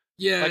too.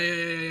 Yeah, Like-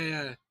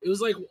 yeah. It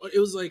was like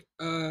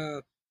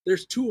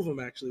there's 2 of them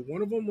actually.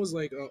 One of them was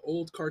like an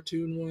old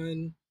cartoon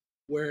one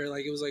where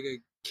like it was like a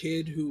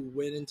kid who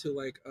went into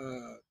like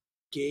a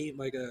game,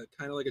 like a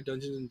kind of like a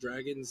Dungeons and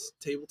Dragons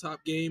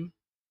tabletop game,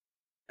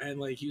 and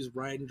like he was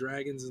riding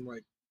dragons and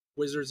like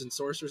wizards and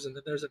sorcerers. And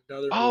then there's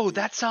another Oh, movie.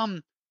 that's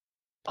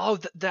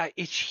that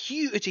it's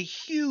huge. It's a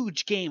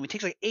huge game. It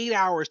takes like 8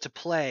 hours to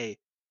play.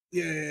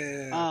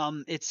 Yeah.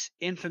 It's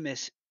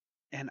infamous,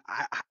 and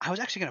I was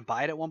actually gonna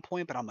buy it at one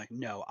point, but I'm like,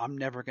 no, I'm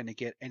never gonna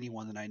get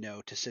anyone that I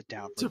know to sit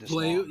down for To this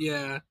play, long.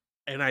 yeah.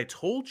 And I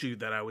told you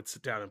that I would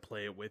sit down and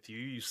play it with you,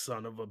 you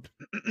son of a...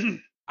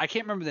 I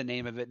can't remember the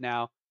name of it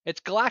now.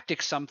 It's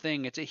Galactic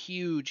something. It's a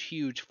huge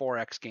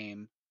 4X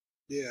game.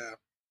 Yeah.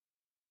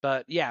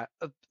 But yeah,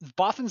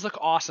 Bothans look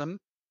awesome.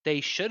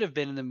 They should have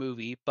been in the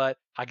movie, but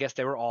I guess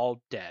they were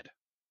all dead.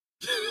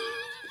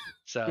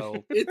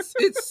 So It's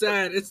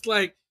sad. It's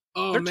like,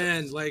 oh They're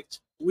man, like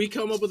we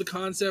come up with a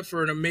concept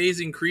for an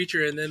amazing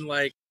creature, and then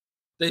like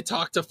they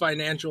talk to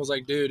financials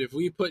like, dude, if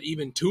we put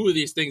even 2 of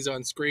these things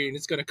on screen,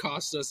 it's gonna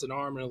cost us an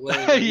arm and a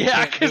leg. Like, Yeah,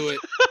 we can't do it.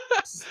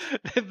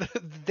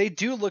 They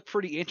do look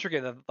pretty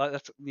intricate.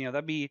 That's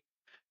that'd be.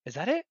 Is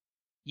that it?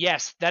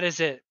 Yes, that is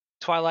it.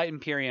 Twilight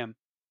Imperium.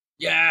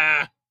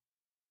 Yeah.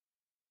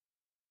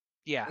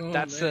 Yeah, Oh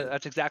that's man.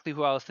 that's exactly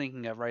who I was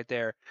thinking of right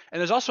there. And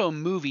there's also a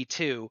movie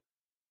too.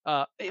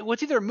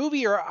 What's either a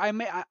movie or I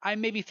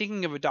may be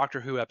thinking of a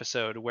Doctor Who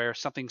episode where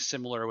something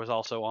similar was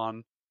also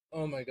on.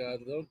 Oh my god,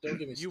 don't get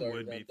me You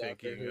started would be on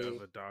Doctor thinking of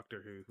Who. a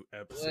Doctor Who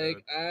Like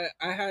episode.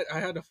 I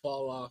had to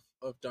fall off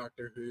of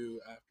Doctor Who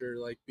after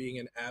like being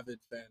an avid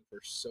fan for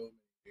so many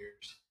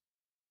years.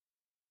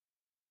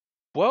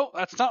 Well,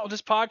 that's not what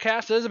this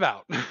podcast is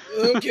about.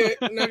 Okay,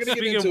 not gonna get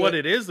Speaking of into what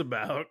it. it is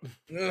about,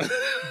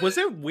 was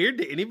it weird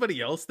to anybody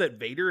else that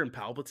Vader and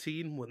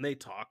Palpatine, when they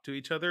talk to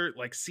each other,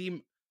 like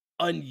seem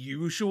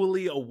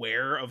unusually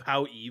aware of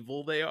how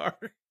evil they are?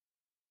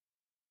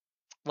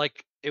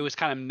 Like it was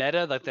kind of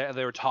meta. Like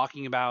they were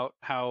talking about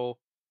how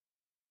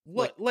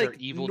like their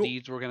evil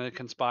deeds were gonna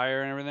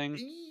conspire and everything.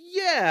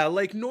 Yeah,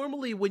 like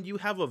normally when you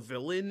have a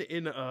villain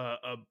in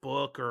a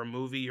book or a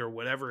movie or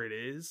whatever it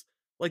is,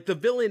 like the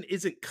villain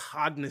isn't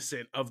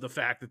cognizant of the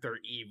fact that they're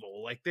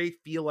evil. Like they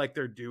feel like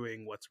they're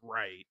doing what's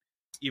right,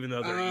 even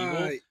though they're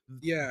evil.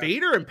 Yeah.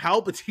 Vader and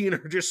Palpatine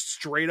are just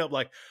straight up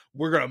like,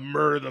 we're gonna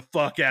murder the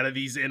fuck out of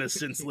these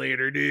innocents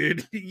later,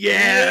 dude.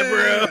 Yeah,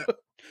 bro.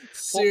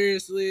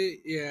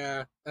 Seriously,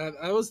 yeah.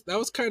 That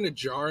was kind of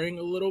jarring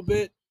a little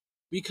bit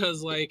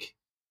because like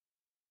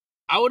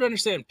I would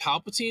understand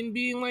Palpatine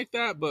being like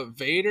that, but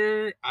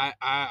Vader,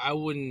 I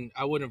wouldn't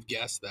have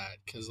guessed that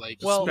because like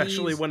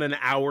Especially when an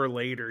hour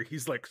later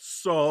he's like,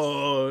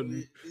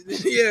 son.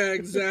 Yeah,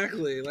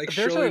 exactly. Like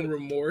showing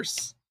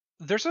remorse.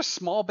 There's a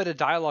small bit of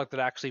dialogue that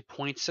actually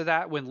points to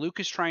that when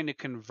Luke is trying to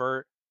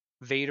convert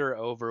Vader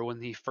over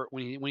when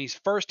he's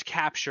first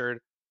captured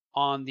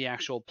on the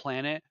actual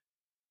planet.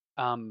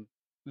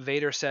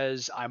 Vader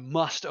says, "I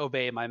must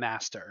obey my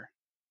master."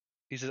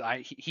 He says,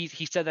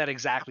 he said that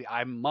exactly.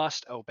 I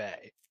must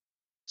obey.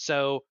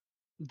 So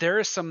there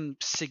is some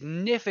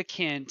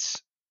significant,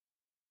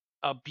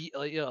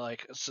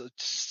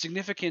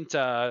 significant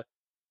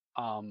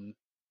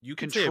You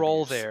can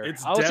control say there.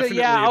 It's I would definitely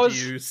say, yeah,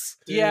 abuse.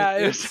 Dude, yeah,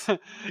 it's,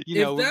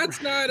 if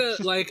that's not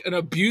like an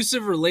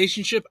abusive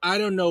relationship, I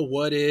don't know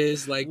what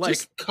is. Like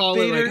just call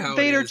Vader, it like how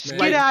Vader, it is, man.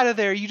 get out of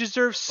there. You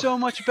deserve so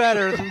much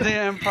better than the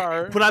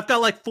Empire. But I've got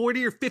like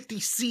 40 or 50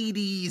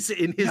 CDs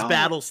in his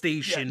battle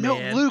station,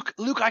 man. No,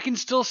 Luke, I can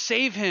still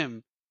save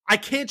him. I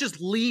can't just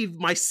leave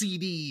my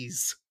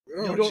CDs.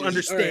 Oh, you don't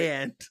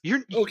understand.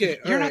 Right.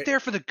 You're not there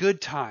for the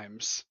good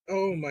times.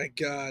 Oh my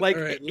god. Like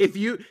right. if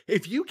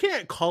you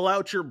can't call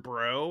out your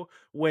bro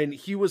when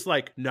he was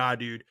like, nah,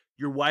 dude,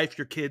 your wife,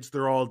 your kids,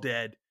 they're all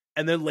dead.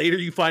 And then later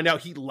you find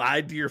out he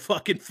lied to your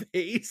fucking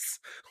face.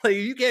 Like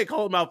you can't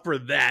call him out for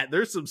that.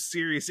 There's some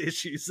serious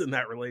issues in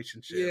that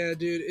relationship. Yeah,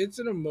 dude, it's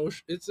an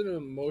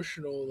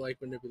emotional like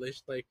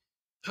manipulation. Like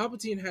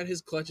Palpatine had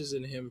his clutches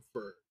in him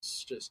for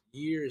just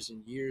years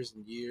and years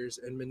and years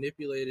and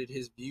manipulated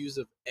his views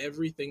of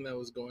everything that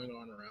was going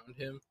on around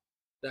him.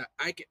 That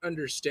I can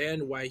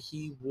understand why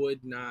he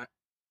would not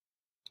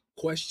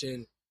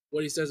question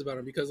what he says about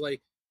him because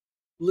like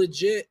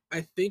legit,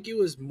 I think it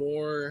was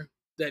more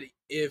that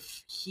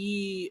if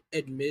he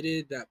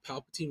admitted that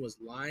Palpatine was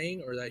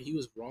lying or that he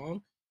was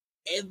wrong,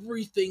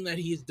 everything that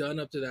he's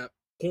done up to that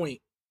point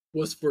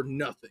was for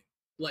nothing.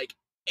 Like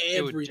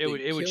everything.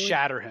 It would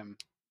shatter him.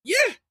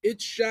 Yeah,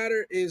 it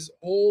shattered his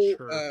whole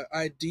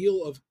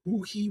ideal of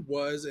who he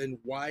was and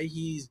why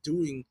he's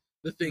doing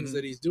the things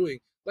that he's doing.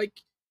 Like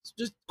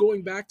just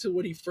going back to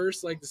when he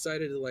first like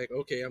decided to like,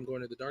 okay, I'm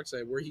going to the dark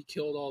side, where he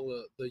killed all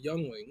the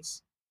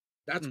younglings.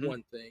 That's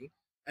one thing.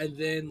 And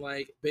then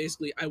like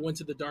basically I went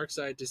to the dark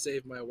side to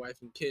save my wife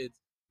and kids.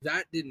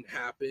 That didn't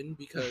happen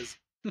because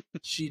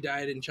she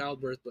died in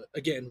childbirth, but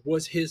again,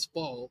 was his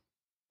fault.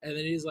 And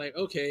then he's like,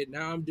 okay,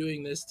 now I'm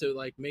doing this to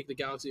like make the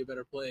galaxy a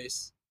better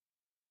place,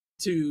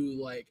 to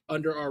like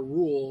under our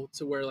rule,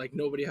 to where like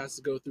nobody has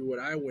to go through what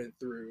I went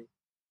through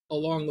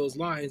along those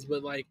lines.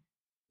 But like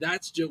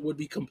that's just would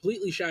be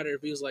completely shattered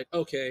if he was like,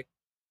 okay,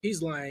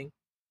 he's lying,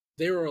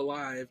 they were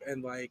alive,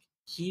 and like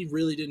he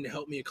really didn't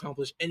help me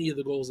accomplish any of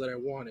the goals that I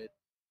wanted.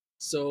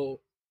 So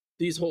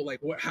these whole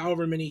like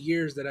however many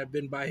years that I've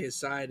been by his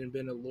side and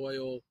been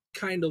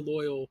kind of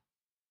loyal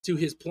to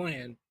his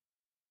plan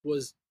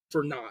was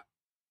for naught.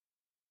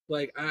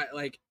 Like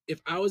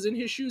if I was in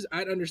his shoes,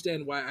 I'd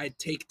understand why I'd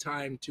take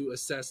time to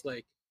assess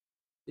like,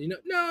 no,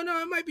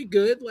 it might be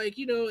good. Like,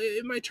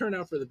 it might turn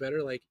out for the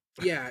better. Like,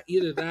 yeah,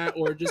 either that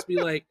or just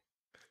be like,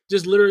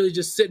 just literally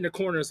just sit in a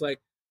corner. It's like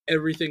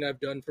everything I've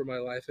done for my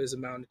life has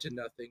amounted to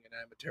nothing, and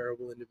I'm a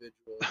terrible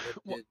individual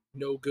and did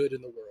no good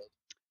in the world.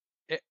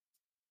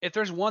 If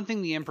there's one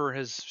thing the Emperor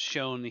has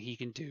shown that he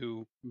can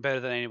do better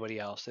than anybody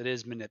else, it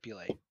is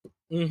manipulate.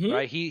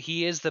 Right?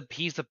 He's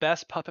the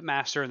best puppet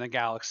master in the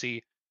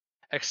galaxy,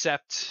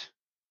 except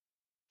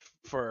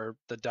for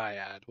the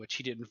Dyad, which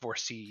he didn't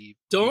foresee.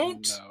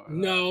 Don't.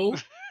 No.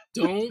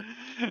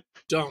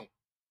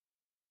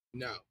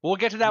 We'll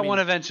get to that one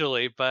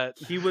eventually, but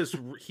he was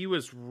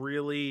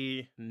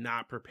really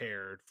not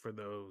prepared for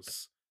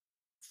those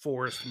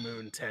Forest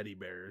Moon teddy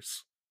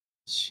bears.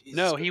 Jesus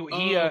No,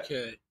 Christ.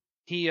 Okay.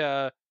 he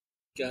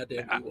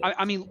Goddamn I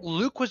Ewoks. mean,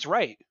 Luke was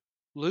right.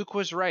 Luke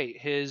was right.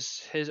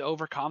 His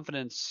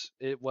overconfidence,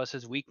 it was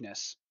his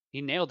weakness.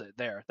 He nailed it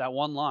there. That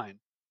one line.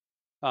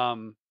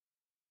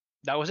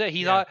 That was it.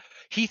 Yeah.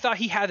 He thought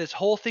he had this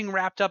whole thing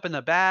wrapped up in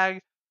the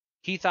bag.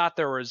 He thought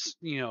there was,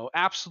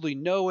 absolutely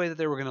no way that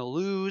they were going to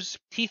lose.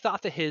 He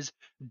thought that his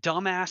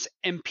dumbass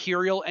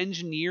Imperial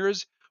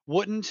engineers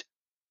wouldn't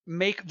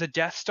make the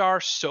Death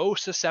Star so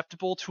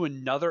susceptible to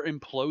another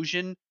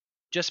implosion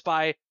just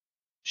by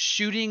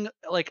shooting.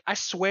 Like, I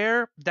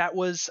swear that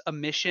was a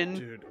mission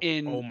Dude.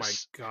 in Oh my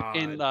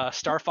in god.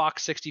 Star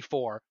Fox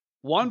 64.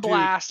 One Dude.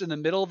 blast in the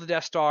middle of the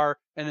Death Star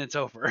and it's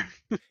over.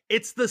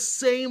 It's the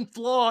same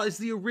flaw as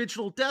the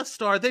original Death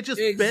Star. They just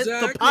bent the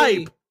Exactly.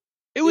 pipe.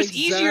 It was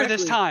easier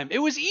this Exactly. time. It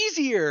was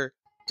easier.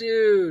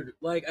 Dude,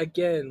 like,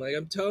 again, like,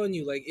 I'm telling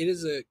you, like, it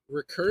is a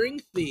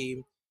recurring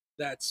theme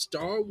that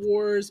Star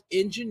Wars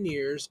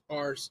engineers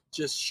are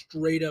just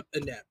straight up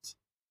inept.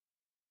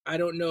 I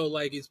don't know,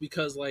 like, it's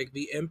because, like,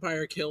 the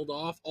Empire killed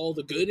off all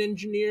the good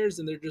engineers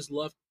and they're just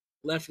left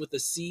with the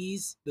C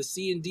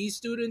and D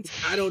students.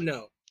 I don't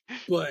know.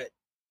 But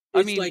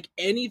it's like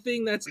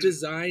anything that's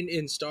designed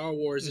in Star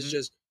Wars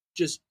is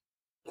just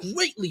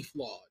greatly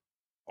flawed.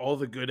 All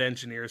the good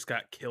engineers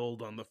got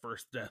killed on the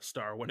first Death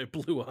Star when it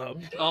blew up.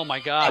 Oh my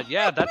god,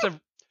 yeah,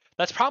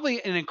 that's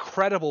probably an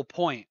incredible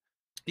point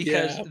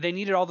because they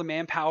needed all the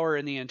manpower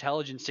and the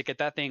intelligence to get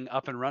that thing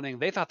up and running.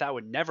 They thought that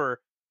would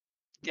never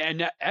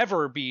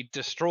ever be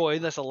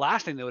destroyed. That's the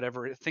last thing they would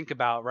ever think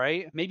about,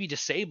 right? Maybe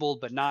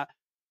disabled, but not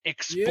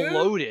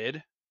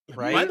exploded,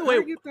 right? By the way,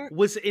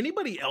 was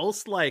anybody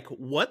else like,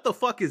 what the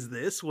fuck is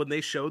this when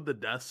they showed the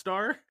Death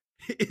Star?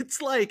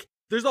 It's like,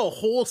 there's a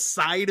whole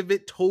side of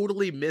it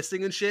totally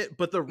missing and shit,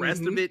 but the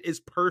rest of it is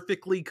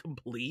perfectly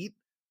complete.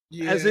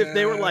 Yeah. As if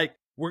they were like,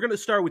 we're going to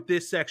start with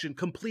this section,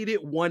 complete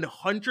it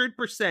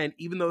 100%,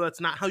 even though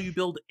that's not how you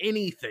build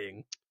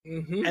anything.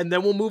 And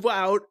then we'll move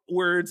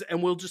outwards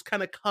and we'll just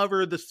kind of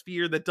cover the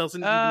sphere that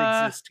doesn't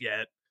even exist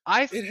yet.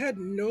 It had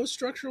no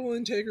structural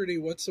integrity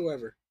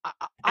whatsoever.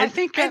 I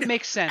think that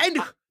makes sense.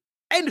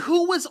 And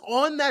who was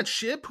on that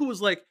ship who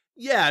was like,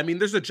 yeah, I mean,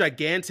 there's a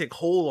gigantic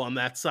hole on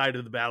that side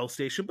of the battle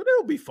station, but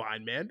it'll be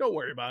fine, man. Don't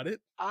worry about it.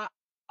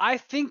 I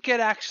think it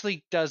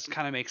actually does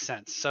kind of make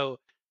sense. So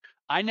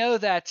I know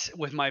that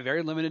with my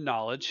very limited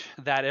knowledge,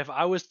 that if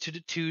I was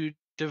to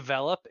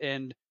develop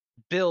and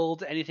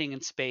build anything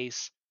in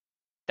space,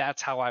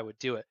 that's how I would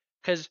do it.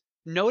 Because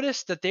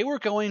notice that they were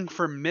going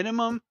for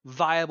minimum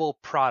viable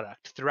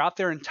product throughout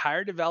their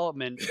entire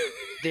development.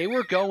 They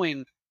were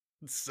going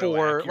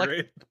for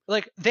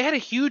like they had a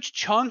huge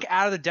chunk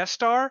out of the Death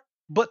Star,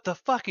 but the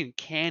fucking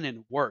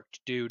cannon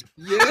worked, dude.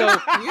 Yeah, so,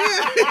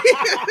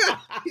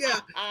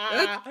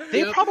 yeah.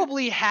 They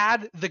probably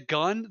had the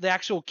gun, the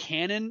actual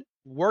cannon,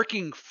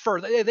 working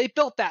first. They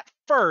built that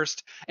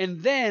first,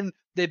 and then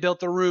they built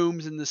the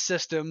rooms and the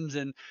systems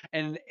and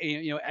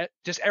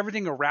just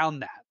everything around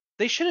that.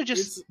 They should have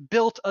just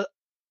built a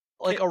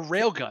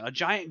railgun, a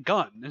giant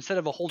gun, instead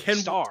of a whole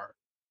star.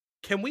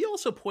 Can we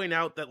also point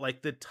out that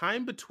like the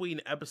time between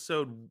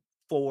episode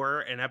 4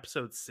 and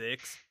episode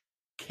 6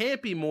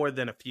 can't be more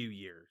than a few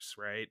years,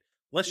 right?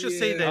 Let's just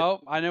say that.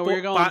 Oh, I know where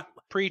you're going.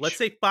 Preach. Let's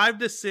say 5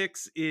 to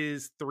 6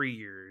 is 3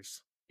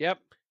 years. Yep.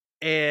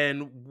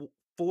 And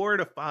 4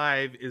 to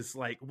 5 is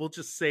like, we'll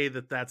just say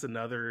that that's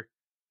another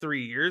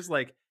 3 years.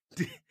 Like,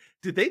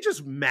 did they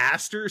just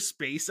master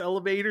space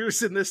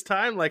elevators in this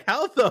time? Like,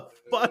 how the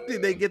fuck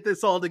did they get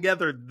this all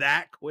together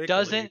that quickly?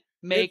 Doesn't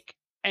make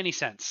any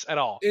sense at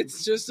all.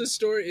 It's just a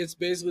story. It's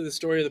basically the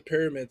story of the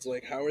pyramids.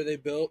 Like, how are they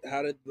built?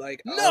 How did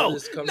all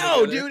this come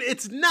together? Dude,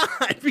 it's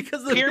not,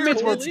 because the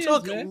pyramids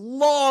took a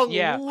long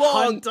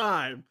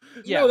time.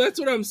 Yeah. No, that's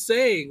what I'm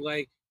saying.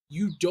 Like,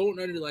 you don't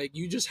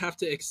you just have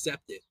to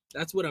accept it.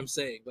 That's what I'm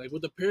saying. Like,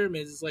 with the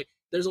pyramids, it's like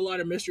there's a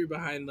lot of mystery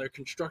behind their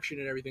construction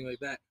and everything like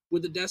that.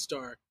 With the Death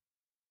Star,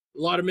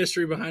 a lot of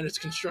mystery behind its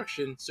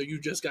construction, so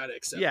you just gotta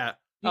accept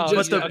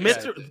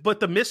it. But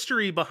the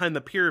mystery behind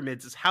the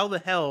pyramids is how the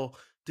hell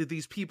did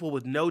these people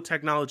with no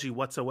technology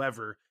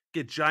whatsoever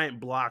get giant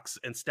blocks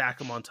and stack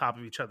them on top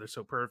of each other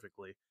so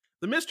perfectly?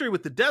 The mystery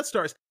with the Death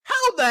Star is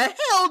how the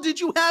hell did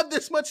you have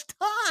this much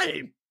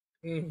time?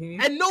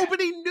 And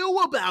nobody knew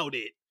about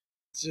it.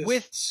 Just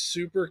with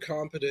super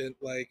competent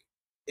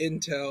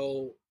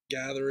intel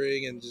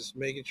gathering and just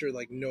making sure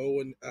no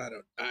one. I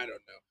don't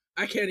know.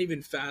 I can't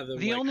even fathom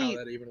how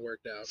that even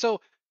worked out. So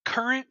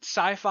current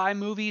sci-fi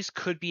movies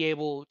could be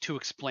able to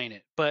explain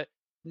it, but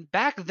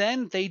back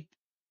then they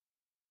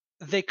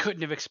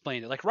couldn't have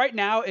explained it. Like right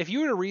now, if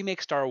you were to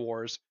remake Star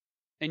Wars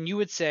and you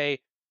would say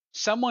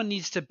someone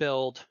needs to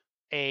build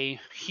a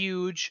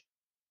huge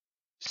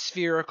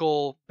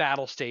spherical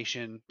battle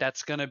station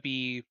that's going to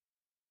be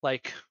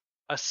like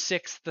a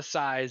sixth the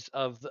size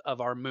of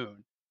our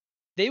moon,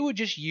 they would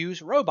just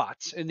use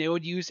robots and they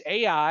would use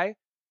AI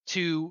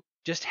to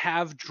just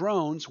have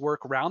drones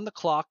work round the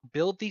clock,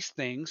 build these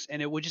things,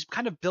 and it would just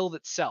kind of build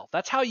itself.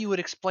 That's how you would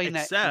explain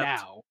that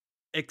now.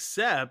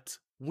 Except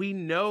we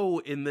know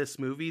in this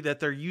movie that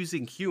they're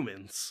using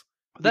humans.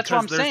 That's what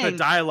I'm Because there's the saying.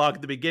 dialogue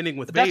at the beginning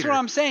with That's Vader. what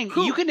I'm saying.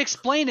 Who- You can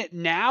explain it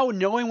now,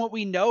 knowing what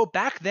we know.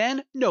 Back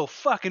then, no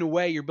fucking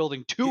way you're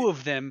building 2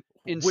 of them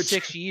in Which-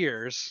 6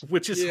 years.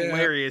 Which is Yeah.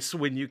 hilarious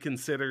when you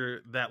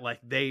consider that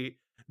like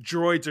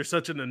droids are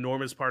such an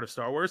enormous part of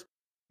Star Wars.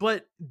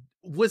 But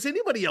was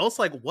anybody else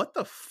like, what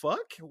the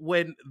fuck?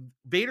 When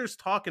Vader's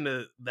talking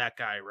to that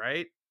guy,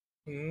 right?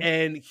 Mhm.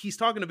 And he's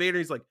talking to Vader,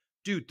 he's like,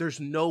 dude, there's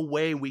no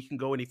way we can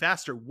go any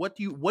faster. What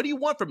do you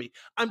want from me?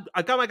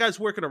 I got my guys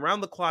working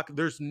around the clock.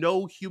 There's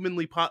no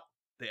humanly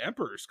the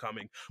Emperor's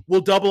coming. We'll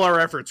double our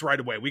efforts right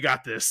away. We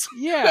got this.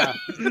 Yeah.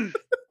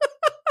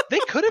 They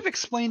could have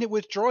explained it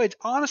with droids.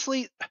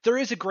 Honestly, there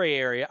is a gray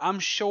area. I'm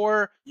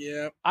sure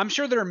Yeah.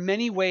 there are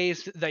many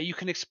ways that you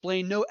can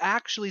explain, no,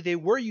 actually, they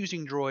were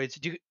using droids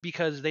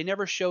because they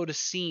never showed a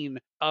scene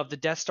of the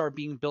Death Star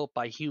being built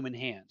by human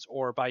hands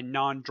or by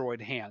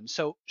non-droid hands.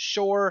 So,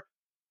 sure,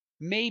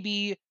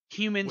 maybe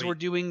humans were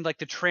doing like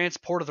the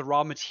transport of the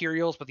raw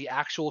materials, but the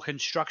actual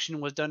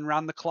construction was done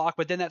around the clock.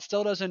 But then that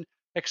still doesn't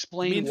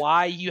explain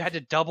why you had to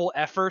double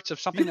efforts of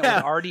something that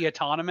was already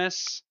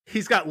autonomous.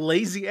 He's got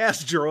lazy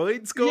ass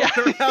droids going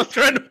around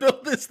trying to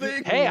build this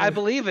thing. Hey, I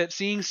believe it.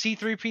 Seeing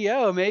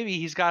C-3PO, maybe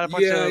he's got a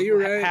bunch of you're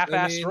right. half-assed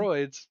I mean,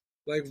 droids.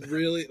 Like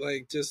really,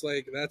 like just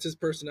like that's his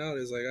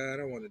personality. Is like I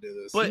don't want to do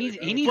this. But Like,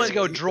 He needs to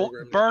go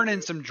burn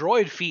burning some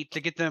droid feet to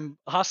get them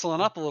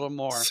hustling up a little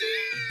more.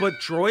 But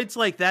droids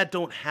like that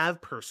don't have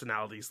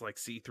personalities like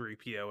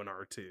C-3PO and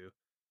R2.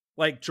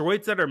 Like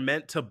droids that are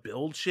meant to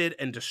build shit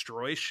and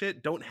destroy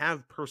shit don't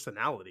have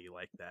personality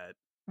like that.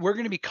 We're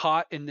going to be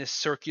caught in this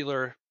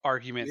circular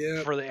argument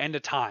Yep. for the end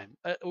of time.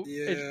 Yeah,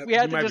 We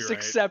have you might to be just right.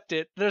 accept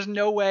it. There's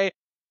no way.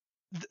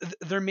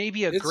 There may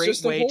be a It's great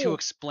just a way to whole-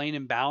 explain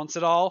and balance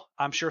it all.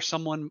 I'm sure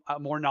someone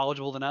more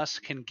knowledgeable than us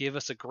can give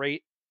us a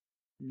great,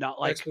 not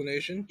like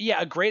explanation.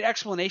 a great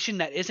explanation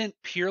that isn't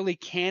purely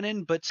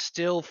canon, but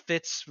still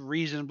fits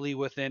reasonably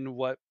within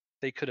what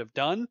they could have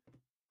done.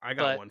 I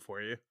got But- one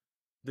for you.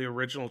 The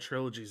original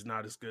trilogy is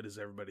not as good as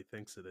everybody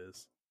thinks it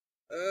is.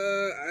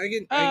 I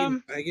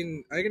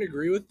can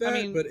agree with that,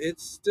 mean- but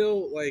it's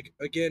still like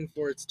again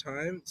for its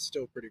time, it's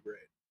still pretty great.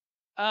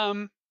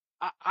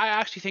 I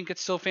actually think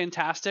it's still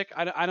fantastic.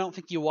 I don't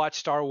think you watch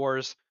Star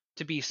Wars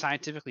to be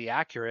scientifically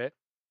accurate.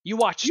 You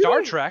watch You Star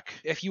don't- Trek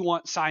if you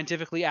want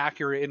scientifically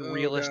accurate and Oh,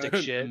 realistic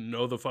God. shit.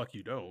 No, the fuck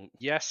you don't.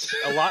 Yes,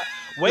 a lot,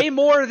 way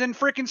more than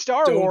freaking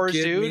Star Don't Wars,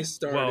 get me dude.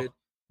 started.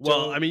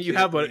 Well, Don't I mean, you get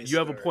have me a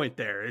started. point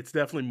there. It's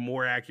definitely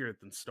more accurate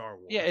than Star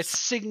Wars. Yeah, it's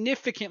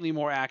significantly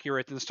more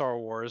accurate than Star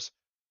Wars.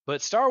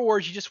 But Star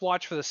Wars, you just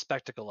watch for the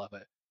spectacle of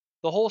it.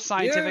 The whole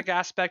scientific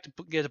aspect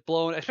gets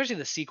blown, especially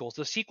the sequels.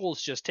 The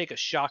sequels just take a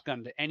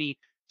shotgun to any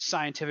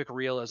scientific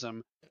realism.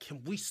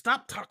 Can we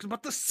stop talking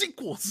about the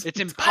sequels? It's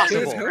I'm tired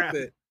of impossible. Can't this help crap.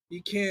 it.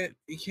 You can't.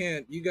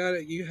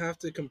 You have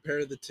to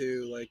compare the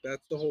two. Like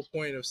that's the whole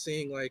point of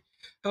seeing like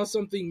how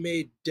something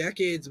made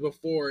decades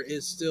before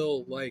is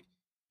still like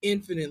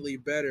infinitely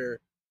better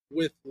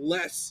with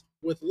less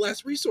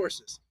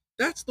resources.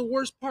 That's the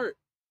worst part.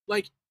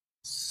 Like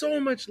so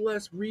much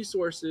less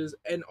resources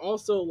and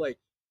also like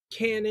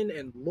canon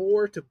and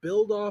lore to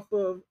build off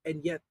of,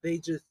 and yet they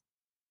just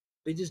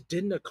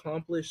didn't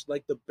accomplish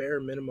like the bare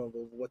minimum of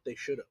what they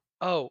should have.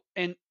 Oh,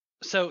 and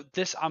so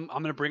this, I'm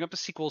going to bring up the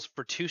sequels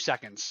for 2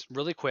 seconds,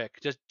 really quick,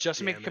 just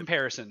to make a Damn it.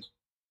 comparison.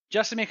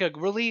 Just to make a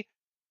really,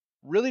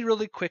 really,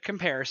 really quick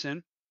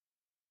comparison.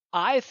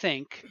 I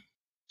think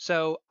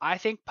Poe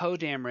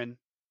Dameron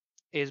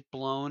is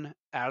blown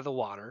out of the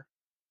water,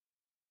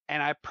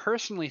 and I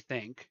personally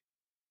think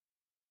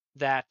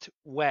that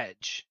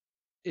Wedge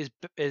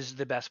is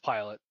the best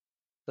pilot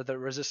that the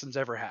Resistance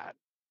ever had.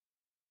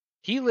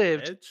 He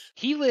lived Edge?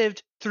 He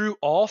lived through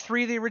all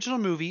 3 of the original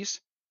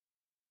movies,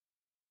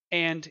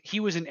 and he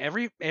was in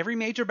every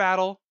major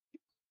battle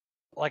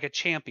like a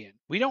champion.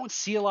 We don't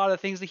see a lot of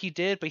the things that he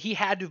did, but he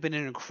had to have been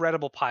an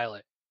incredible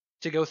pilot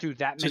to go through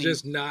that To many.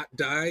 just not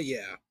die,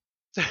 yeah.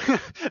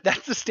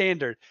 That's the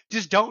standard.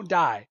 Just don't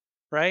die,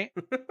 right?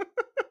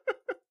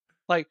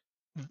 Like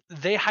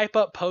they hype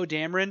up Poe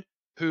Dameron,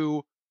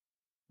 who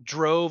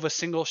drove a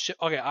single ship.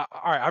 Okay, all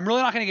right. I'm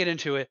really not going to get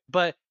into it,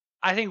 but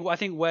I think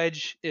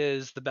Wedge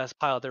is the best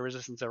pilot that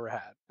Resistance ever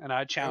had, and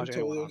I I'm challenge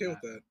totally anyone okay on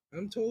with that.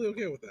 I'm totally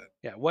okay with that.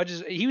 Yeah, Wedge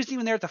is. He was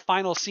even there at the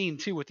final scene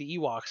too with the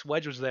Ewoks.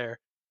 Wedge was there.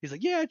 He's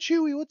like, "Yeah,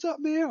 Chewie, what's up,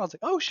 man?" I was like,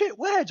 "Oh shit,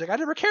 Wedge! Like I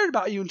never cared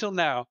about you until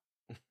now."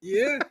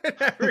 Yeah. I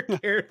never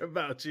cared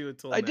about you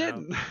until I now.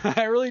 didn't.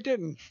 I really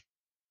didn't.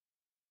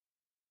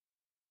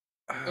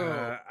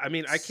 I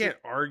mean, I can't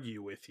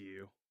argue with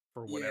you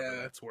for whatever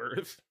Yeah. that's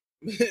worth.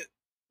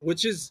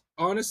 Which is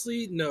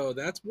honestly, no,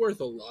 that's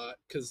worth a lot.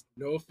 Because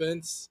no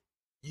offense,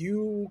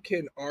 you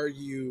can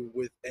argue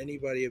with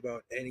anybody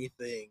about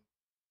anything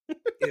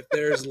if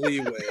there's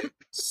leeway.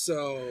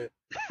 So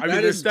I mean,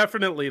 That there's is-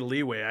 definitely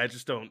leeway. I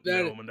just don't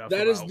that- know him enough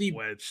that about is the-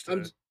 Wedge.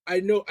 I'm, To... I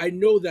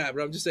know that,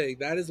 but I'm just saying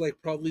that is like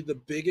probably the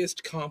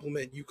biggest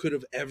compliment you could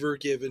have ever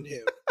given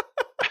him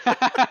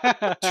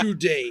to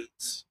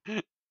date.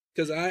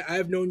 Because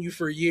I've known you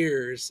for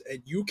years,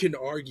 and you can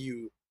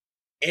argue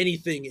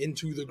anything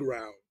into the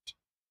ground.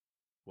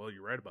 Well,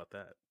 you're right about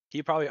that.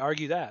 He'd probably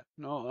argue that.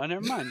 No,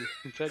 never mind.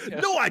 He said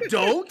yes. No, I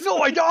don't. No,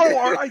 I don't.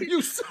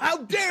 How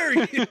dare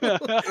you?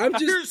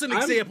 Here's an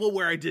example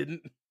where I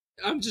didn't.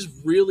 I'm just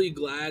really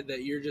glad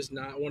that you're just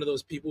not one of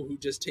those people who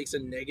just takes a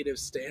negative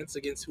stance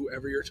against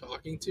whoever you're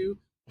talking to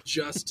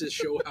just to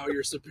show how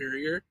you're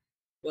superior.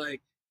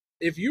 Like,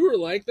 if you were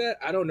like that,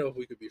 I don't know if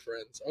we could be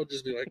friends. I'll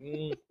just be like,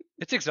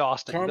 It's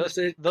exhausting.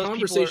 Those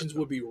conversations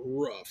would be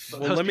rough.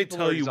 Well, let me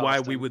tell you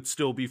why we would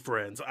still be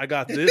friends. I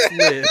got this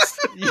list.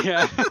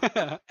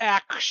 Yeah.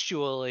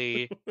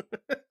 Actually.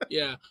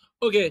 Yeah.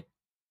 Okay.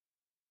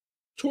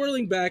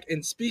 Twirling back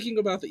and speaking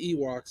about the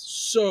Ewoks,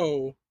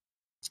 so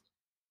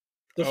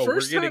the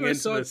first we're time getting I into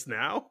saw this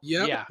now?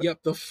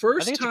 Yep. The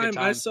first time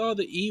I saw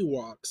the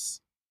Ewoks,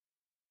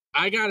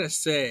 I gotta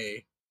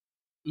say,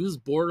 it was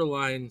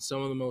borderline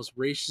some of the most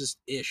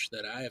racist-ish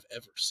that I have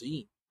ever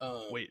seen.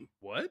 Wait,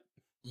 what?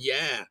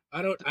 Yeah,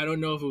 I don't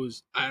know if it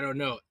was. I don't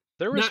know.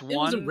 There was one. It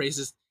wasn't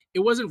racist. It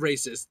wasn't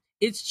racist.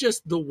 It's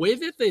just the way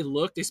that they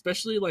looked,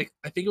 especially like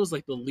I think it was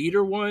like the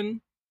leader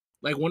one,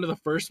 like one of the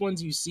first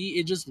ones you see.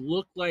 It just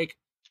looked like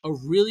a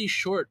really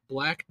short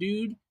black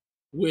dude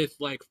with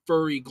like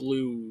furry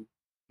glue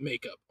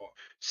makeup on.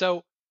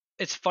 So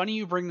it's funny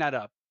you bring that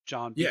up,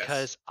 John,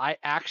 because I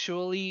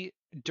actually,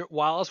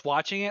 while I was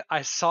watching it,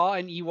 I saw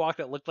an Ewok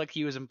that looked like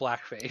he was in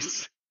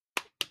blackface.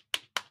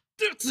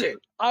 That's it.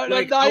 I'm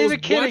not even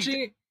kidding.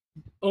 Watching,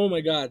 oh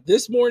my god!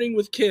 This morning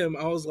with Kim,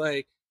 I was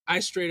like,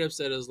 I straight up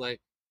said, I was like,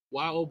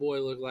 "Wow, old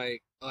boy, look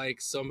like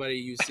somebody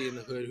you see in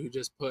the hood who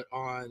just put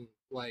on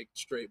like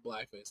straight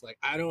blackface." Like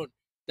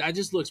that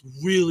just looks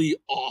really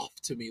off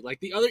to me.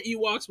 Like the other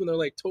Ewoks when they're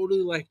like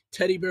totally like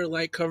teddy bear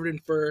like covered in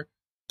fur,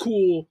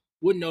 cool,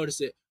 wouldn't notice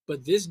it.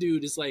 But this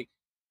dude is like,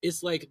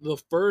 it's like the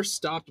fur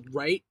stopped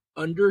right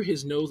under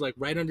his nose, like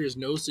right under his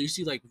nose, so you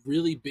see like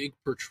really big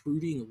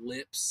protruding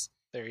lips.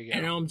 There you go.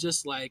 And I'm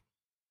just like,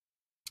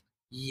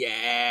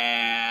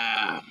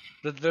 yeah.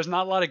 There's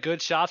not a lot of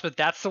good shots, but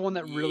that's the one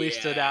that really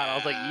stood out. I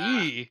was like,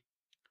 yee.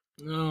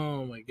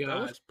 Oh my god.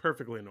 That was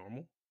perfectly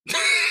normal.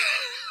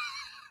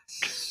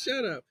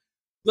 Shut up.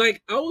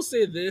 Like, I will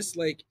say this,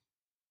 like,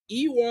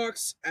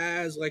 Ewoks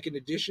as like an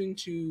addition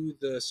to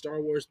the Star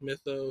Wars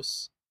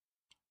mythos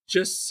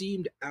just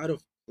seemed out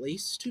of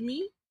place to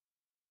me.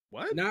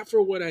 What? Not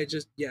for what I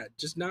just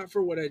not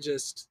for what I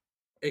just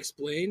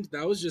explained.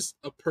 That was just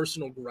a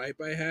personal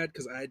gripe I had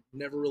because I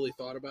never really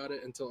thought about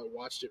it until I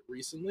watched it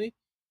recently.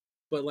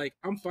 But like,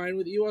 I'm fine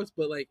with Ewoks,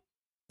 but like,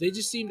 they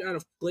just seemed out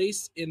of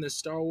place in the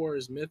Star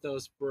Wars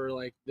mythos for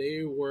like,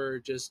 they were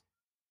just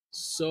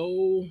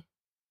so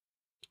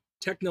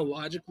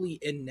technologically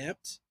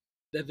inept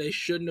that they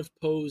shouldn't have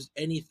posed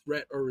any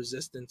threat or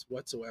resistance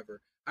whatsoever.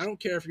 I don't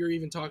care if you're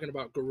even talking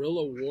about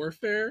guerrilla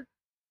warfare.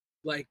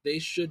 Like, they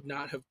should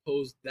not have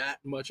posed that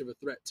much of a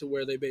threat to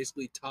where they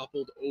basically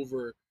toppled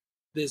over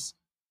this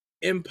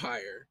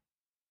empire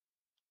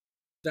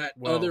that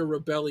other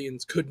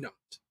rebellions could not.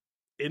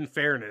 In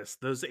fairness,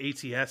 those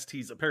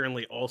ATSTs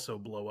apparently also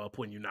blow up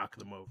when you knock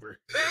them over.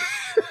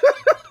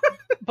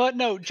 But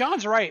no,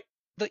 John's right.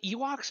 The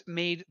Ewoks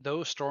made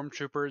those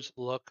stormtroopers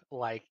look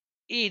like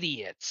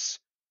idiots.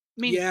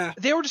 I mean,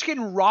 they were just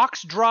getting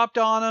rocks dropped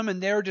on them,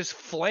 and they were just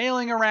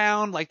flailing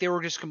around like they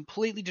were just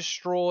completely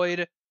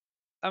destroyed.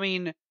 I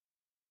mean,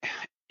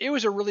 it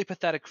was a really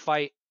pathetic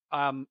fight.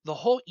 The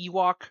whole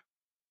Ewok,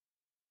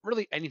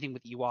 really anything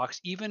with Ewoks,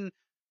 even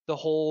the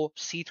whole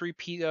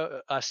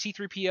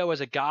C-3PO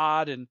as a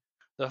god, and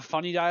the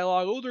funny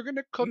dialogue, oh, they're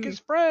gonna cook his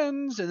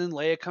friends, and then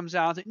Leia comes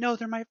out and like, no,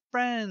 they're my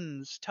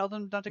friends. Tell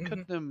them not to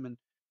cook them, and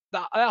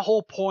that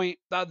whole point,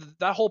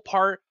 that whole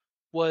part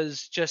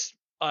was just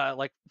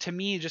like, to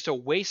me, just a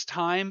waste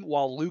time.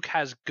 While Luke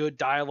has good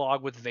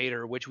dialogue with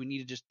Vader, which we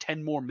needed just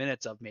 10 more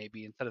minutes of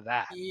maybe instead of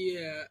that.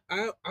 Yeah,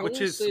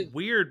 which is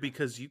weird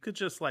because you could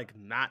just like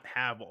not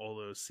have all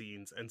those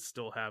scenes and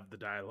still have the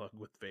dialogue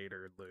with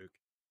Vader and Luke.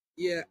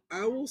 Yeah,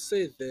 I will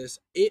say this.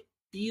 It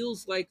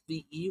feels like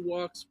the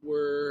Ewoks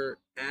were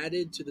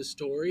added to the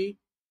story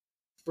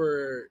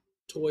for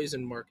toys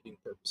and marketing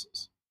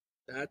purposes.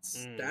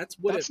 That's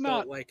what it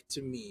felt like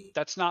to me.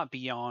 That's not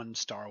beyond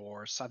Star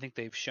Wars. I think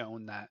they've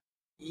shown that.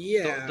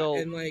 Yeah,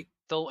 and like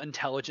they'll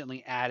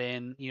intelligently add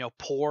in,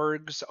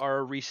 porgs are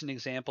a recent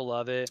example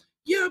of it.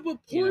 Yeah,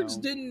 but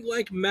porgs didn't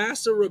like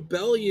mass a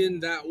rebellion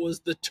that was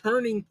the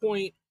turning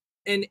point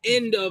and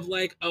end of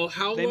like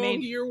how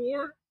long year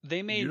war?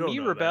 They made me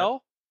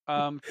rebel.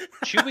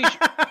 Chewie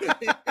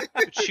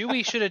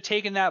should have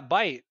taken that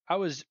bite. I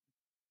was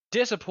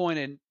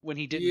disappointed when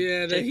he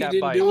didn't take that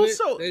bite.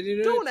 Also,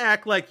 don't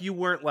act like you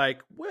weren't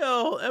like,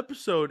 well,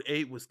 episode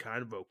 8 was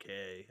kind of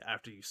okay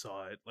after you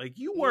saw it. Like,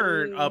 you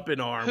weren't up in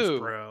arms,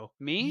 bro.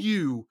 Me?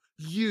 You.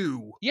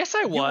 Yes,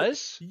 I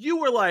was. You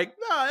were like,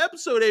 nah,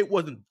 episode 8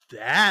 wasn't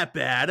that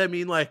bad. I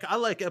mean, like, I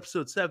like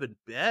episode 7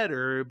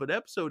 better, but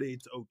episode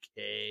 8's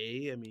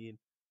okay. I mean,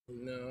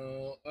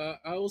 no,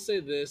 I will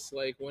say this,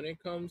 like, when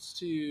it comes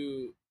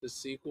to the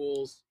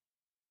sequels,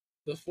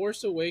 The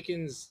Force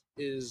Awakens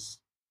is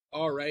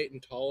all right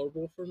and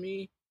tolerable for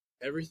me,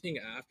 everything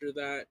after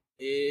that,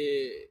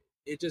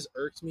 it just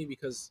irks me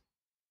because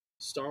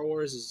Star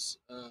Wars is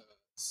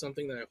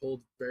something that I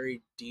hold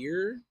very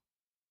dear,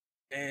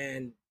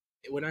 and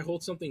when I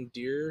hold something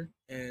dear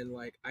and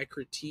like I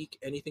critique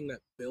anything that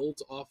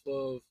builds off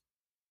of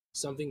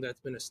something that's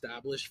been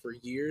established for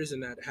years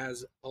and that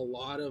has a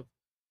lot of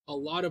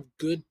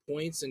good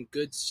points and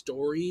good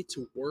story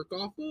to work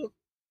off of,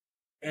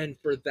 and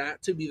for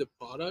that to be the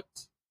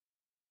product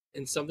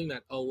and something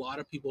that a lot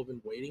of people have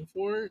been waiting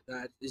for,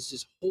 that is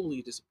just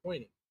wholly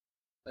disappointing.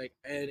 Like,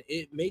 and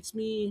it makes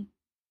me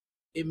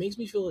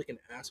feel like an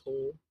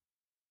asshole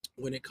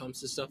when it comes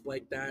to stuff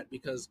like that,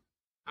 because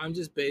I'm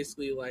just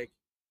basically like,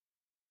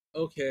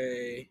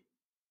 okay,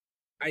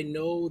 I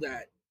know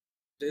that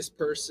this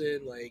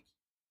person like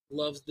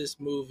loves this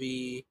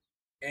movie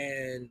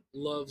and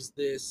loves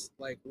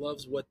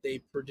what they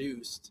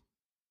produced,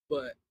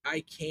 but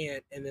I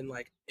can't. And then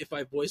like if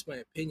I voice my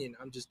opinion,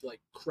 I'm just like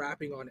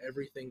crapping on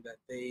everything that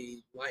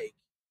they like,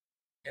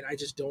 and I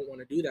just don't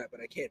want to do that,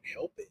 but I can't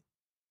help it.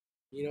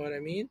 You know what I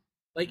mean?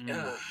 Like,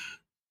 Mm.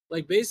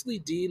 like basically,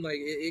 Dean, like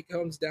it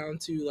comes down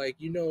to like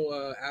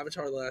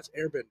Avatar: The Last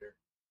Airbender,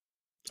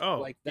 Oh,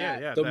 like yeah,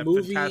 that. yeah. The That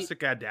movie,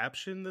 fantastic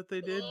adaptation that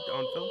they did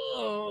on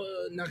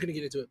film. not gonna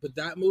get into it, but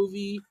that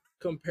movie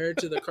compared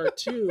to the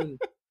cartoon,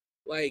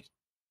 like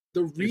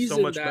the Is so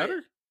reason much that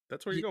better.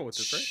 That's where you're going with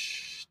this,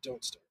 right?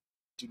 don't start,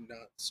 do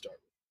not start.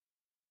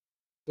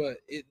 But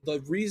the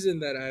reason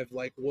that I've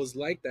like was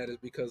like that is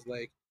because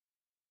like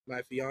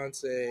my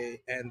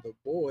fiance and the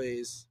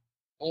boys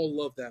all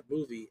love that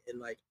movie, and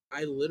like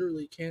I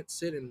literally can't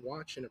sit and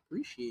watch and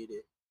appreciate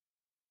it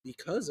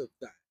because of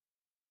that.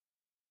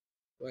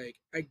 Like,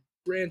 I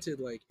granted,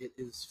 like it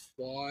is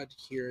flawed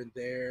here and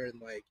there, and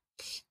like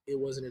it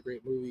wasn't a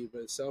great movie,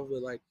 but itself,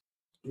 but like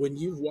when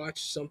you've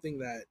watched something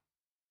that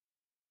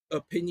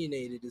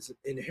opinionated is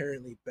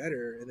inherently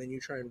better, and then you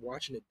try and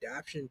watch an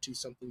adaptation to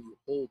something you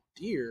hold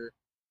dear,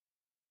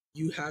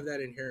 you have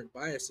that inherent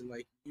bias, and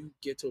like you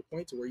get to a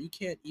point to where you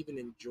can't even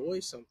enjoy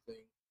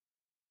something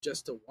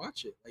just to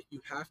watch it. Like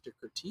you have to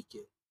critique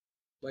it,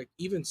 like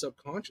even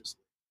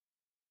subconsciously.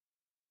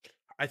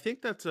 I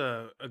think that's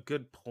a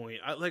good point.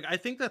 I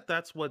think that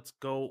that's what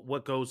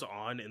goes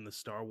on in the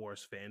Star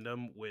Wars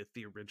fandom with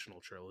the original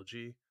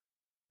trilogy.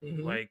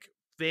 Mm-hmm. Like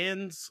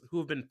fans who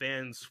have been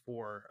fans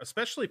for,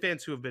 especially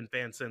fans who have been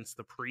fans since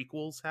the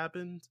prequels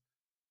happened,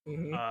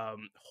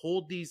 Mm-hmm.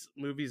 hold these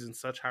movies in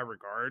such high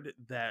regard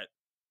that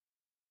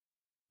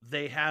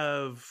they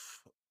have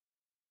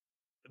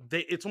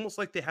it's almost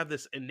like they have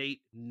this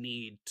innate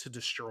need to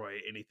destroy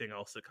anything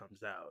else that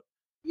comes out.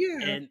 Yeah.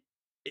 And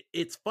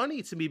it's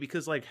funny to me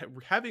because like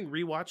having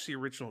rewatched the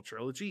original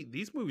trilogy,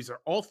 these movies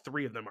are all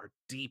three of them are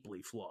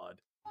deeply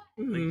flawed.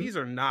 Like Mm-hmm. these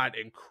are not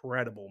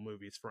incredible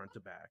movies front to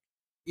back.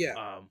 Yeah.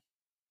 Um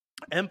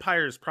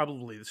Empire is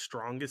probably the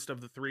strongest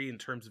of the three in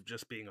terms of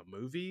just being a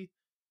movie,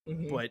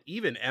 Mm-hmm. but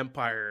even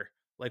Empire,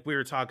 like we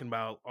were talking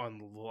about on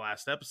the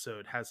last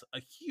episode, has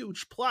a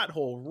huge plot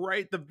hole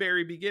right at the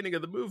very beginning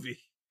of the movie.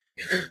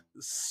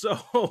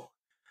 So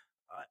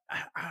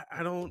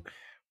I don't.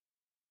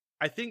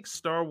 I think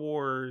Star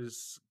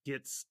Wars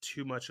gets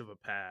too much of a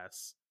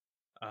pass,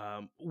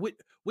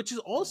 which is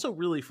also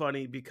really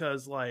funny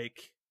because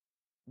like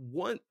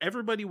one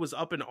everybody was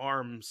up in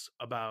arms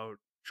about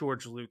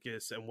George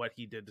Lucas and what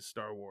he did to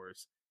Star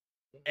Wars.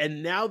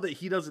 And now that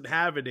he doesn't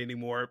have it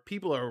anymore,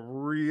 people are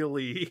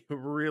really,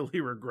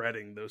 really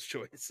regretting those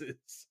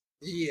choices.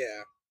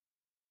 Yeah.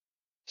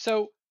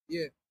 So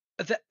Yeah.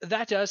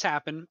 that does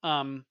happen.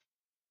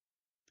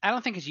 I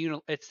don't think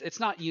it's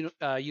not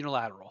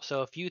unilateral.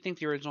 So if you think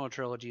the original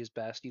trilogy is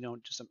best, you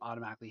don't just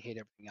automatically hate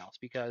everything else,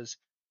 because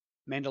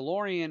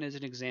Mandalorian is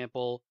an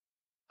example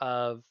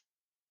of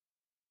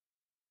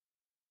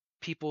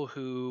people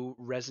who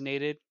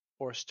resonated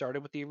or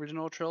started with the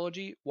original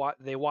trilogy.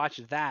 They watch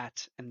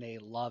that and they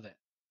love it.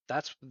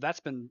 That's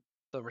been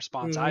the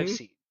response I've Mm-hmm.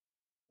 seen.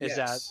 Is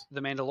that Yes.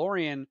 the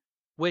Mandalorian,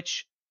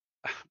 which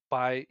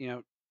by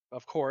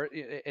of course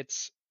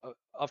it's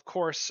of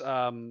course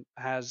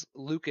has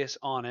Lucas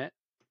on it,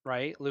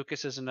 right?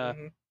 Lucas isn't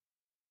Mm-hmm.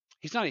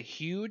 he's not a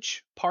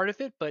huge part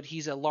of it, but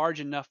he's a large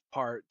enough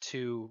part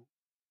to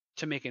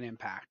make an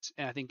impact,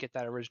 and I think get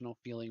that original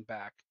feeling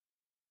back.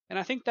 And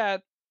I think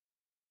that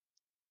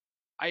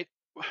I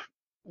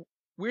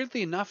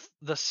weirdly enough,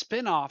 the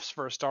spin-offs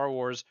for Star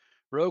Wars,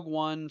 Rogue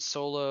One,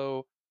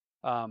 Solo,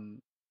 um,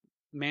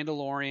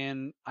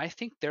 Mandalorian, I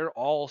think they're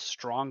all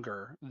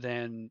stronger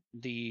than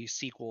the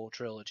sequel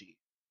trilogy.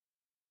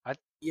 I,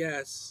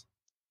 Yes.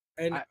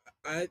 And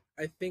I,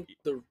 I think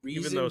the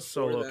Even though reason for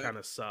Solo that, kind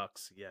of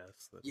sucks,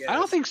 yes, I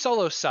don't yes, think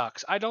Solo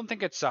sucks. I don't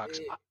think it sucks.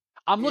 it,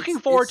 I'm looking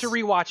forward to it's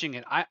rewatching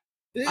it. I'm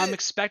it,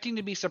 expecting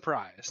to be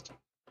surprised.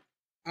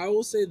 I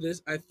will say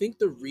this. I think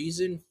the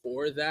reason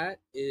for that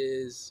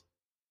is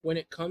when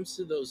it comes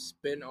to those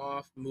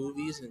spin-off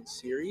movies and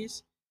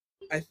series,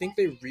 I think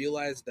they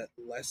realize that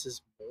less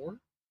is more.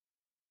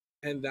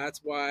 And that's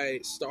why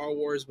Star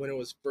Wars, when it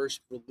was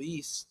first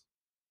released,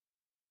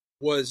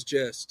 was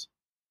just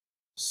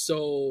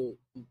so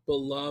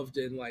beloved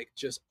and like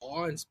just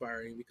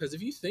awe-inspiring, because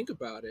if you think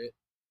about it,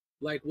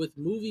 like with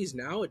movies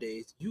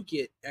nowadays, you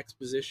get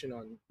exposition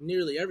on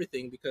nearly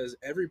everything because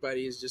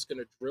everybody is just going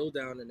to drill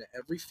down into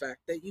every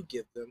fact that you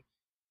give them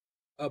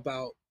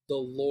about the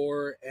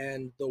lore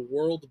and the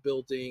world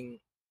building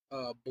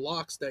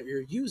blocks that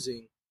you're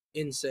using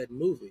in said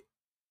movie.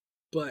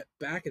 But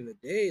back in the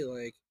day,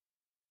 like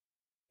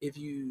if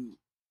you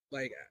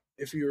like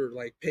if you're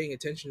like paying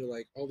attention to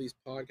like all these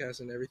podcasts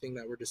and everything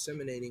that we're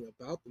disseminating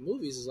about the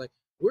movies, is like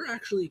we're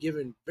actually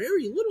given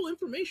very little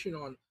information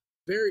on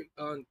very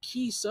on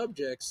key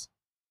subjects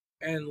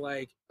and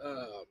like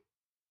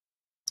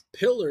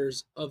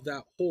pillars of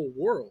that whole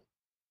world,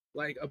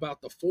 like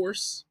about the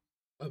Force,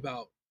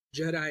 about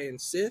Jedi and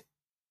Sith.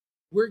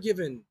 We're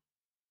given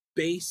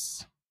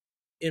base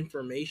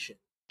information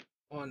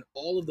on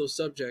all of those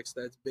subjects.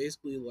 That's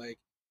basically like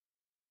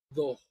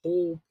the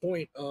whole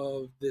point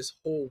of this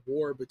whole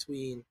war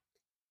between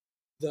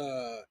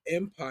the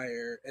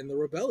Empire and the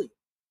Rebellion.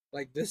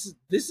 Like this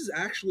is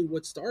actually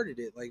what started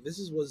it. Like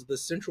this was the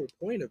central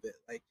point of it.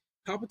 Like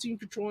Palpatine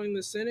controlling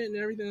the Senate and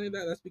everything like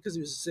that. That's because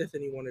he was a Sith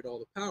and he wanted all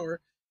the power.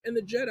 And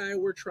the Jedi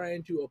were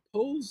trying to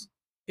oppose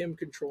him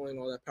controlling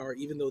all that power,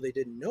 even though they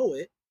didn't know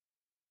it,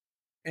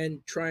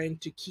 and trying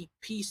to keep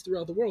peace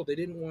throughout the world. They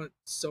didn't want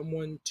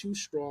someone too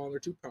strong or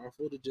too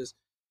powerful to just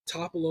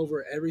topple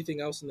over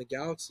everything else in the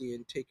galaxy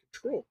and take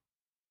control.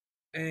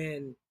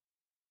 And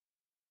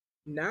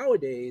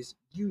nowadays,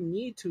 you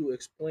need to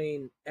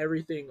explain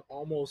everything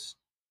almost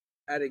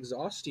ad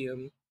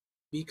exhaustion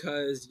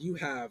because you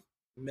have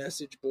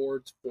message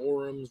boards,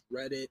 forums,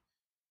 Reddit,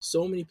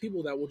 so many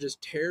people that will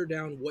just tear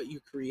down what you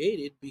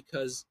created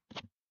because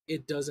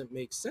it doesn't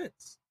make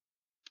sense.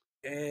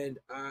 And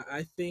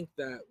I think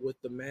that with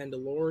The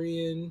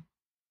Mandalorian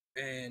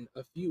and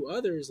a few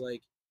others,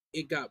 like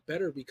it got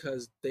better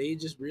because they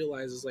just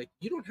realized it's like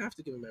you don't have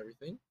to give them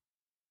everything.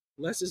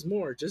 Less is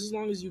more. Just as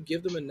long as you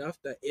give them enough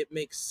that it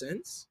makes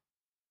sense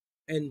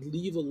and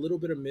leave a little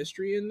bit of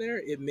mystery in there,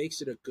 it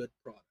makes it a good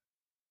product.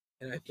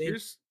 And I think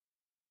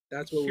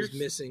that's what was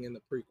missing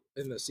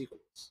in the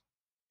sequels.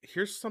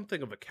 Here's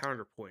something of a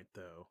counterpoint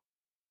though.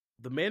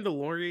 The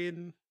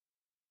Mandalorian,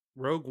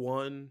 Rogue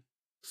One,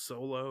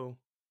 Solo,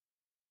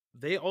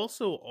 they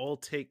also all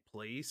take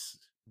place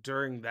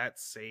during that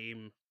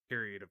same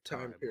period of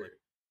time. Period.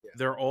 Like,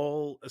 they're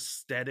all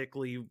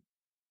aesthetically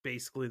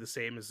basically the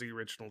same as the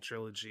original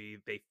trilogy.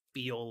 They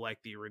feel like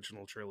the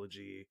original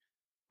trilogy.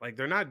 Like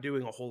they're not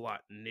doing a whole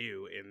lot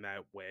new in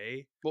that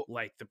way,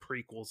 like the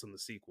prequels and the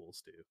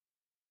sequels do.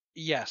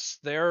 Yes,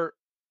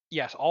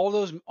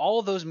 all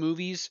of those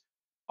movies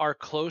are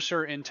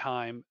closer in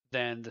time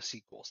than the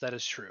sequels. That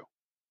is true.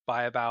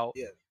 By about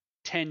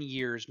 10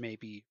 years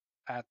maybe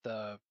at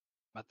the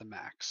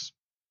max.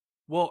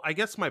 Well, I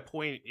guess my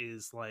point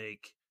is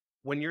like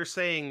when you're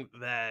saying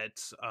that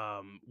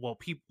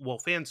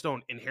fans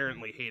don't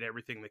inherently hate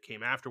everything that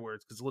came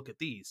afterwards because look at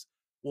these.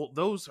 Well,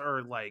 those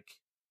are like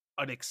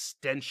an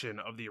extension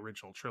of the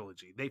original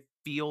trilogy. They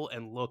feel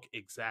and look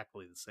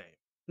exactly the same.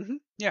 Mm-hmm.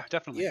 Yeah,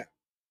 definitely. Yeah.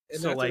 And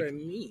so, that's like, what I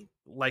mean.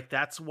 Like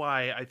that's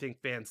why I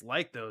think fans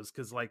like those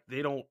because like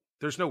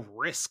there's no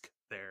risk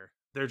there.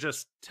 They're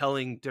just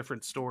telling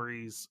different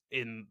stories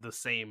in the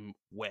same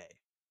way.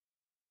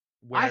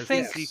 Whereas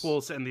the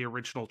sequels and the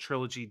original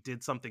trilogy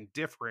did something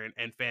different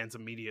and fans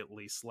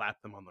immediately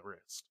slapped them on the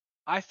wrist.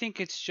 I think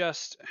it's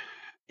just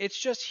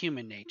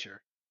human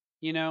nature.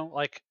 You know,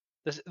 like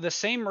the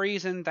same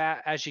reason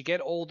that as you get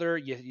older,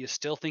 you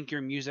still think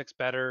your music's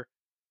better.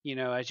 You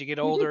know, as you get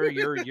older,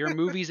 your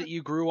movies that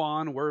you grew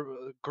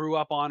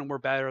up on were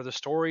better. The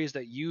stories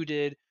that you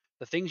did,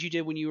 the things you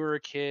did when you were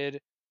a kid,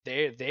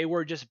 they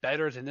were just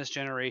better than this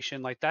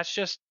generation. Like that's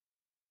just,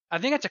 I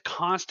think it's a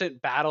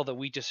constant battle that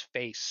we just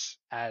face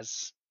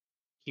as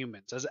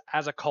humans,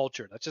 as a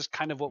culture. That's just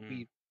kind of what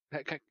we,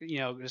 you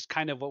know, just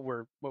kind of what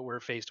we're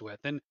faced with.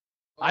 And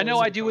I know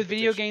I do with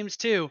video games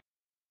too.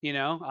 You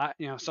know,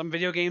 some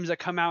video games that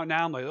come out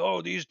now, I'm like,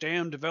 oh, these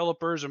damn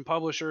developers and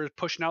publishers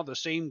pushing out the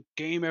same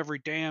game every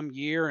damn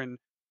year. And,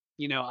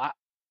 you know,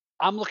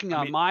 I'm looking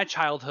at my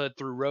childhood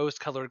through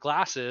rose-colored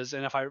glasses.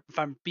 And if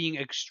I'm being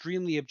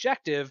extremely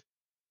objective,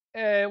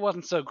 it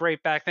wasn't so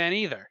great back then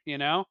either, you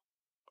know?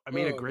 I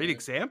mean, a great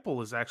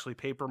example is actually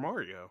Paper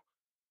Mario.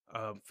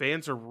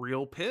 Fans are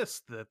real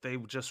pissed that they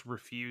just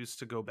refuse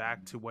to go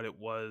back to what it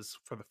was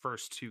for the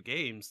first two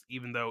games,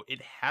 even though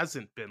it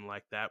hasn't been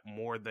like that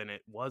more than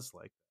it was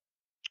like that.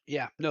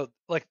 Yeah, no,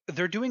 like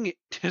they're doing it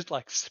to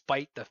like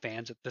spite the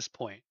fans at this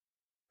point.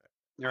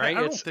 Right?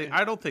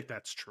 I don't think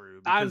that's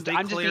true. Because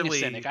I'm just being a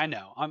cynic. I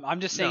know.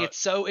 I'm just saying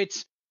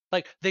it's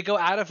like they go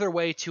out of their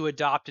way to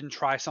adopt and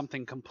try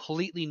something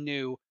completely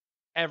new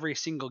every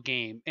single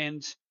game,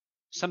 and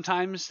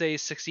sometimes they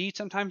succeed,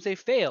 sometimes they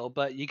fail,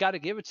 but you got to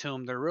give it to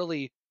them. They're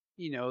really,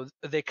 you know,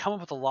 they come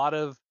up with a lot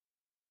of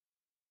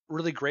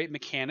really great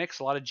mechanics,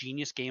 a lot of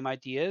genius game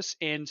ideas,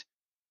 and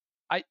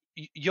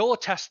you'll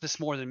attest to this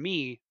more than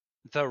me.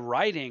 The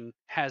writing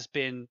has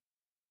been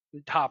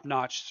top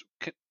notch,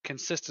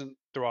 consistent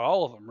throughout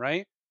all of them,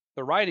 right?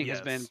 The writing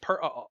has been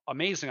Yes.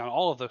 amazing on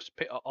all of those,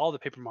 all the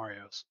Paper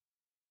Marios.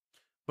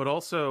 But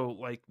also,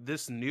 like,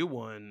 this new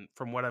one,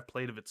 from what I've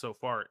played of it so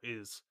far,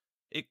 is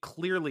it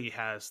clearly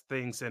has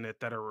things in it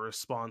that are a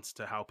response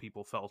to how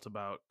people felt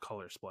about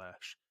Color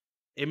Splash.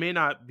 It may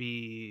not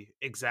be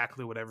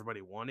exactly what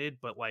everybody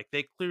wanted, but like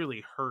they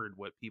clearly heard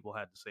what people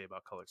had to say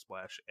about Color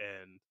Splash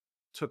and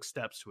took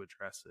steps to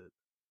address it.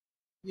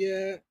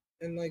 Yeah,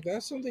 and like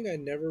that's something I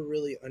never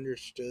really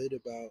understood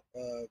about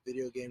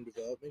video game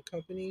development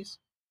companies,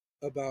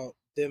 about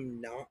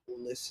them not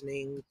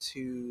listening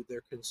to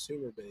their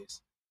consumer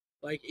base.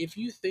 Like if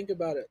you think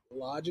about it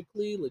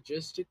logically,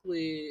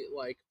 logistically,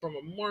 like from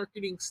a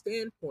marketing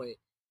standpoint,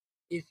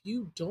 if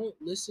you don't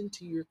listen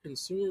to your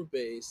consumer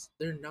base,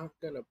 they're not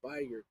going to buy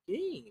your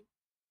game.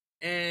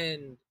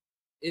 And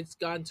it's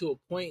gotten to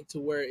a point to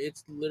where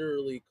it's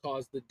literally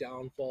caused the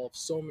downfall of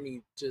so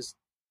many just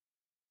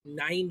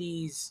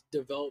 90s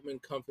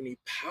development company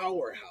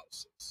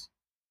powerhouses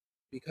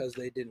because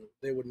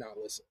they would not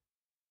listen.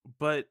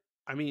 But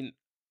I mean,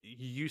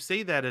 you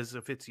say that as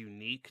if it's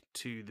unique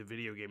to the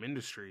video game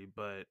industry,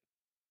 but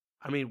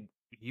I mean,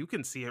 you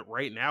can see it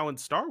right now in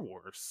Star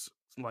Wars.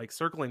 Like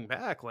circling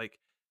back, like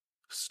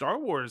Star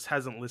Wars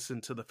hasn't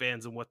listened to the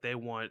fans and what they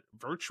want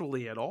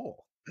virtually at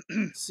all.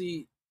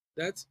 See,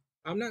 that's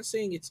I'm not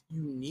saying it's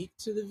unique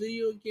to the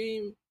video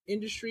game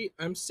industry.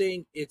 I'm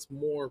saying it's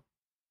more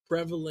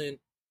prevalent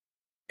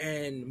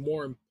and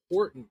more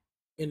important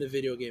in the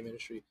video game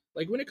industry.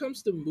 Like when it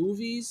comes to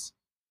movies,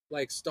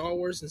 like Star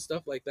Wars and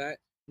stuff like that,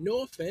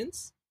 no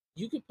offense,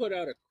 you could put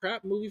out a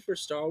crap movie for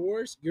Star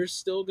Wars, you're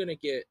still going to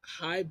get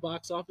high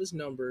box office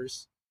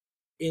numbers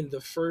in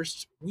the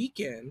first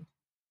weekend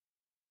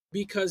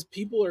because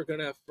people are going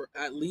to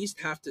at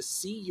least have to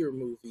see your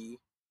movie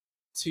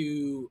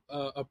to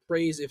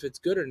appraise if it's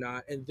good or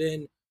not, and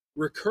then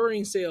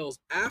recurring sales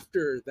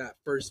after that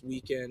first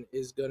weekend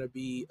is going to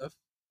be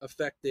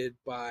affected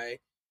by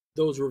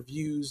those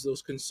reviews,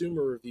 those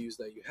consumer reviews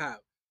that you have.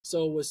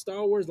 So with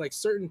Star Wars, like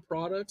certain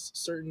products,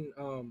 certain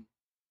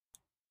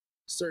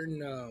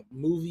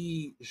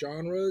movie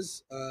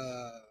genres,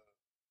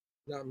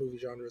 not movie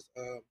genres,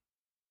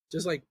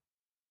 just like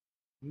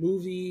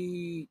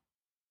movie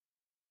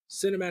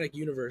cinematic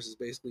universes,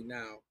 basically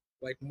now,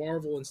 like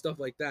Marvel and stuff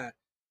like that,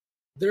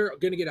 they're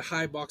going to get a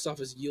high box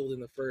office yield in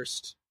the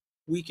first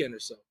weekend or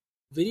so.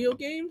 Video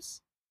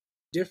games,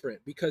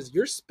 different because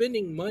you're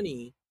spending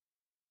money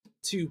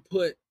to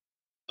put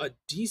a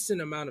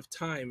decent amount of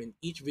time in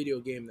each video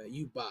game that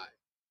you buy.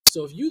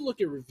 So if you look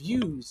at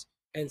reviews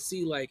and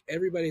see like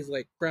everybody's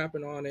like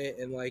crapping on it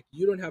and like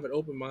you don't have an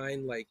open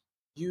mind like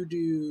you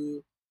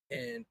do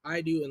and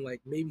I do and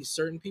like maybe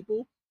certain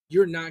people,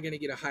 you're not going to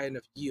get a high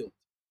enough yield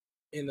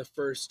in the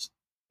first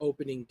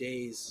opening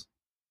days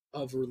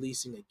of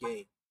releasing a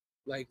game.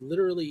 Like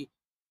literally,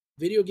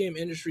 video game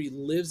industry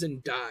lives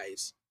and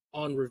dies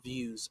on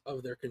reviews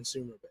of their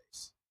consumer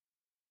base.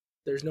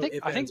 There's no ifs,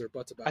 ands, or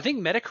buts about I it. think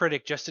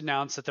Metacritic just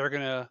announced that they're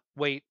gonna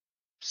wait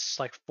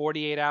like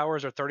 48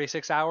 hours or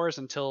 36 hours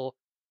until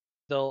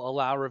they'll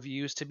allow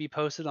reviews to be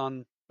posted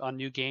on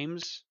new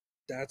games.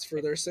 That's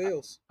for their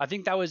sales. I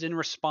think that was in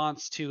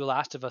response to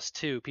Last of Us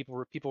 2. People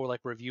were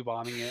like review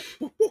bombing it.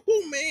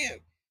 Oh man,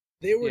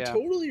 they were Yeah.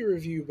 totally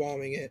review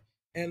bombing it,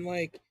 and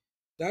like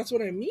that's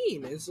what I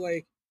mean. It's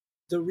like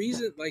the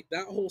reason, like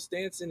that whole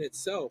stance in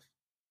itself,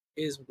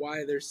 is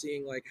why they're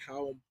seeing like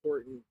how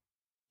important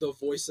the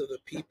voice of the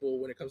people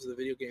when it comes to the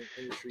video game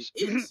industry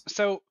is.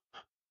 So,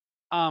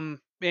 and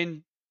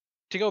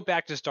to go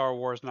back to Star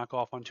Wars, not go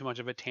off on too much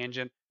of a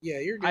tangent. Yeah,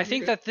 you're good. I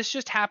think that this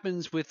just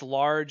happens with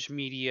large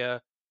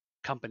media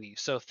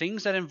companies. So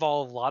things that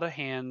involve a lot of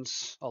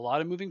hands, a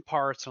lot of moving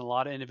parts, and a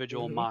lot of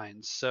individual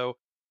minds. So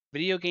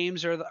video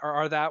games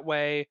are that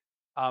way.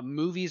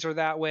 Movies are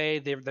that way.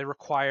 They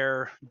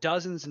require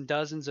dozens and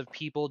dozens of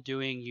people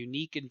doing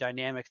unique and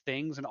dynamic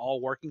things and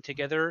all working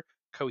together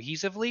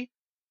cohesively.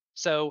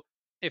 So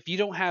if you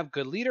don't have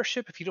good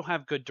leadership, if you don't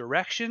have good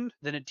direction,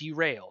 then it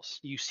derails.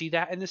 You see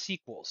that in the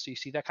sequels. You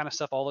see that kind of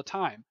stuff all the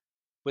time.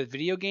 With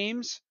video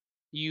games,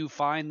 you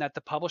find that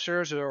the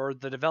publishers or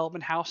the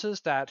development houses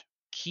that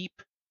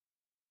keep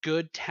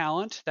good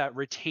talent, that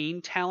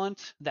retain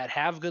talent, that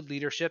have good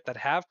leadership, that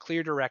have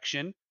clear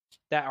direction,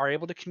 that are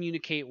able to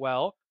communicate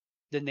well,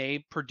 then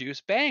they produce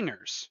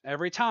bangers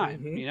every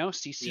time. Mhm. You know,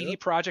 CD Yep.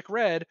 Projekt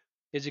Red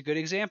is a good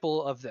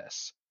example of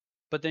this.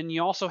 But then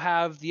you also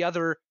have the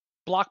other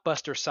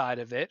blockbuster side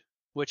of it,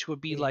 which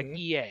would be like Mhm.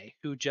 EA,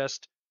 who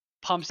just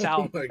pumps Oh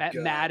out my god.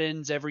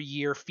 Maddens every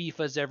year,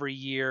 FIFAs every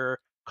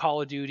year,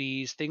 Call of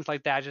Duties, things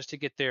like that, just to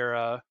get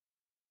their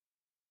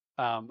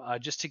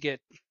just to get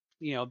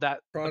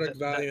that Product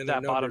value and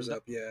their that numbers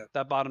up, yeah.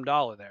 that bottom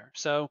dollar there.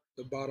 So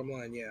The bottom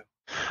line, yeah.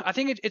 I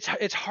think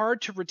it's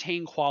hard to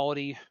retain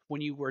quality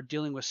when you are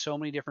dealing with so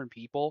many different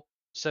people.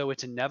 So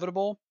it's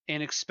inevitable,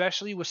 and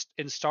especially with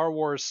in Star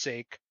Wars'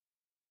 sake,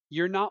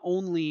 you're not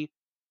only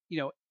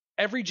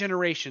every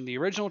generation, the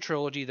original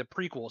trilogy, the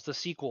prequels, the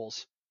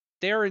sequels,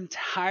 they're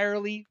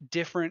entirely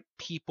different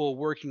people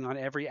working on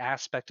every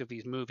aspect of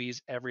these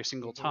movies every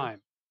single Mhm.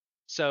 time.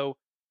 So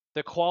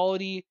the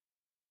quality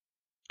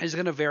is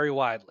going to vary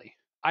widely.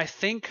 I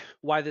think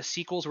why the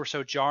sequels were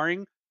so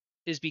jarring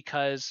is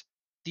because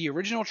the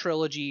original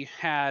trilogy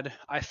had,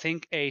 I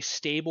think, a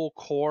stable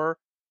core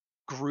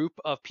group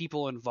of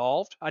people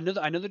involved. I know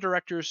the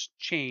directors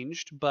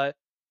changed, but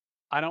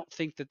I don't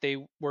think that they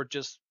were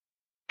just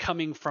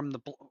coming from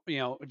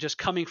just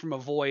coming from a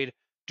void,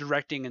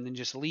 directing and then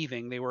just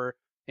leaving. They were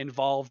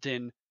involved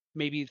in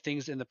maybe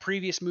things in the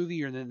previous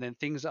movie, or then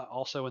things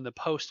also in the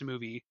post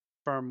movie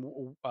from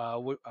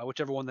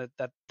whichever one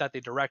that they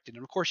directed.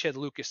 And of course, you had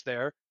Lucas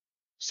there.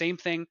 Same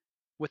thing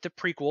with the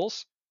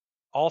prequels.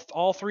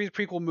 All three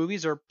prequel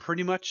movies are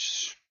pretty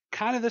much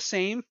kind of the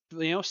same.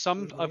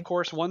 Some, of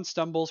course, one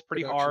stumbles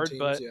pretty Production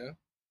hard, teams, yeah.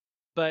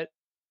 but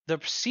the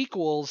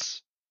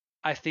sequels,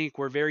 I think,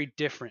 were very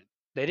different.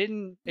 They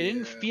didn't it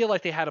didn't Yeah. feel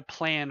like they had a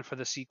plan for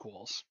the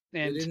sequels. It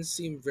And didn't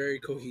seem very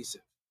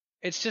cohesive.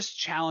 it's just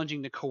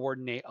challenging to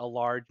coordinate a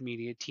large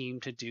media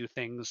team to do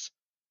things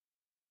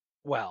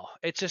well.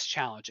 It's just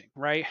challenging,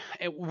 right?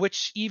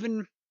 Which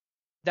even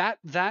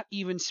that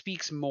even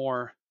speaks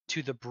more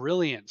to the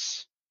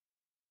brilliance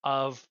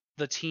of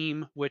the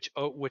team which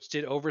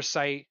did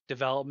oversight,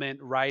 development,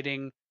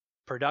 writing,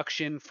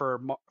 production for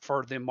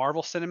the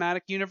Marvel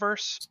Cinematic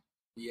Universe.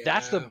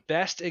 That's the Yeah.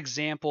 best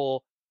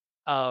example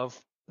of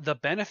the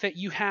benefit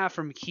you have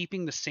from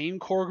keeping the same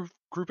core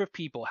group of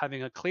people,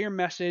 having a clear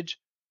message,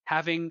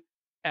 having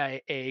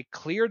a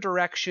clear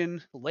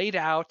direction laid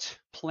out,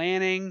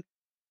 planning.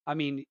 I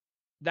mean,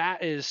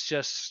 that is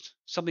just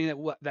something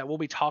that we'll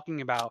be talking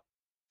about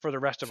for the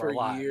rest of For our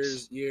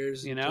lives.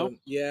 years You know? until,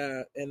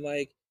 yeah, and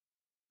like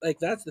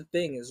that's the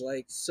thing is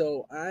like,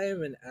 so I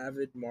am an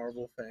avid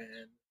Marvel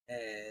fan,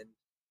 and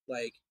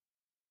like,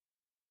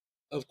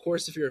 of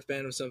course, if you're a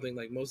fan of something,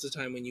 like most of the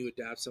time when you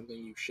adapt something,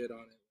 you shit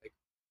on it. Like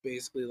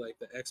basically, like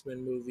the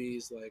X-Men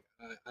movies, like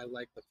I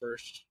like the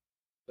first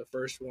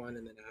one,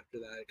 and then after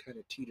that, it kind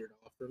of teetered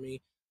off for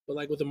me. But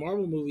like with the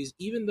Marvel movies,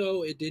 even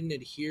though it didn't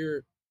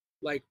adhere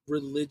like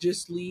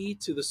religiously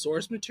to the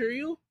source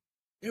material,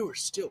 they were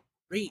still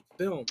great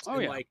films. Oh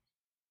And yeah. like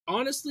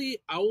honestly,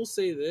 I will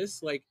say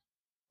this: like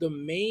the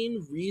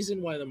main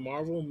reason why the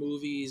Marvel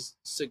movies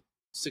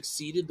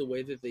succeeded the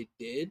way that they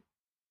did,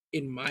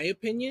 in my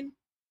opinion,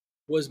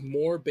 was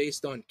more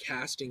based on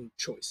casting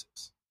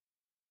choices.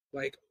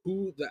 Like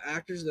who the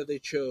actors that they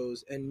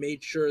chose and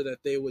made sure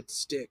that they would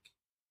stick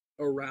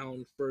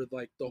around for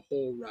like the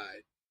whole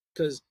ride.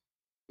 Because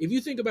if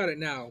you think about it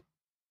now,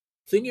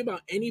 thinking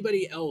about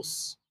anybody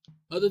else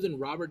other than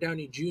Robert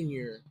Downey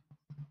Jr.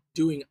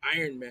 doing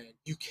Iron Man,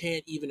 you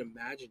can't even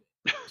imagine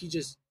it. He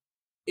just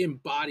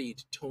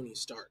embodied Tony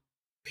Stark,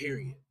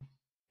 period.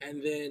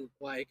 And then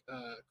like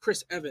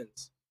Chris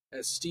Evans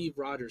as Steve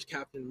Rogers,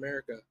 Captain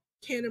America,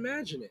 can't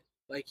imagine it.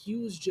 Like he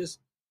was just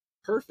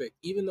perfect.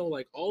 Even though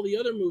like all the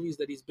other movies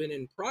that he's been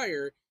in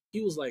prior,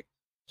 he was like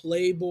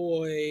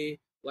playboy,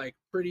 like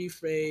pretty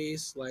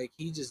face, like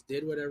he just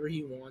did whatever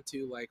he wanted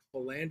to, like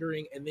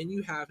philandering. And then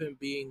you have him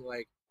being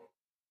like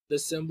the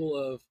symbol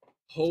of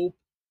hope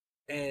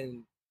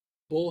and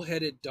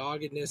bullheaded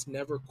doggedness,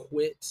 never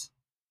quit,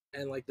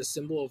 and like the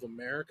symbol of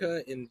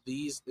America in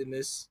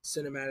this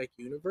cinematic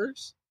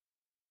universe.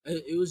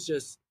 It was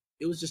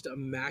just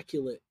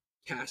immaculate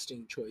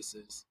casting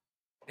choices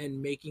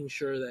and making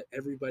sure that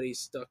everybody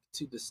stuck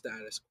to the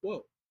status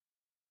quo.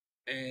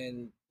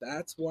 And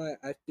that's why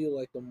I feel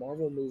like the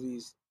Marvel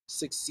movies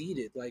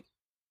succeeded. Like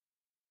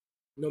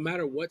no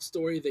matter what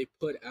story they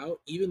put out,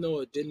 even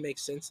though it didn't make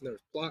sense and there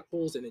was plot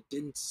holes and it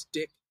didn't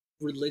stick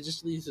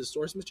religiously to the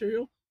source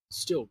material,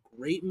 still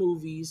great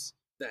movies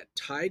that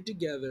tied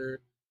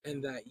together,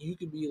 and that you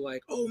could be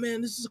like, oh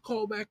man, this is a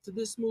callback to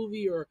this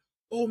movie, or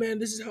oh man,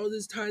 this is how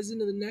this ties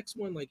into the next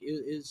one. Like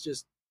it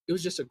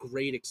was just a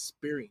great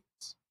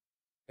experience.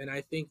 And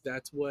I think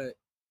that's why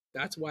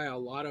a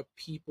lot of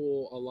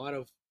people, a lot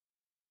of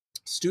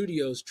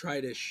studios try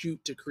to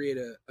shoot to create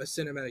a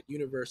cinematic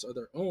universe of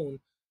their own,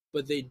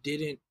 but they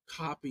didn't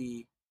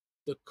copy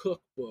the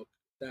cookbook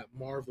that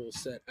Marvel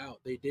set out.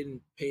 They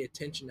didn't pay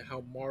attention to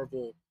how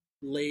Marvel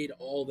laid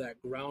all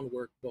that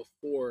groundwork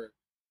before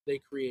they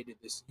created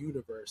this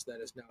universe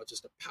that is now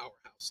just a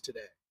powerhouse today.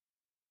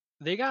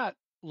 They got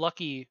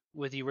lucky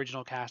with the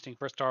original casting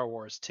for Star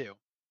Wars too.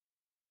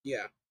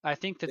 Yeah, I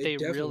think that they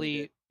definitely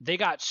did. they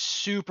got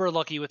super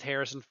lucky with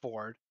Harrison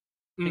Ford.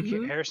 I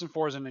think Harrison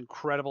Ford is an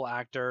incredible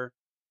actor.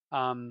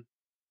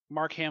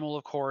 Mark Hamill,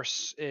 of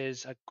course,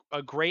 is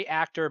a great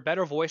actor,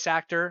 better voice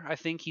actor. I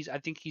think he's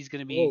going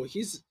to be. Oh,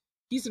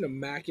 he's an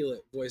immaculate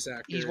voice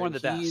actor. He's one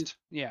of the best.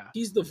 Yeah,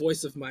 he's the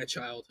voice of my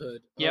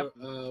childhood. Yep.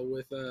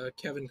 With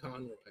Kevin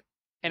Conroy.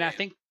 And Man.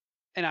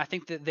 I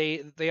think that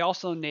they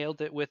also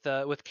nailed it with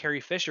Carrie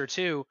Fisher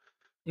too.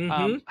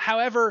 Mm-hmm.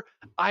 However,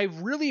 I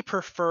really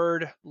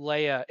preferred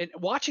Leia. And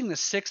watching the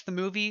sixth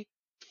movie,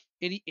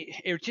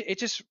 it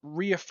just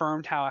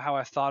reaffirmed how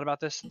I thought about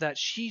this, that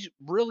she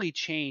really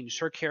changed.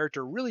 Her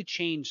character really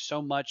changed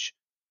so much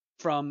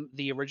from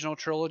the original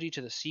trilogy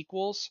to the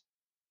sequels.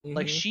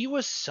 Like she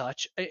was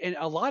such, and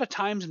a lot of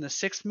times in the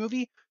sixth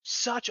movie,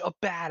 such a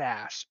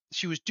badass.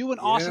 She was doing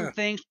awesome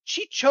things.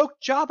 She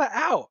choked Jabba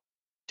out.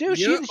 Dude,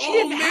 Yeah. she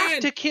didn't have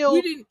to kill.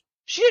 We didn't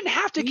She didn't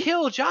have to we,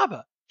 kill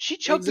Jabba. She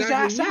choked his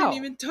exactly. ass We didn't out.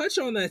 even touch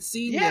on that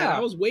scene yet. I Yeah.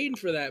 was waiting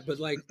for that, but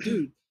like,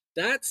 dude,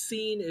 that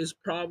scene is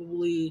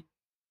probably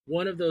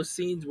one of those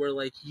scenes where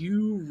like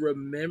you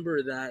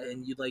remember that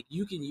and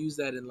you can use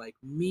that in like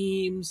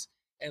memes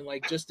and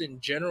like just in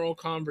general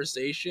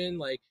conversation.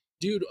 Like,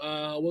 dude,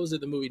 what was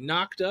it? The movie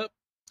Knocked Up,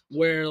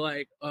 where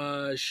like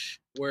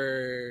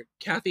where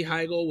Kathy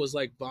Heigl was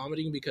like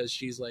vomiting because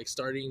she's like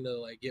starting to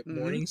like get Mhm.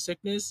 morning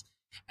sickness.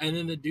 And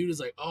then the dude is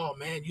like, "Oh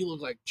man, you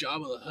look like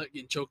Jabba the Hutt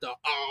getting choked out."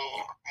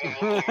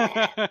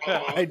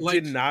 I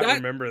Like did not that,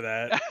 remember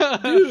that.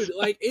 dude.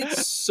 Like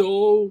it's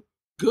so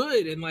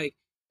good, and like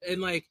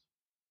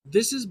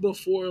this is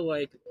before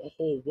like a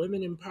whole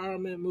women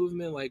empowerment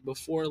movement, like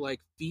before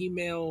like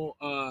female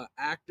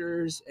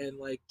actors and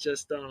like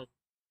just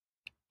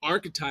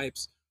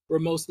archetypes were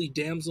mostly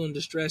damsel in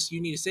distress.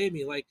 You need to save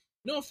me. Like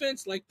no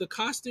offense, like the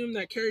costume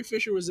that Carrie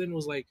Fisher was in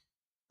was like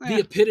the Eh.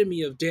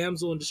 epitome of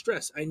damsel in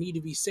distress. I need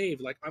to be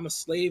saved. Like I'm a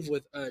slave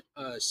with a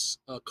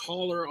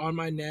collar on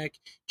my neck,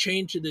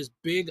 chained to this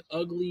big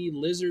ugly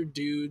lizard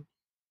dude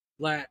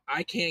that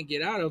I can't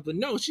get out of. But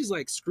no, she's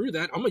like, screw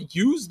that. I'm gonna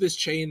use this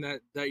chain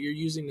that you're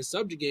using to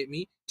subjugate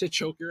me to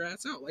choke your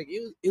ass out. Like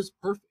it was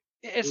perfect.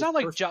 It's was not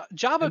like perfect.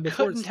 Jabba And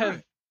before its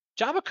time.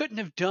 Jabba couldn't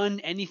have done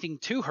anything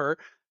to her.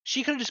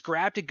 She could have just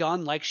grabbed a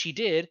gun like she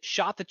did,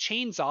 shot the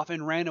chains off,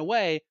 and ran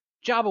away.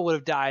 Jabba would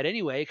have died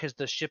anyway because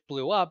the ship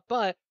blew up.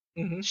 But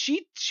Mm-hmm.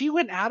 she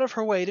went out of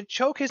her way to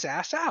choke his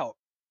ass out,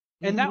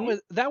 and Mm-hmm.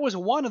 that was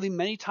one of the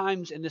many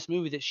times in this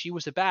movie that she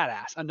was a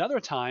badass. Another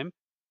time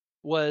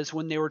was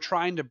when they were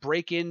trying to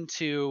break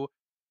into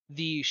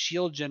the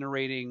shield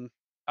generating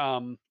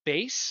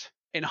base,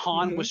 and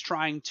Han Mm-hmm. was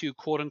trying to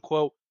quote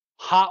unquote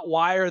hot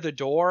wire the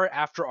door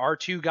after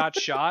R2 got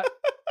shot.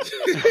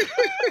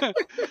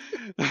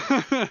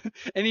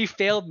 And he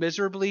failed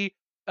miserably,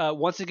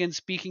 once again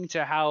speaking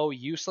to how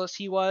useless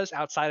he was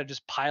outside of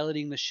just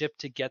piloting the ship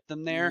to get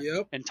them there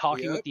Yep. and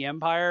talking with the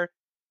Empire.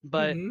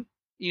 But Mm-hmm.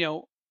 you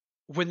know,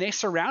 when they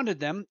surrounded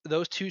them,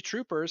 those two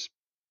troopers,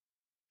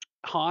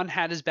 Han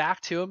had his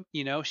back to him.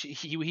 You know,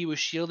 he was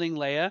shielding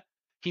Leia.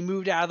 He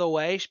moved out of the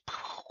way.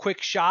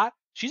 Quick shot.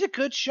 She's a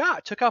good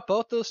shot. Took out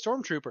both those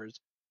stormtroopers.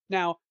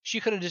 Now she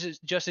could have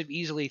just as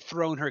easily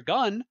thrown her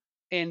gun,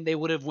 and they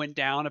would have went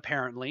down.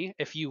 Apparently,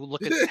 if you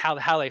look at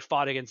how they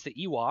fought against the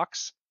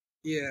Ewoks.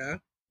 Yeah.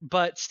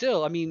 But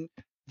still, I mean,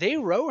 they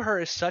wrote her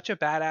as such a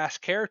badass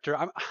character.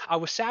 I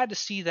was sad to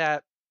see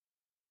that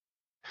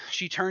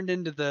she turned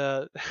into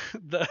the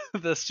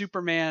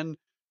Superman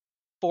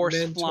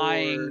force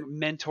flying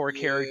mentor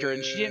character,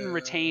 and Yeah. she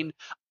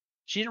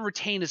didn't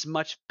retain as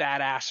much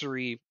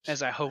badassery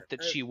as I hoped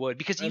that I, she would.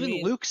 Because I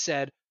mean,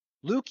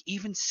 Luke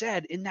even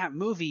said in that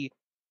movie,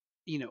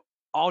 you know,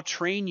 I'll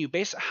train you.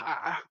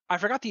 I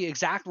forgot the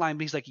exact line,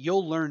 but he's like,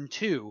 you'll learn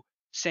too,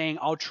 saying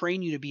I'll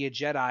train you to be a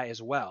Jedi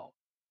as well.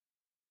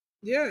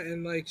 yeah,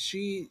 and like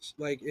she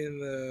like in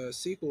the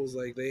sequels,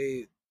 like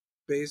they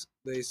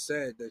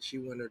said that she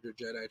went under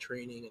Jedi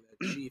training and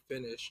that she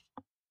finished,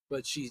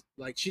 but she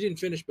didn't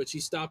finish, but she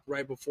stopped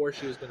right before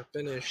she was gonna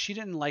finish She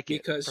didn't like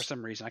it for because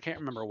some reason. I can't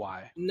remember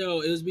why.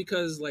 no, it was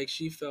because like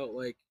she felt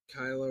like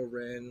Kylo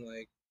Ren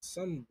like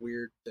some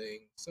weird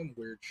thing, some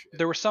weird shit.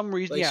 There was some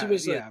reason. Like she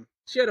was like Yeah.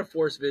 she had a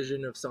force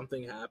vision of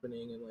something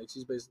happening, and like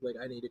she's basically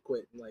like I need to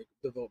quit and like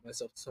devote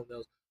myself to something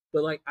else.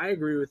 But like I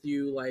agree with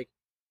you, like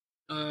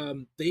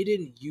they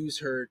didn't use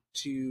her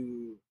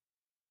to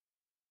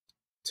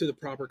the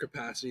proper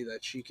capacity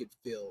that she could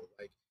fill.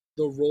 Like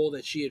the role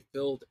that she had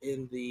filled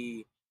in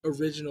the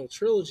original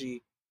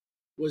trilogy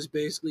was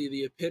basically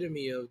the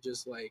epitome of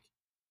just like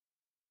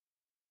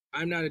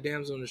I'm not a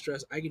damsel in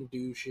distress. I can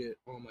do shit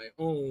on my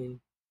own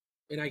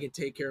and I can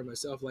take care of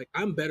myself. Like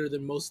I'm better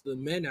than most of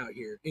the men out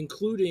here,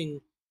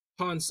 including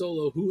Han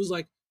Solo, who was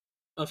like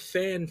a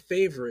fan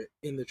favorite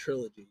in the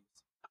trilogies.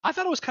 I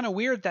thought it was kind of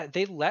weird that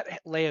they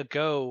let Leia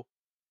go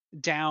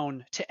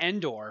down to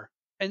Endor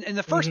in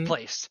the first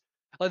place.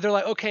 Like they're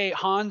like, okay,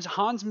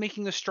 Han's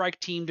making the strike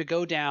team to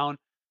go down.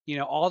 You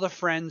know, all the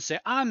friends say,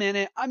 I'm in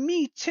it.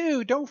 Me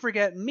too. Don't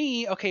forget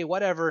me. Okay,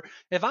 whatever.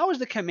 If I was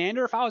the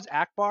commander, if I was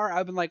Akbar,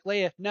 I'd been like,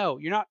 Leia, no,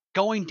 you're not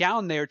going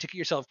down there to get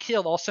yourself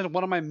killed. I'll send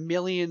one of my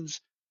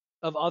millions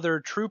of other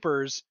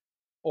troopers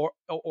or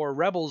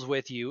rebels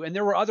with you. And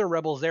there were other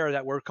rebels there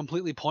that were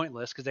completely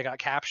pointless because they got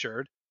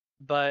captured.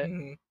 But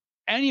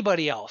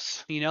anybody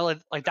else, you know,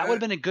 like that would have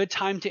been a good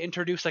time to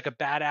introduce like a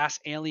badass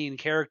alien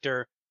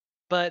character.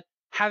 But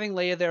having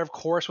Leia there, of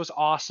course, was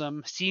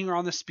awesome. Seeing her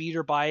on the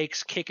speeder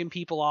bikes, kicking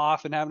people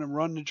off and having them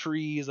run into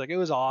trees, like it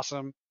was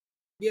awesome.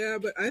 Yeah,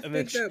 but I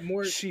think that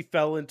more she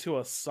fell into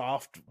a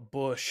soft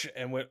bush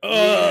and went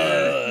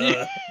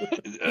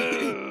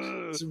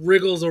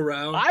wriggles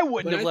around. I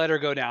wouldn't have let her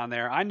go down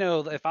there. I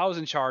know if I was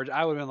in charge,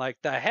 I would have been like,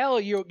 the hell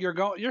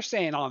you're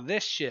staying on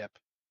this ship.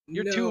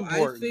 You're too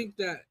important.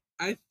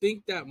 I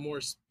think that more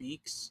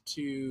speaks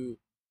to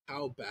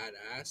how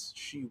badass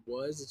she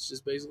was. It's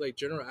just basically like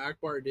General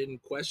Akbar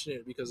didn't question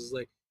it because it's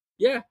like,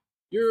 yeah,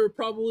 you're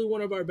probably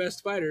one of our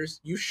best fighters.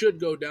 You should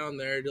go down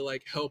there to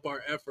like help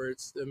our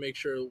efforts to make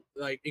sure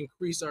like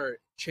increase our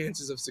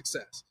chances of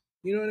success.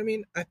 You know what I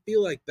mean? I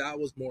feel like that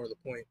was more of the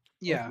point of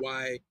Yeah.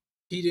 why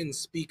he didn't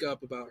speak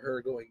up about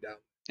her going down.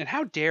 And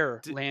how dare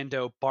Did-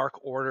 Lando bark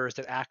orders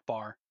at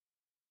Akbar?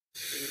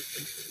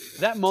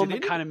 That Did moment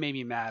any- kind of made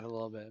me mad a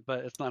little bit,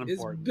 but it's not It's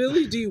important.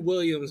 Billy D.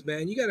 Williams,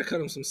 man. You got to cut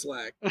him some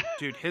slack.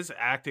 Dude, his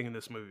acting in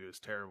this movie was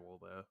terrible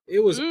though. It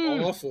was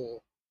Mm.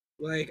 awful.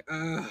 Like,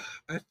 I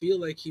feel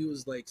like he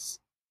was like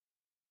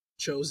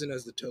chosen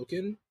as the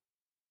token,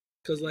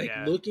 because like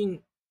Yeah.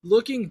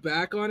 looking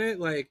back on it,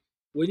 like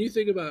when you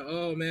think about,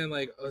 oh man,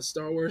 like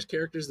Star Wars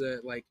characters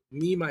that like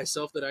me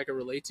myself that I can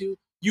relate to,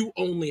 you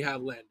only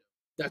have Lando.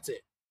 That's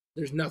it.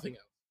 There's nothing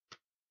else.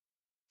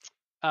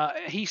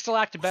 He still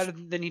acted better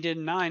than he did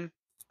in 9.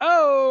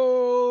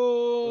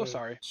 Oh,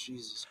 sorry.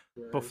 Jesus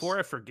Christ. Before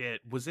I forget,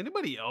 was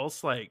anybody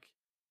else like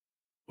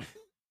did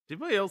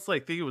anybody else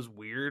like think it was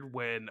weird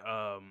when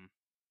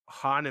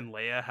Han and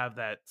Leia have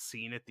that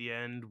scene at the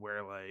end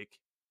where like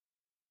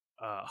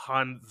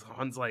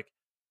Han's like,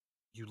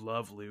 "You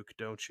love Luke,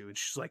 don't you?" And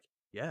she's like,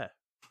 "Yeah."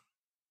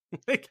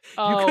 Like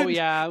Oh,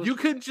 yeah. you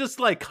couldn't just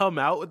like come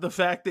out with the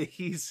fact that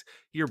he's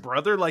your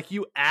brother. Like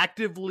you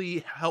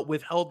actively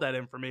withheld that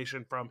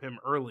information from him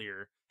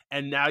earlier,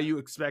 and now you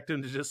expect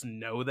him to just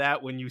know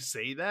that when you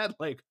say that.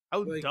 Like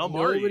how like dumb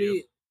are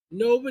you?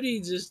 nobody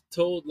just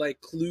told like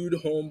clued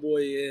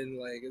homeboy in.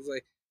 Like it's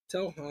like,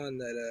 tell Han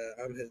that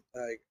I'm his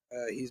like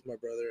he's my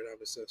brother and I'm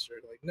his sister.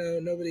 Like no,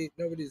 nobody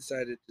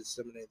decided to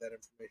disseminate that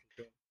information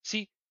to him.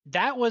 See,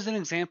 that was an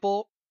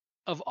example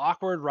of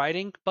awkward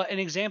writing, but an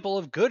example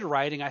of good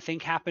writing, I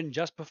think, happened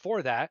just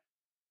before that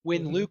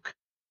when Mhm. Luke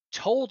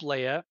told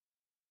Leia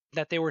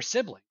that they were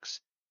siblings.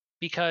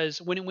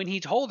 Because when he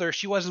told her,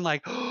 she wasn't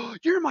like, "Oh,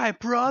 you're my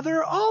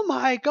brother. Oh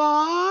my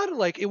God."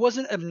 Like, it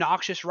wasn't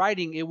obnoxious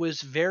writing. It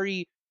was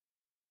very,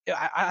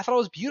 I thought it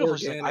was beautiful.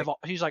 She's like, Organic.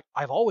 he's like,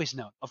 "I've always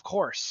known, of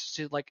course."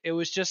 So, like, it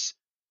was just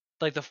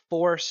like the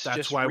Force That's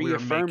just why we were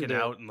reaffirmed making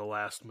it. out in the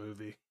last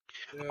movie.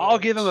 I'll Oh,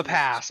 give him a Jesus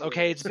pass.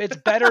 Okay, Christ. it's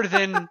better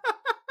than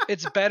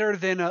it's better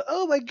than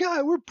oh my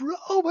God,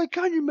 oh my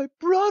God, you're my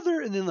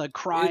brother, and then like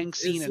crying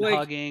scene it's and like-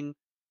 hugging.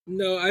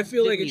 No, I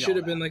feel Didn't like it need should all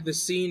have been that. like the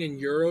scene in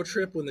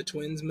Eurotrip when the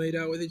twins made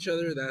out with each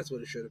other. That's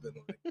what it should have been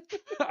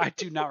like. I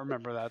do not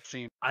remember that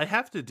scene. I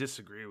have to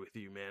disagree with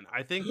you, man.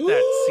 I think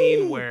that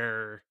scene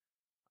where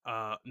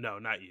no,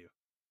 not you.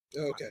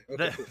 Okay,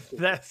 That cool.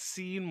 that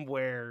scene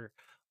where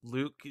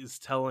Luke is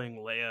telling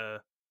Leia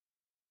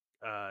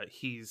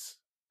he's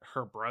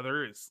her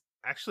brother is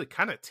actually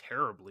kind of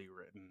terribly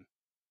written.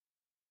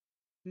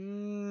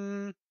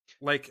 Mm,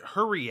 Like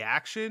her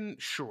reaction,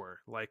 sure,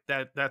 like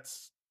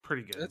that's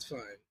pretty good. That's fine.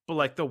 But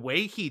like the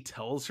way he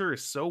tells her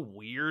is so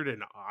weird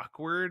and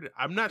awkward.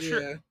 I'm not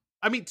sure. Yeah.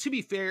 I mean, to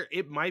be fair,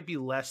 it might be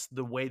less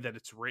the way that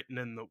it's written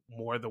and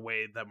more the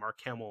way that Mark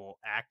Hamill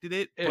acted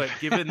it. But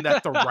given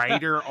that the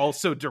writer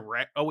also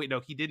oh wait, no,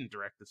 he didn't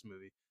direct this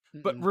movie.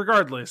 But mm-mm.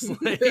 regardless,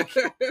 like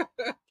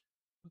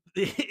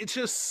it's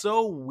just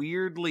so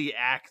weirdly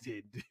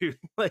acted, dude.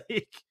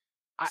 Like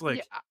it's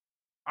like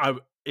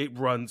it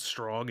runs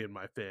strong in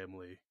my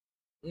family,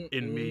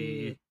 in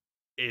me,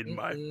 in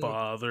my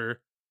father,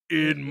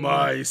 in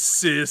my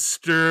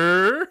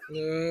sister.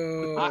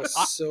 Oh,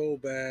 so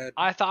bad.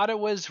 I thought it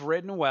was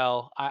written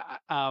well.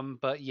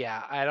 But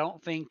yeah, I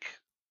don't think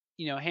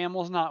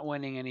Hamill's not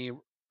winning any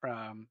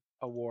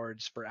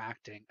awards for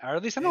acting, or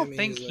at least I don't Emmys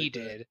think he like that.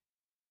 did.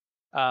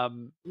 I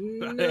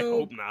No,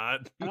 hope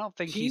not. I don't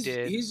think he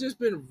did. He's just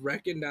been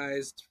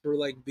recognized for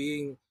like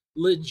being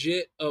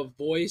legit a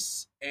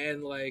voice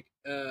and like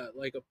a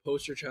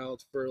poster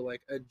child for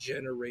like a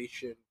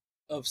generation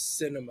of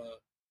cinema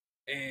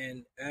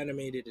and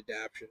animated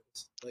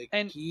adaptions. Like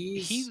And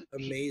he's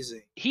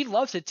amazing. He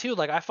loves it too.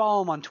 Like I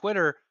follow him on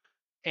Twitter,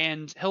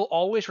 and he'll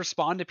always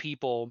respond to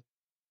people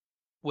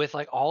with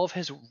like all of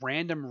his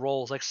random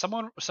roles. Like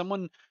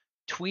someone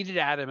tweeted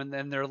at him, and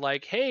then they're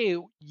like, "Hey,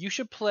 you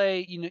should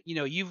play.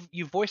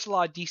 You've voiced a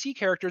lot of DC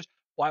characters.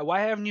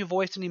 Why haven't you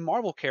voiced any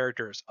Marvel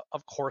characters?"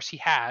 Of course he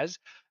has.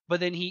 But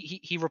then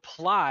he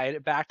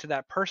replied back to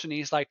that person.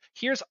 He's like,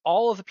 "Here's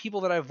all of the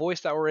people that I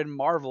voiced that were in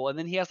Marvel," and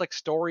then he has like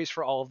stories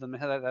for all of them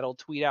that he'll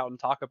tweet out and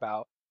talk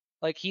about.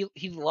 Like he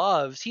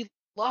loves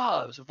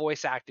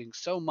voice acting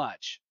so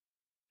much.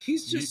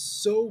 He's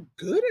just so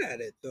good at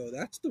it though.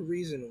 That's the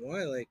reason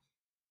why. Like,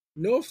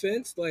 no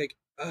offense, like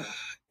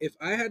if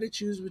I had to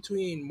choose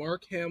between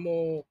Mark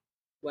Hamill,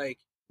 like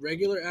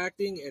regular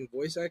acting and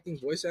voice acting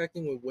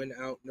would win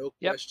out, no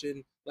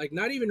question. Like,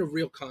 not even a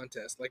real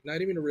contest, like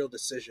not even a real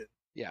decision.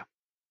 Yeah.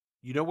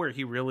 You know where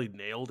he really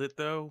nailed it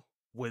though?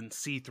 When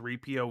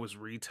C-3PO was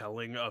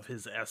retelling of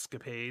his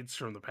escapades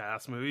from the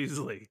past movies,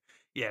 like,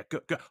 yeah, go.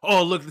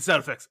 Oh, look at the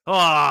sound effects.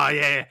 Oh,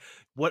 yeah.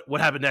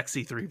 What happened next,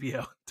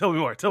 C-3PO? Tell me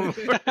more.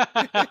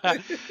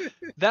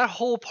 That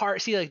whole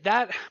part, see, like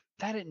that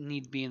didn't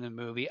need to be in the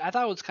movie. I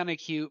thought it was kind of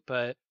cute,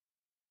 but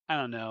I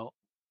don't know.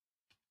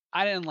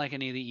 I didn't like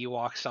any of the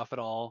Ewok stuff at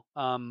all.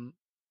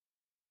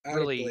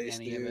 Really,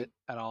 any of it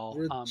at all.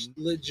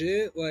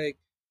 Legit, like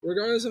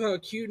regardless of how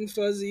cute and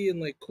fuzzy and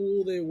like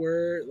cool they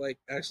were, like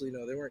actually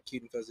no, they weren't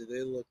cute and fuzzy.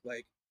 They looked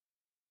like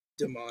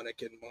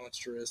demonic and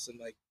monstrous and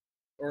like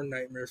or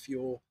nightmare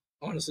fuel.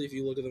 Honestly, if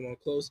you look at them all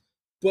close,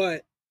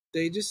 but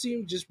they just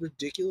seemed just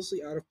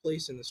ridiculously out of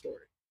place in the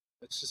story.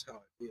 That's just how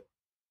I feel.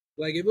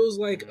 Like if it was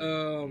like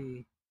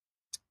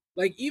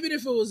even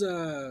if it was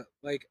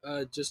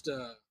just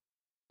a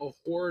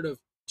horde of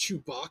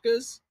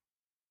Chewbacca's,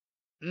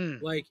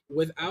 like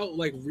without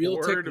like real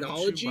Horde of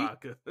technology.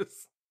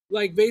 Chewbaccas.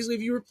 Like basically,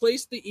 if you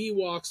replace the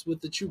Ewoks with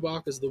the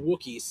Chewbacca's, the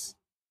Wookiees,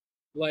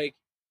 like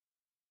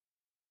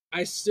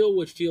I still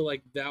would feel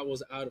like that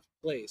was out of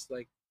place.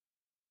 Like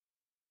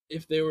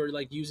if they were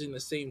like using the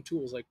same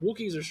tools, like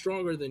Wookiees are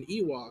stronger than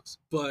Ewoks,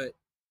 but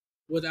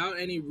without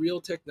any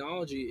real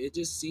technology, it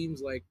just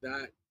seems like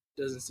that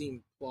doesn't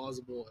seem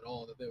plausible at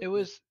all. That they It would,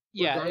 was,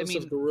 yeah. I regardless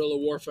mean, of guerrilla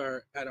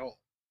warfare at all.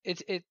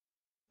 it's it.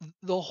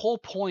 The whole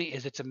point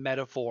is it's a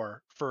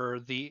metaphor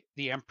for the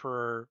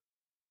emperor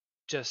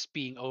just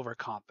being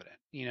overconfident.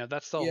 You know,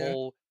 that's the Yeah.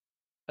 whole.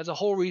 That's the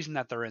whole reason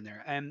that they're in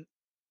there, and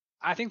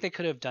I think they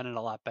could have done it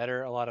a lot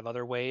better, a lot of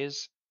other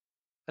ways.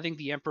 I think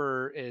the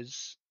emperor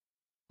is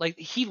like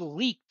he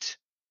leaked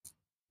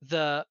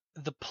the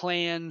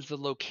plans, the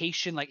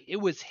location, like it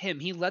was him.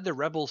 He led the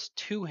rebels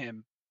to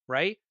him,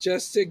 right?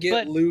 Just to get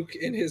But- Luke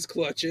in his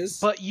clutches.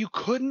 But you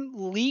couldn't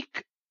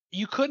leak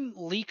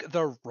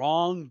the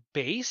wrong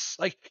base.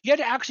 Like you had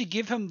to actually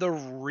give him the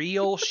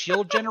real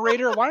shield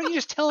generator. Why don't you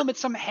just tell him it's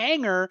some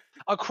hangar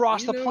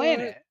across You the know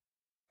planet?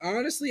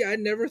 Honestly, I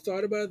never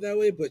thought about it that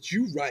way, but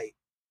you right.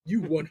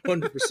 You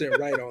 100%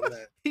 right on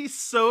that. He's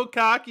so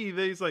cocky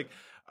that he's like,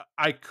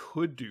 I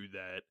could do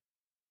that,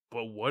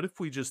 but what if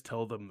we just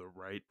tell them the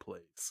right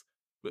place?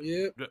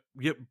 Yep.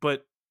 Yeah,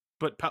 but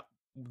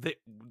they,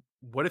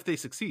 what if they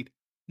succeed?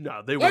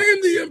 No, they I won't.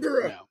 am the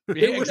Emperor. No.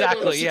 They will never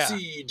Exactly, yeah.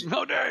 succeed.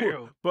 How dare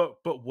you?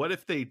 But what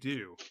if they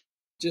do?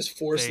 Just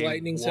force They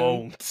lightnings him.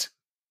 won't.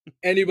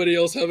 Anybody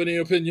else have any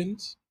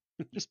opinions?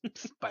 Just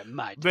by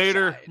my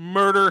Vader, decide.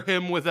 murder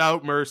him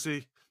without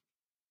mercy.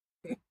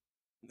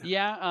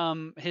 Yeah,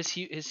 his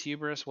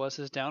hubris was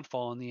his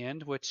downfall in the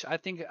end, which I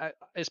think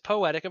is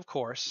poetic, of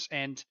course.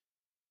 And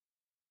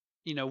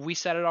you know, we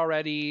said it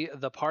already.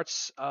 The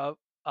parts of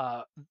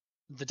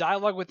the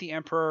dialogue with the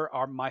Emperor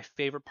are my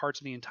favorite parts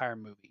of the entire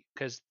movie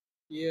because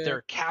Yeah.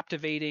 they're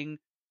captivating.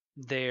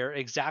 They're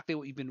exactly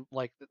what you've been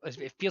like.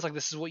 It feels like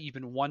this is what you've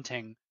been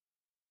wanting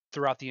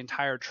throughout the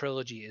entire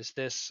trilogy. Is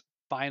this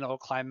final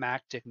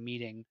climactic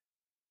meeting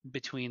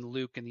between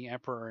Luke and the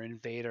Emperor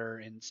and Vader,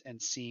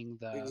 and seeing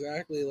the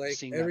Exactly. Like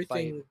seeing that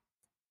everything,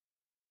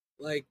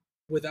 like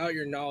without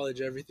your knowledge,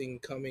 everything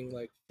coming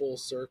like full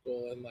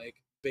circle and like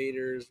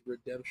Vader's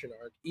redemption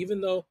arc. Even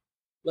though,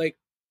 like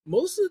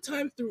most of the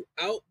time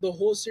throughout the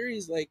whole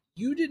series, like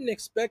you didn't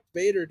expect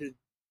Vader to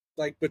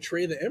like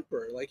betray the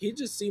Emperor. Like he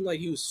just seemed like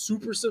he was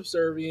super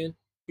subservient.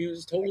 He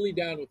was totally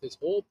down with his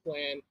whole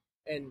plan,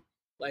 and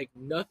like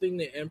nothing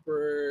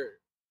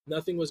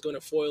was going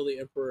to foil the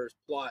Emperor's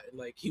plot, and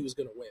like he was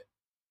going to win.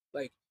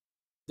 Like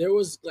there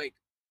was like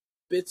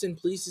bits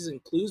and pieces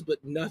and clues, but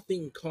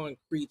nothing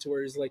concrete to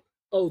where he's like,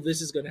 oh,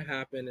 this is going to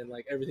happen and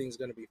like everything's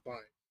going to be fine.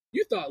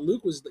 You thought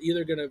Luke was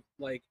either going to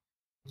like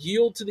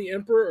yield to the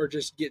Emperor or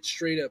just get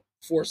straight up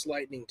force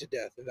lightning to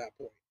death at that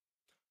point.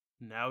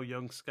 Now,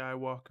 young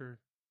Skywalker,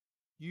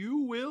 you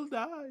will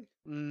die.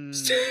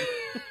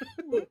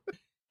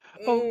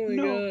 Oh my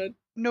no. god.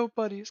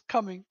 Nobody's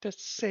coming to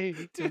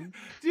save him.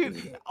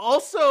 Dude,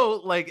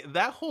 also, like,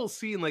 that whole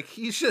scene, like,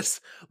 he's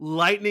just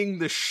lightning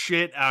the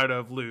shit out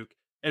of Luke.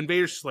 And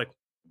Vader's just like,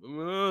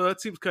 oh,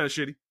 that seems kind of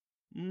shitty.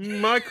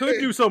 I could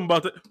do something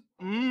about that.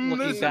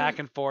 Looking back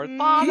and forth.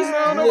 I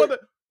don't know about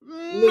that.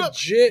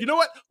 Legit. You know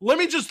what? Let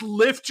me just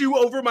lift you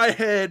over my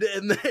head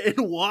and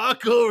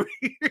walk over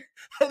here.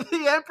 And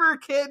the Emperor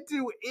can't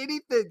do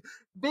anything.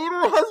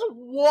 Vader has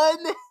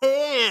one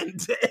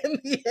hand, and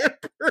the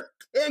Emperor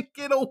can't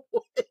get away.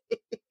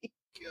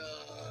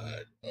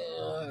 God.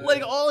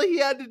 Like, all he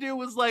had to do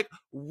was, like,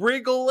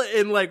 wriggle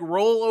and, like,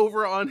 roll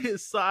over on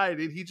his side,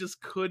 and he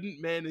just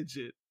couldn't manage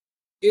it.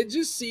 It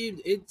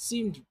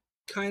seemed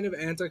kind of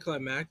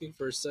anticlimactic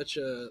for such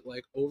a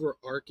like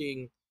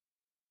overarching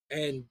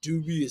and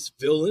dubious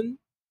villain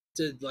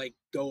to like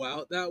go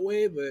out that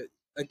way, but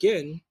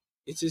again,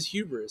 it's his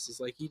hubris. It's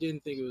like he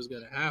didn't think it was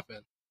going to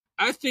happen.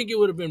 I think it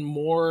would have been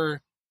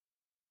more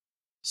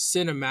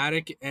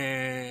cinematic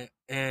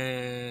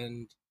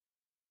and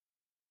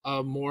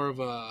more of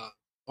a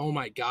oh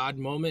my god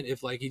moment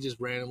if like he just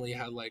randomly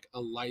had like a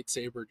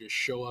lightsaber just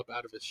show up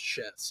out of his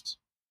chest.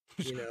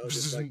 You know,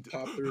 just like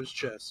pop through his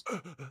chest.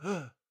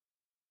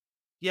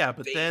 Yeah,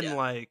 but then Vader.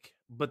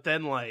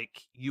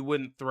 like you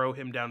wouldn't throw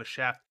him down a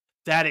shaft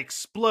that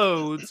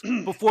explodes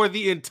before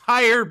the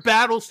entire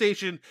battle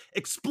station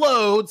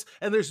explodes,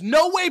 and there's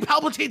no way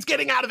Palpatine's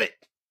getting out of it.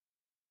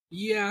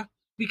 Yeah,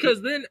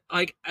 because then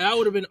like that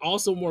would have been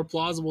also more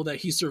plausible that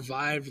he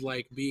survived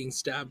like being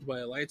stabbed by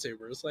a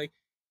lightsaber. It's like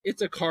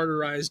it's a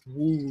cauterized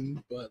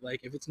wound, but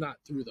like if it's not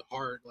through the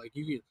heart, like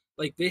you can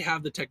like they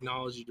have the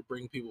technology to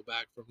bring people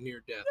back from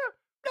near death.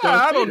 Yeah,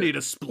 I don't Vader, need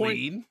a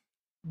spleen.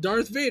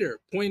 Darth Vader,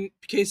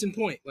 case in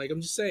point. Like,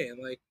 I'm just saying,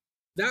 like,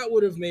 that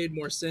would have made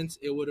more sense.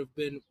 It would have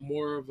been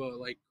more of a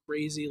like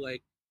crazy,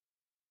 like,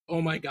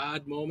 oh my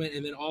god moment,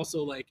 and then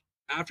also like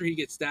after he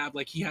gets stabbed,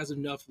 like he has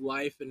enough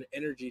life and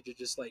energy to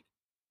just like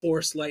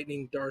force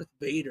lightning Darth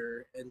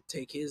Vader and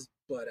take his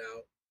butt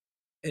out,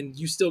 and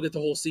you still get the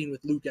whole scene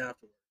with Luke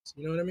afterwards.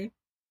 You know what I mean?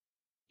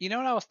 You know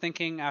what I was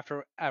thinking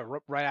after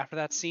right after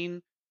that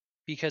scene,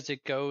 because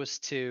it goes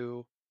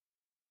to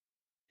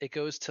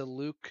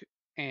Luke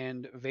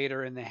and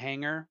Vader in the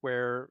hangar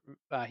where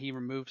he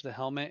removes the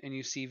helmet and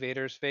you see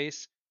Vader's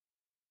face.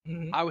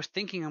 Mm-hmm. I was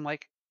thinking, I'm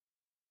like,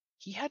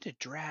 he had to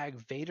drag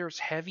Vader's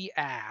heavy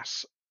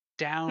ass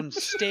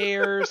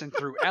downstairs and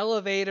through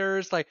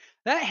elevators. Like,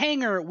 that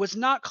hangar was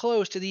not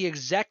close to the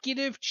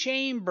executive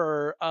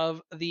chamber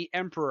of the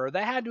Emperor.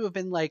 That had to have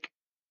been like,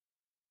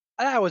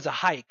 that was a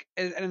hike.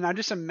 And I'm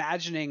just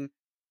imagining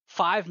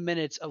 5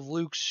 minutes of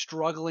Luke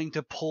struggling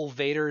to pull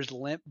Vader's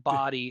limp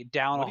body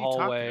down a What are you talking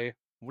about? hallway.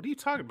 What are you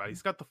talking about?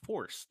 He's got the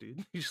Force, dude.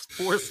 You just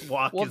Force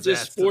walk Well, his ass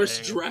Just to the force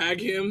hangar.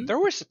 drag him. There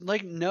was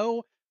like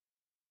no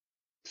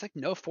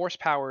force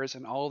powers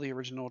in all the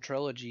original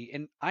trilogy,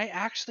 and I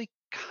actually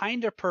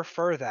kind of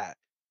prefer that.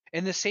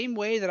 In the same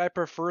way that I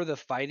prefer the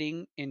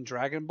fighting in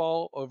Dragon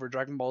Ball over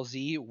Dragon Ball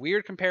Z.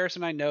 Weird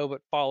comparison, I know,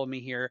 but follow me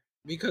here.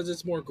 Because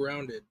it's more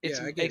grounded. It's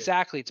Yeah, I get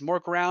exactly. It's more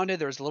grounded.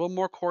 There's a little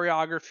more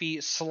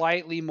choreography,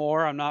 slightly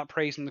more. I'm not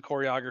praising the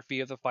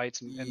choreography of the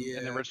fights in the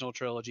Yeah. original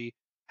trilogy.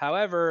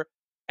 However,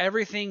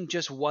 everything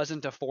just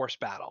wasn't a force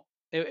battle.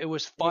 It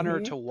was funner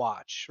Mhm. to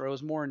watch, or it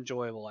was more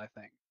enjoyable, I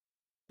think.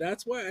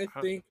 That's why I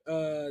Huh. think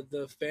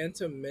the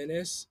Phantom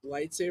Menace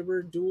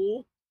lightsaber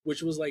duel,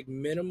 which was like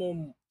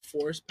minimum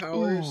force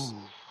powers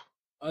Ooh,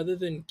 other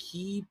than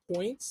key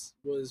points,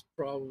 was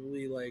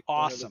probably like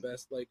one of the awesome.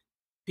 best. Like,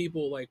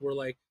 people like were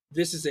like,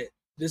 this is it.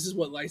 This is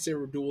what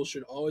lightsaber duels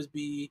should always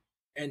be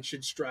and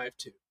should strive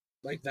to.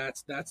 Like,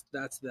 that's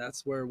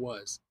where it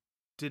was.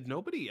 Did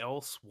nobody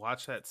else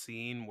watch that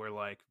scene where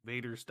like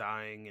Vader's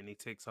dying and he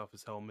takes off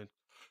his helmet?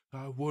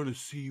 I want to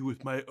see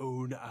with my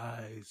own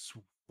eyes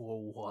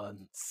for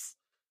once.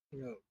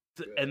 Oh,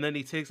 And God. then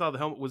he takes off the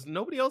helmet. Was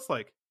nobody else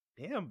like,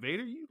 damn,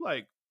 Vader, you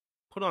like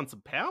put on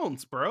some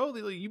pounds, bro?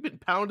 Like, you've been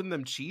pounding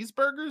them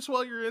cheeseburgers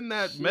while you're in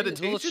that He's a little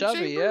meditation chubby,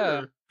 chamber?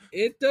 yeah. Or-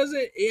 It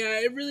doesn't, yeah,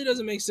 it really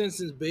doesn't make sense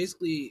since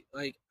basically,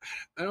 like,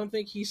 I don't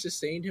think he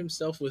sustained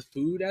himself with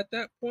food at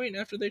that point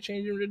after they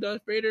changed him to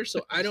Darth Vader,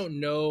 so I don't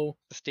know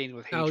Sustained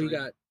with how he hatred.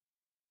 got.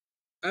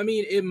 I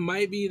mean, it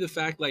might be the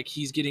fact like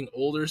he's getting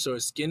older, so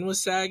his skin was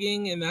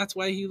sagging, and that's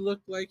why he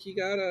looked like he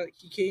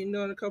gained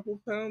on a couple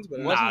of pounds. But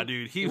He Nah, wasn't-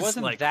 dude, he he was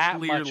wasn't like that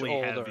much clearly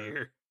older.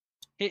 heavier.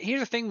 Here's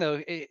the thing,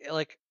 though.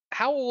 Like,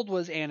 how old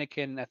was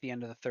Anakin at the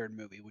end of the third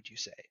movie? Would you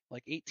say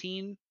like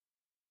 18?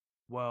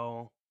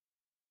 Well,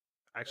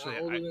 actually,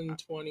 not older than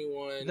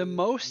 21. The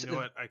most, you know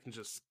what? I can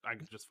just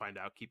find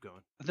out. Keep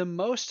going. the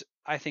most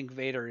I think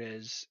Vader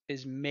is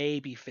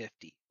maybe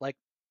 50. Like,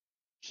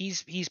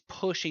 he's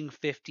pushing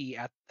 50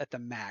 at the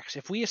max.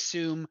 If we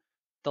assume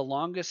the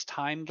longest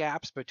time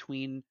gaps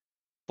between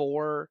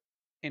 4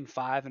 and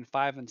 5 and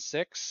 5 and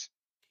 6,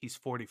 He's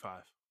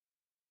 45.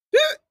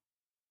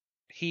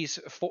 he's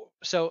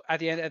so at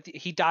the end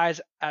he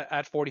dies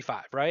at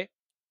 45, right?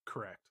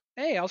 Correct.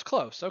 Hey, I was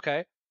close.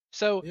 Okay.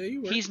 So Yeah,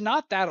 you were. he's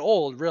not that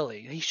old,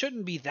 really. He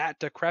shouldn't be that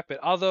decrepit.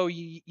 Although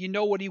you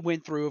know what he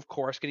went through, of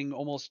course, getting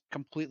almost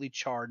completely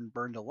charred and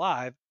burned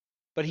alive.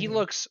 But he Mhm.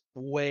 looks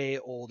way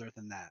older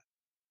than that.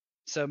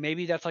 So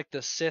maybe that's like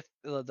the Sith,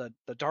 the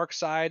dark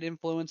side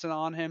influencing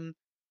on him.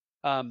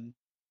 Um,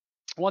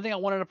 One thing I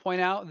wanted to point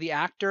out: the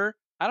actor.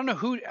 I don't know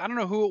who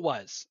it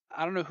was.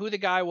 I don't know who the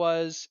guy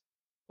was,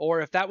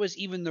 or if that was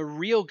even the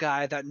real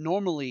guy that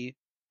normally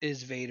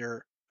is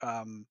Vader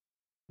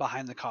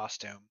behind the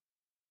costume.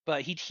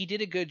 But he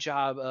did a good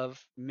job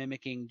of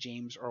mimicking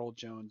James Earl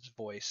Jones'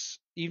 voice.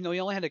 Even though he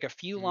only had like a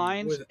few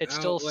lines, it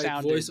still Without like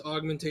sounded voice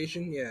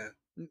augmentation.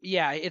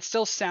 Yeah. it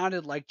still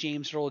sounded like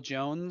James Earl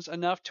Jones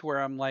enough to where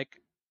I'm like,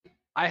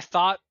 I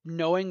thought,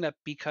 knowing that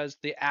because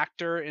the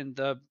actor and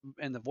the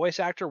voice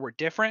actor were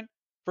different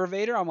for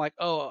Vader, I'm like,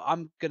 oh,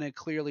 I'm gonna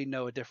clearly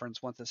know a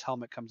difference once this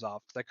helmet comes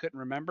off because I couldn't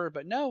remember.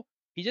 But no,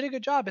 he did a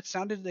good job. It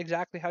sounded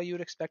exactly how you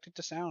would expect it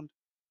to sound.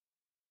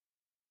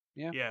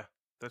 Yeah, Yeah,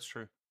 that's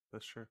true.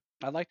 That's true.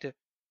 I liked it.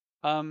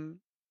 Um,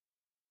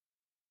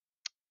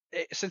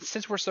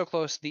 since we're so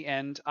close to the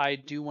end, I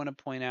do want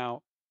to point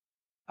out,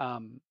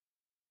 um,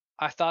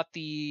 I thought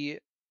the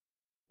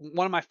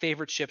one of my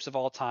favorite ships of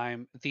all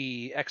time,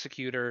 the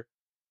Executor,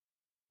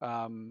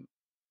 um,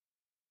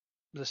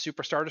 the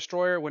Super Star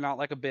Destroyer, went out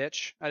like a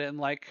bitch. I didn't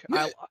like.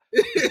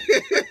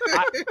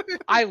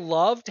 I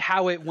loved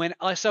how it went.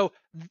 So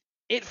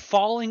it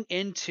falling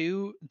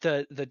into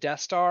the Death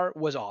Star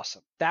was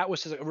awesome. That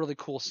was a really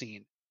cool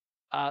scene.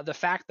 The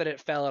fact that it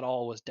fell at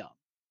all was dumb.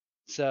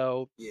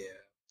 So Yeah.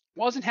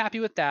 wasn't happy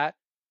with that.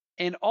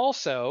 And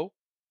also,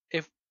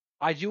 if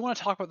I do want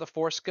to talk about the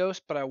Force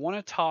Ghost, but I want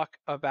to talk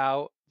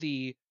about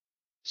the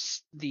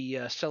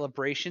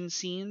celebration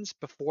scenes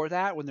before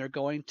that when they're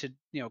going to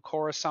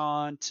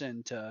Coruscant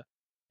and to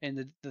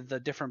and the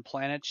different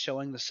planets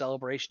showing the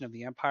celebration of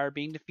the Empire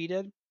being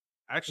defeated.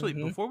 Actually,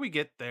 Mhm. before we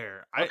get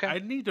there, Okay. I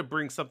need to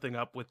bring something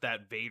up with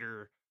that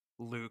Vader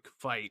Luke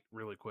fight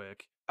really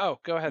quick. Oh,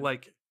 go ahead.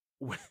 Like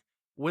when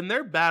when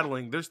they're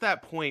battling, there's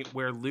that point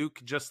where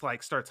Luke just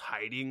like starts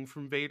hiding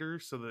from Vader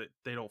so that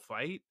they don't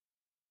fight.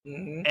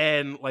 Mhm.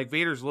 And like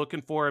Vader's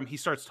looking for him. He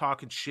starts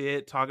talking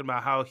shit, talking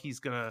about how he's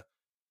gonna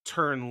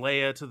turn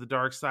Leia to the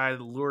dark side,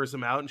 lures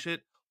him out and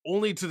shit,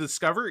 only to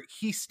discover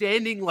he's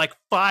standing like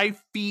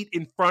 5 feet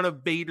in front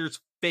of Vader's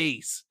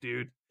face,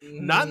 dude.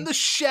 Not in Mhm. the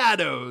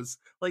shadows.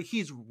 Like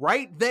he's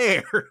right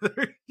there.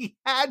 He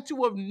had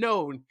to have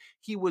known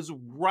he was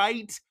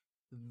right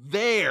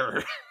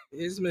there.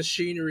 His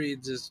machinery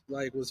just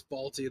like was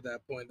faulty at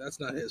that point. That's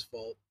not his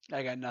fault.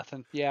 I got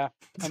nothing. Yeah,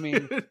 I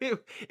mean,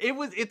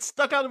 It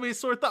stuck out of me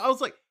sort of. I was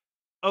like,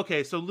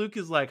 okay, so Luke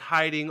is like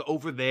hiding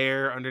over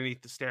there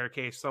underneath the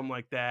staircase, something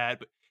like that.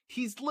 But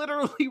he's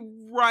literally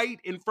right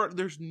in front.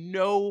 There's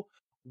no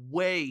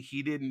way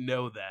he didn't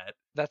know that.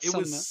 that's It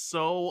was some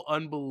so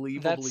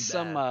unbelievably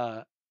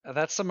bad.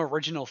 that's some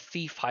original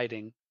thief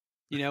hiding.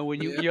 You know,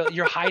 when Yeah.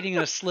 you're hiding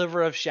in a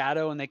sliver of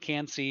shadow and they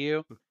can't see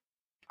you.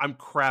 I'm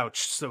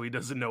crouched, so he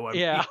doesn't know I'm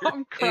Yeah, here.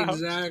 I'm crouched.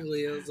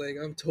 Exactly. It was like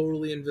I'm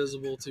totally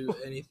invisible to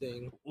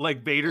anything.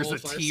 Like Vader's All a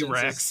 5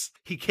 T-Rex. senses.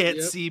 He can't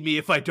Yep. see me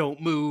if I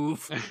don't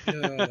move.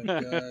 Oh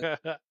my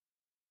god.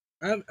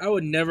 I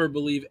would never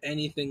believe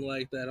anything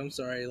like that. I'm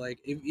sorry. Like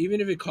even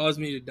if it caused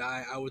me to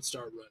die, I would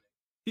start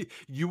running.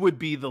 You would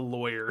be the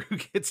lawyer who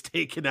gets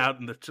taken out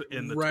in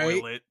the Right?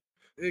 toilet.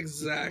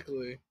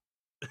 Exactly.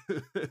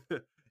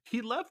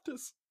 He left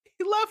us.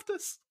 He left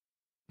us.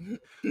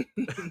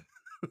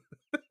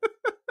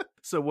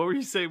 So what were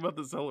you saying about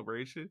the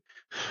celebration?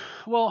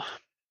 Well,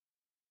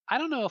 I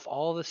don't know if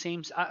all the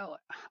same.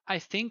 I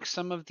think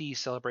some of the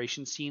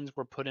celebration scenes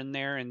were put in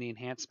there in the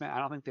enhancement. I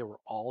don't think they were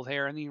all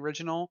there in the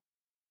original.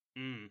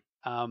 Mm.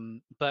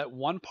 But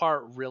one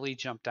part really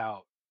jumped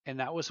out, and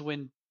that was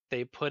when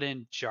they put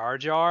in Jar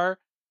Jar,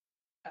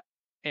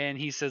 and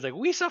he says like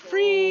 "We so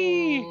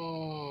free."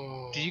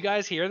 Oh. Did you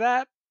guys hear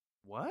that?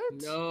 What?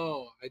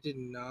 No, I did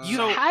not.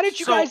 How did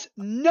you guys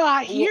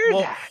not hear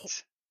well,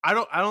 that?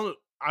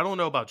 I don't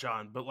know about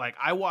John, but like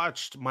I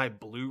watched my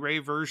Blu-ray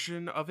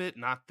version of it,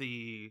 not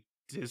the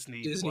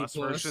Disney Plus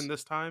version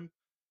this time.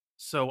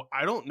 So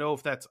I don't know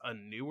if that's a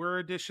newer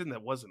edition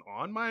that wasn't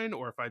on mine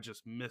or if I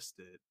just missed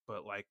it.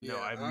 But like, no,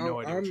 I have no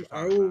idea what you're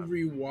I talking will about.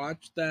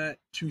 rewatch that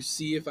to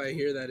see if I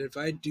hear that. If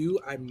I do,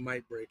 I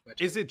might break my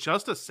chain. Is it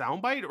just a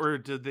soundbite or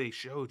did they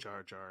show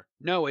Jar Jar?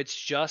 No, it's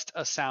just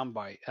a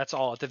soundbite. That's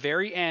all. At the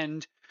very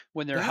end,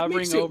 when they're that hovering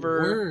makes it over,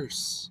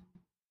 worse.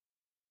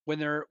 when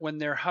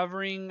they're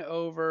hovering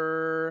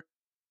over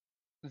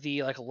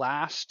the like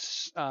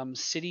last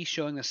city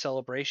showing the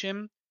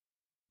celebration,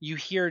 you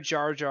hear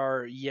Jar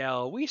Jar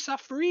yell, "We so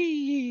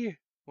free!"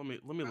 Let me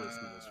listen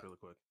to this really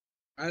quick.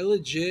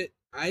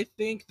 I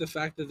think the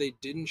fact that they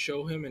didn't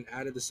show him and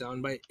added the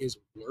soundbite is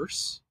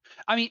worse.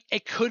 I mean,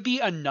 it could be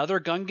another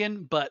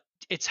Gungan, but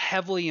it's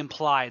heavily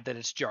implied that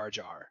it's Jar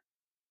Jar.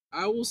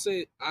 I will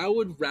say I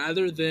would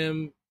rather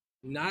them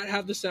not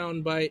have the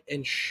soundbite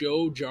and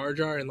show Jar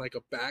Jar in like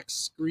a back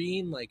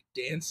screen, like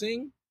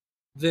dancing,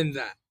 than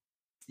that.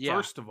 Yeah.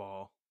 First of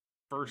all,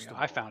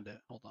 I found it.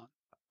 Hold on.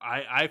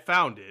 I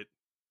found it.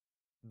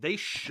 They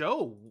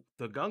show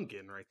the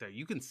Gungan right there.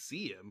 You can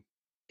see him.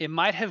 It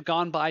might have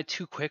gone by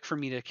too quick for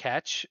me to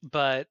catch,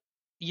 but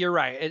you're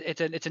right.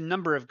 It's a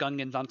number of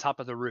Gungans on top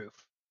of the roof.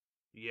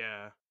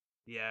 Yeah.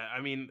 Yeah,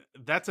 I mean,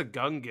 that's a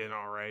Gungan,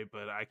 all right,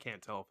 but I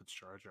can't tell if it's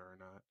Jar Jar or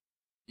not.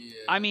 Yeah.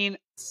 I mean,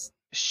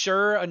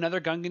 sure,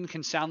 another Gungan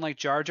can sound like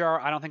Jar Jar.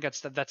 I don't think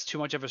that's too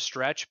much of a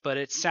stretch, but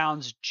it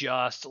sounds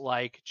just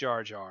like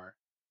Jar Jar.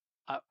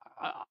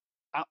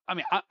 I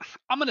mean,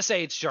 I'm gonna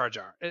say it's Jar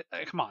Jar.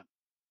 Come on.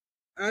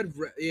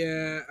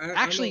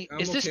 Actually, I'm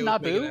is this okay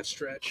with making Naboo? that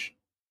stretch?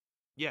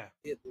 Yeah.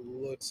 It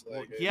looks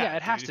like it. Yeah,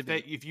 it has dude, to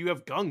be. If you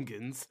have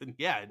Gungans, then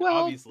yeah, it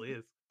Well, obviously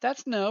is.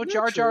 That's no. Not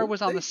Jar Jar true.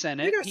 was on They- the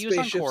Senate. they got He was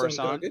on spaceships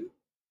Coruscant. Gungan.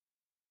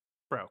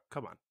 Bro,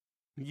 come on.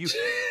 You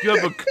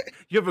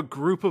have a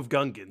group of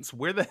Gungans.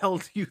 Where the hell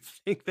do you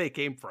think they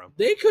came from?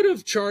 They could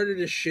have chartered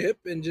a ship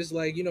and just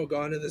like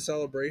gone to the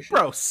celebration.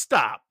 Bro,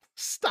 stop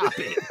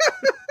it.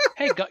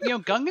 Hey,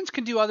 Gungans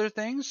can do other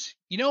things.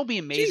 It'll be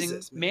amazing.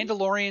 Jesus, man.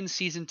 Mandalorian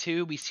season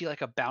 2, we see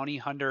like a bounty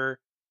hunter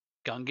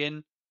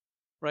Gungan,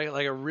 right?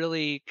 Like a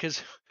really,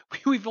 because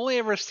we've only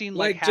ever seen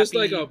like just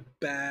like Happy-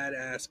 a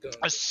badass Gungan.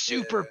 a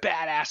super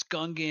badass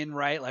Gungan,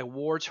 right? Like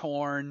war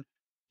torn,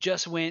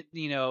 just went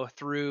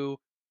through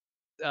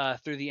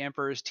the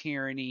Emperor's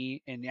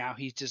tyranny, and now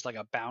he's just like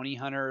a bounty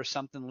hunter or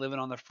something, living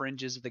on the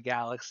fringes of the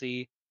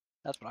galaxy.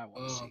 That's what I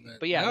want to see. Man.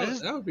 But yeah,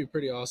 that would be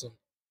pretty awesome.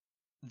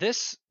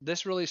 this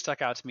really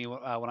stuck out to me when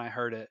I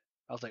heard it.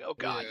 I was like, oh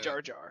god, Yeah.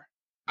 Jar Jar.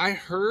 I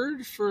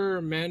heard for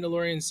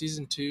Mandalorian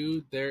season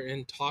 2, they're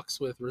in talks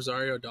with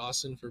Rosario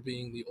Dawson for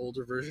being the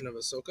older version of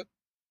Ahsoka.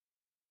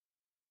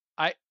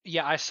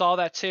 I saw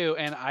that too,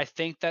 and I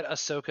think that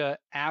Ahsoka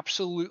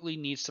absolutely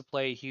needs to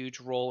play a huge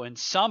role in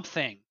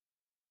something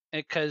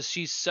because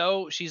she's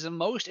the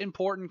most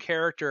important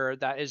character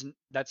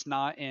that's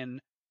not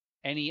in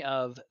any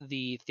of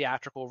the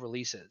theatrical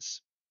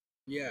releases.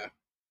 Yeah,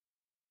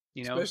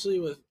 You know, especially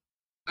with.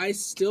 I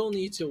still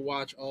need to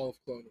watch all of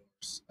Clone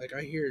Wars. Like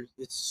I hear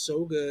it's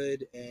so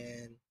good,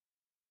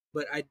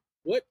 but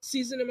what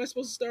season am I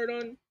supposed to start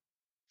on?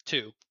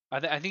 2.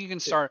 I think you can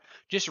 2. start.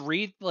 Just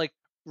read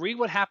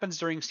what happens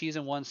during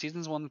season 1.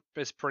 Season 1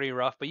 is pretty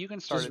rough, but you can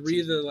start Just at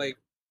read season the 2.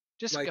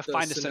 Just like the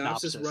find a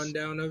synopsis synopsis.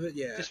 rundown of it.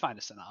 Yeah. Just find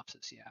a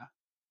synopsis.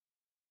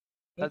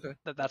 Yeah. Okay.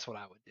 That's what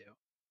I would do.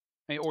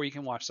 I mean, or you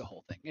can watch the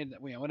whole thing, and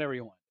whatever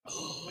you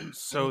want.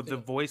 So the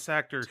voice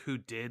actor who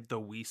did the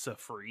Wisa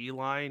Free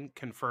line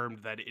confirmed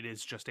that it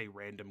is just a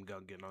random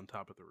Gungan on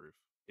top of the roof.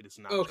 It is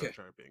not Okay.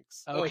 Jar Jar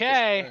Binks.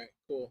 Okay. All right.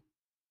 Cool.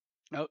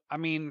 No, I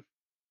mean,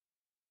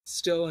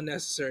 Still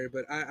unnecessary,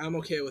 but I'm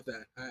okay with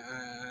that.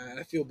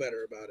 I feel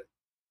better about it.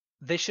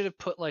 they should have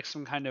put like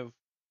some kind of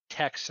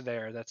text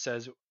there that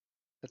says,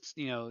 "That's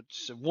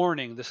just a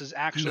warning. This is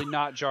actually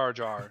not Jar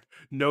Jar."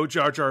 No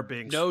Jar Jar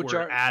Binks No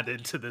were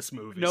added to this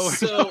movie. No.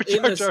 So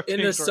in Jar Jar the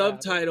Binks were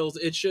subtitles,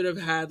 it should have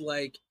had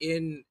like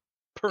in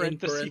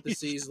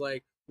parentheses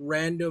like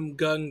random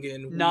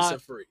Gungan Not- Wisa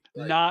Free.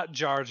 Like, not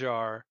Jar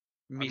Jar.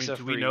 I mean, Misa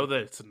do we free. know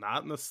that it's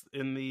not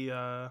in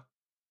the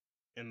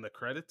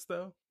credits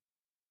though?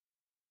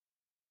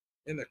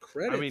 in the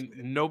credits. I mean,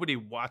 nobody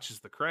watches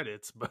the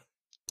credits, but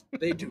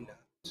they do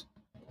not.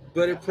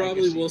 But Yeah, it I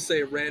probably can will see.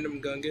 say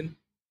random Gungan.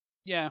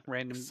 Yeah,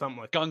 random something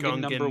like Gungan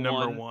number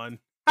one. one.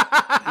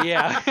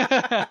 Yeah,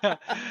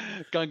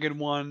 Gungan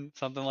 1,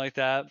 something like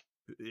that.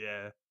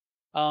 Yeah.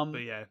 Um, But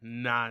yeah,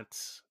 not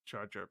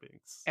Jar Jar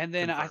Binks. and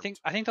then Confirmed.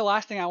 I think the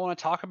last thing I want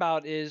to talk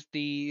about is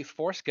the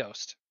Force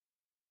Ghost.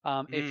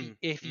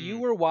 If you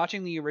were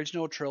watching the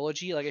original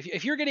trilogy, like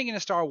if you're getting into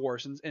Star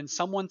Wars and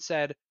someone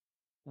said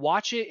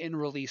watch it in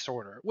release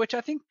order, which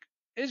I think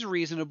is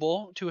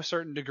reasonable to a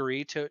certain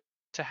degree to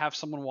have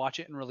someone watch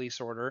it in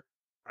release order.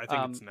 I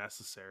think it's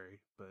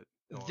necessary, but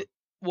go on.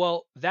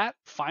 Well, that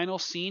final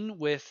scene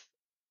with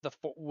the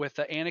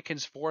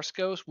Anakin's Force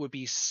Ghost would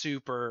be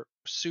super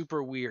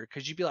weird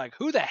because you'd be like,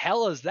 who the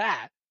hell is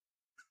that?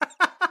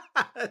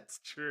 That's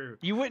true.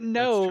 You wouldn't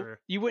That's know. true.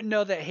 You wouldn't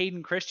know that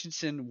Hayden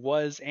Christensen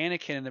was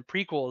Anakin in the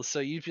prequels, so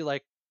you'd be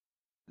like,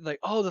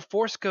 oh, the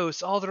Force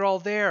Ghosts, oh, they're all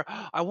there.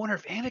 I wonder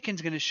if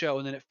Anakin's gonna show,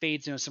 and then it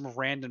fades into some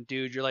random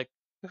dude. You're like,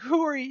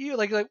 who are you?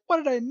 Like, what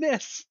did I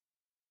miss?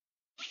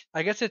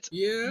 I guess it's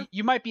you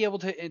might be able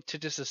to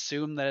just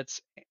assume that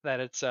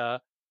it's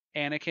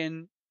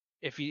Anakin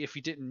if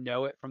you didn't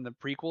know it from the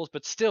prequels,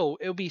 but still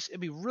it'd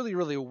be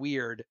really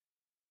weird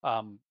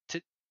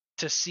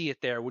to see it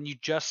there when you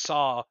just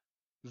saw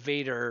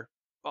Vader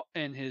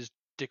in his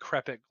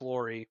decrepit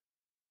glory.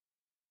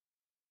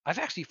 I've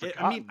actually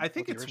forgotten. I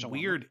think what the it's original one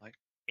weird looked like.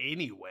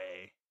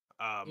 anyway.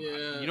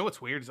 Yeah. You know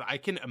what's weird is I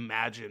can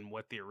imagine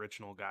what the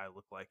original guy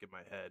looked like in my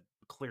head,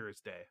 clear as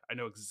day. I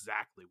know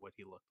exactly what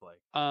he looked like.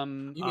 You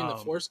mean the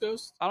Force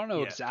Ghost? I don't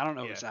know. Yeah, I don't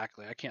know yeah.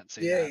 exactly. I can't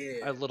say Yeah, that.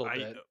 yeah. A little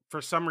bit.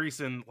 For some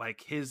reason,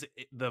 like his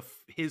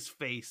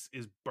face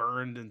is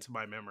burned into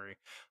my memory,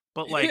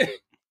 but like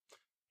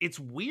it's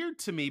weird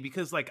to me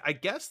because like I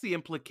guess the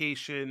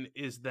implication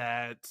is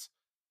that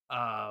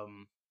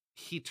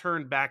he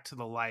turned back to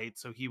the light,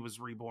 so he was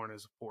reborn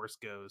as a Force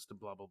ghost, and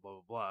blah blah blah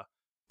blah blah.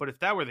 But if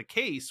that were the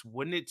case,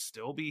 wouldn't it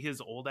still be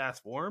his old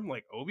ass form?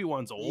 Like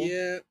Obi-Wan's old,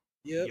 Yeah.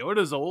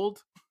 Yoda's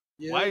old.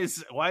 Yep. Why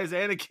is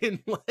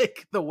Anakin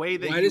like the way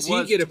that Why he does he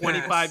was get a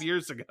 25 pass?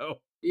 years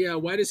ago? Yeah,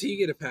 why does he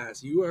get a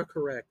pass? You are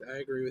correct. I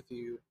agree with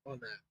you on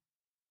that.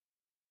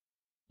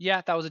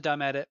 Yeah, that was a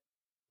dumb edit.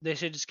 They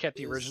should have just kept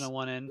the It was- original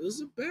one in. It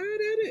was a bad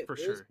edit. For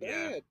It was sure,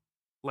 yeah. bad.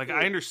 Like Yeah.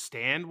 I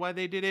understand why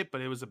they did it,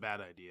 but it was a bad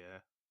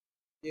idea.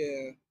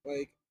 Yeah,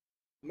 like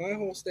my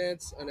whole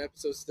stance on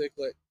episode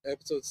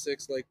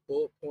 6, like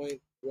bullet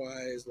point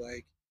wise,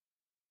 like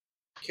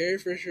Carrie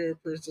Fisher,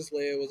 Princess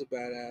Leia was a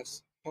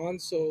badass. Han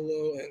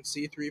Solo and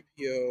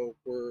C-3PO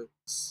were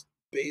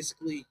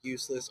basically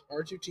useless.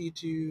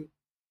 R2D2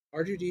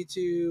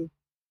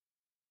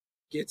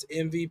 gets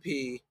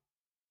MVP,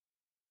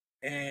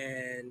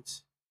 and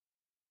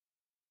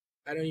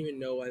I don't even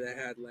know why they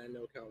had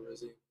Lando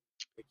Calrissian.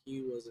 Like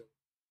he wasn't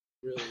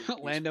really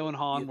Lando and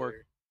Han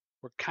either.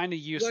 were kind of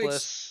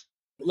useless.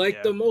 Like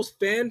Yeah. the most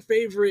fan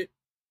favorite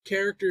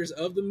characters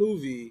of the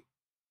movie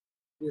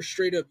were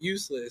straight up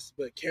useless,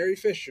 but Carrie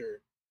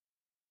Fisher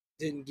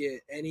didn't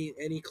get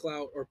any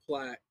clout or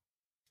plaque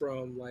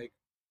from like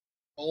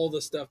all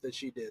the stuff that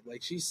she did.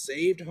 Like she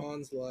saved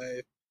Han's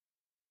life,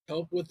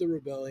 helped with the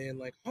rebellion.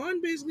 Like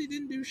Han basically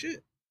didn't do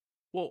shit.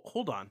 Well,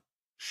 hold on.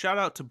 Shout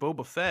out to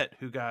Boba Fett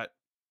who got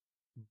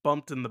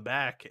bumped in the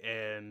back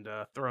and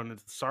thrown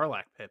into the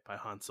Sarlacc pit by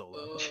Han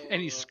Solo.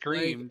 And he Like,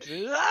 screamed.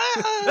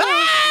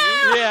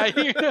 Ah! Yeah.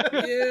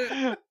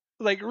 Yeah.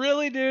 Like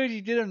really, dude,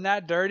 you did him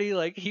that dirty.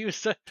 Like he was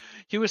so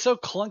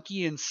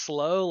clunky and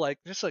slow. Like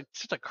just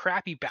a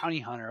crappy bounty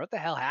hunter. What the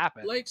hell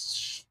happened?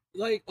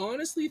 like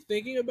honestly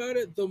thinking about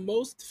it, the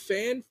most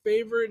fan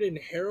favorite and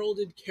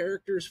heralded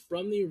characters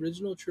from the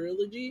original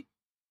trilogy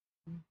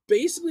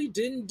basically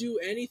didn't do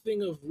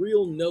anything of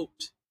real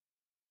note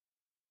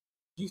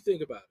You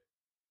think about it.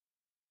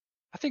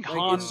 I think Like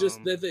Han it's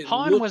just that they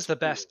Han looked was the cool.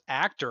 best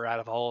actor out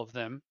of all of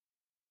them.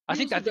 I He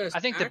think was the that best I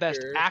think the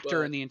best actor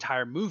but in the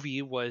entire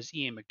movie was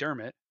Ian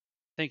McDermott.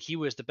 I think he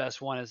was the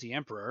best one as the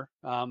Emperor.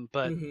 But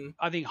mhm.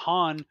 I think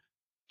Han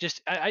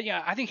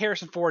I think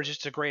Harrison Ford is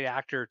just a great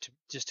actor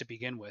to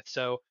begin with.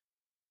 So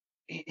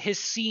his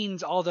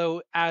scenes,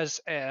 although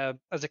as a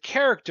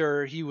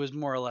character, he was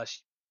more or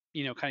less,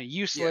 kind of Yeah.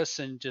 useless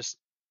and just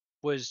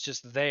was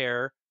just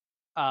there.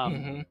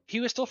 Mhm. He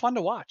was still fun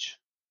to watch.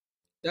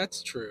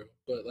 That's true.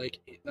 But like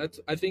that's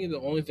I think the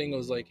only thing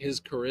was like his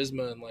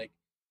charisma and like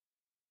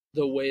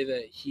the way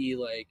that he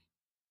like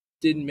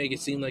didn't make it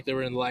seem like they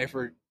were in life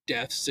or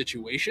death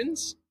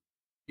situations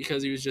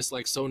because he was just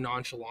like so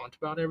nonchalant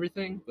about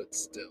everything, but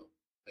still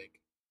like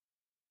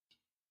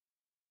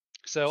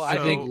So I I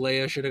think think So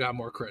Leia should have got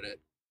more credit.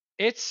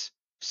 it's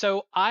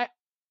so I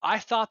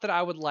thought that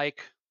I would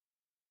like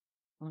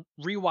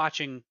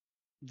rewatching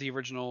the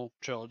original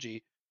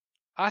trilogy.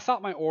 I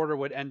thought my order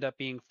would end up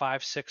being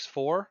 5, 6,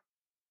 4,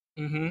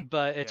 Mhm.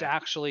 but it's yeah,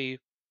 actually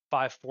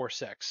 5, 4,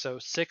 6. So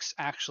 6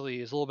 actually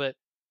is a little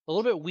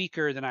bit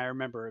weaker than I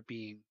remember it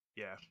being.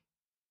 yeah.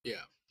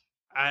 Yeah.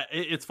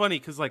 It's funny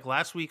because like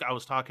last week I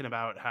was talking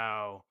about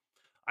how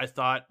I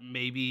thought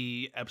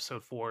maybe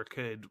episode 4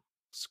 could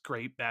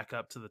scrape back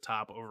up to the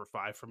top over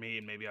 5 for me,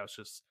 and maybe I was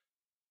just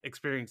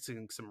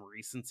experiencing some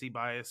recency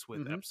bias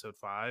with Hmm. episode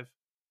 5.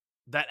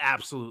 That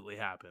absolutely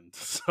happened.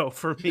 So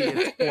for me,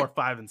 it's 4,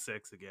 5, and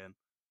 6 again.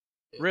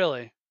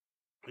 Really?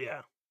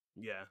 Yeah,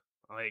 yeah.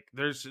 Like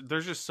there's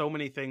just so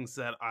many things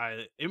that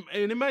and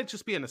it might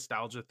just be a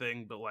nostalgia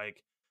thing, but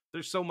like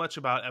there's so much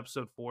about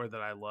episode 4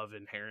 that I love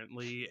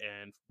inherently,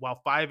 and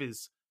while 5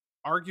 is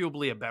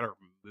arguably a better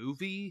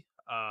movie,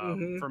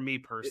 Mhm. for me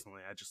It,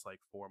 personally, I just like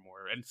 4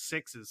 more, and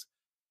 6 is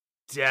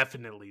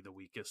definitely the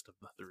weakest of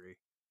the 3.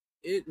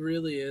 it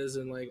really is,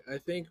 and like I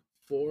think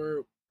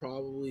 4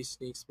 probably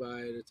sneaks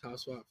by the top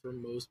spot for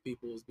most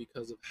people is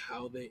because of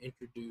how they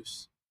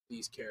introduce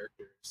these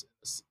characters and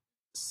the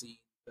scenes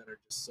that are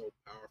just so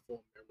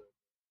powerful and memorable.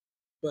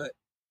 But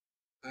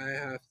I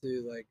have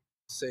to like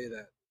say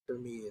that for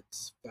me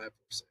it's 5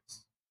 or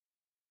 6.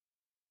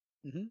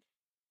 Hmm.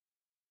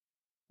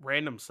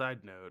 Random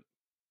side note: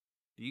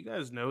 do you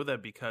guys know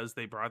that because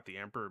they brought the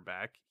Emperor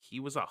back, he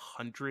was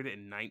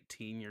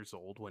 119 years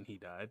old when he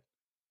died?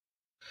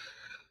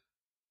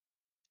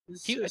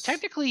 It's He just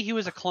technically he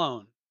was a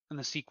clone in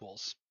the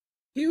sequels.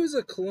 he was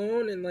a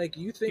clone, and like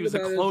you He think was a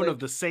about it, clone of like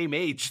the same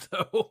age,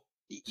 though.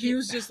 he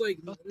was just like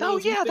no. Oh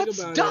If you yeah, think that's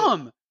about it,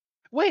 dumb.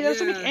 Wait, that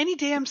doesn't make yeah, any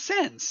damn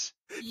sense.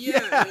 yeah,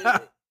 Yeah,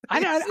 it's I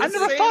the it's never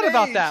like same thought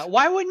about age. that.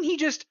 Why wouldn't he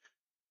just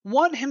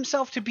want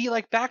himself to be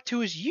like back to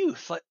his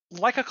youth,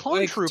 like a clone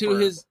like to trooper?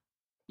 his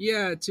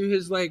to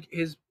his like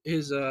his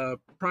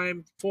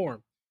prime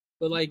form.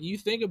 But like you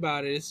think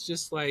about it, it's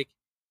just like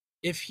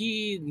if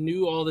he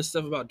knew all this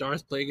stuff about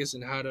Darth Plagueis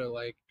and how to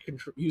like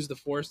use the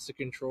Force to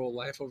control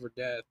life over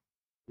death,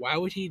 why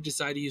would he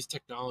decide to use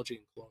technology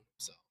and clone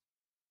himself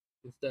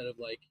instead of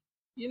like,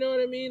 you know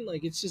what I mean?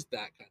 Like it's just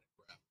that kind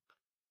of crap.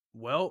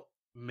 Well,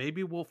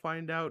 maybe we'll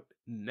find out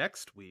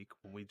next week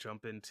when we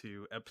jump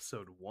into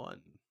episode 1.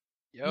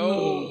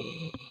 Yo,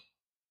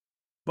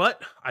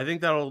 But I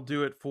think that'll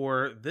do it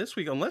for this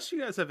week, unless you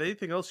guys have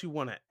anything else you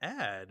want to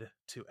add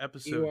to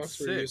episode Ewoks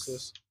were 6.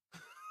 useless.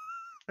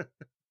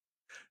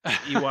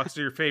 Ewoks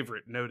are your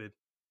favorite, noted.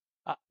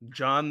 I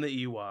John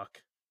the Ewok.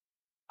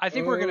 I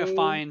think we're gonna Oh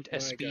find a my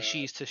god.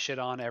 species to shit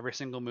on every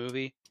single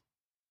movie.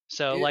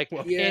 So It like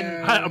Well, in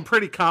yeah. I'm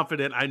pretty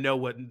confident I know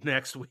what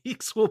next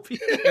week's will be.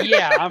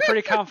 yeah, I'm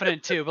pretty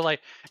confident too. But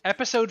like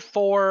episode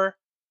 4,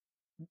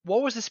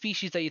 what was the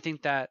species that you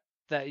think that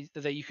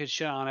you could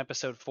shit on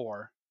episode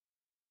 4?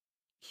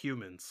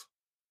 Humans.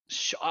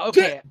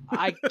 Okay,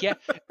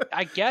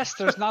 I guess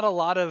there's not a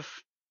lot of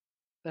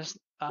there's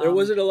There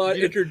wasn't a lot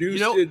You introduced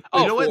know, in you oh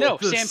know four. what? no,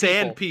 The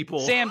sand people.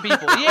 sand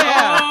people,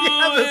 yeah.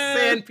 Yeah, the Oh,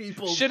 sand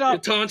people. Shit the on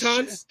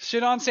Tauntauns.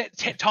 shit on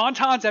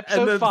Tauntauns And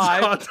episode then the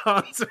 5.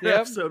 Tauntauns are Yep,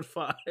 episode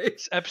 5.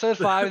 episode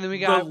 5, and then we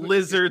The got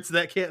lizards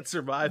that can't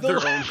survive their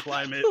own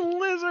climate. the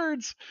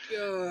lizards.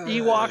 God.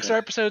 Ewoks are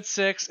episode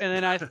 6, and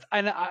then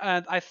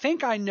I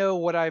think I know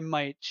what I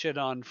might shit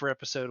on for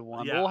episode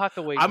 1, but Yeah, we'll have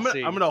to wait I'm and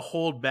gonna, I'm see. gonna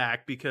hold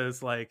back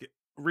because like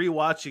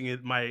rewatching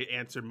it, my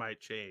answer might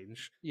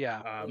change.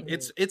 Yeah,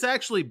 It's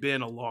actually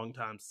been a long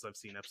time since I've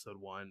seen episode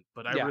 1,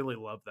 but I yeah. really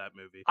love that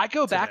movie. I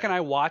go back and Today, I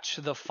watch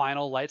the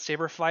final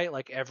lightsaber fight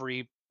like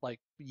every like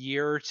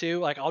year or two.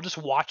 Like I'll just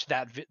watch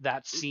that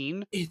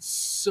scene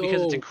It's because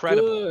it's so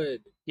incredible.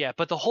 good. Yeah,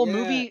 but the whole Yeah,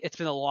 movie, it's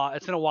been a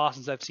while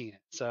since I've seen it,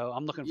 so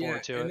I'm looking yeah,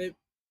 forward to it.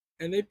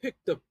 and they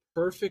picked the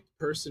perfect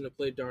person to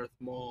play Darth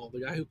Maul, the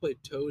guy who played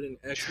Toad in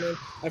X-Men.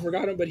 I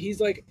forgot him, but he's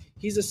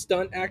a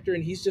stunt actor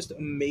and he's just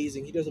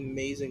amazing. He does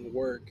amazing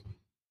work.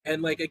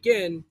 And like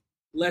again,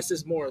 less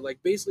is more.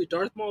 Like basically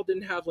Darth Maul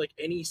didn't have like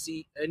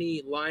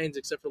any lines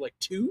except for like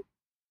 2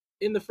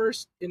 in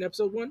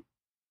episode 1.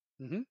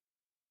 Hmm.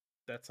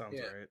 that sounds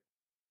Yeah. right.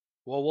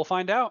 Well, we'll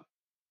find out.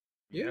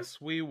 Yeah. Yes,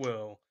 we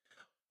will.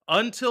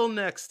 Until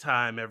next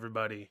time,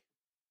 everybody.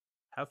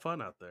 Have fun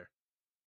out there.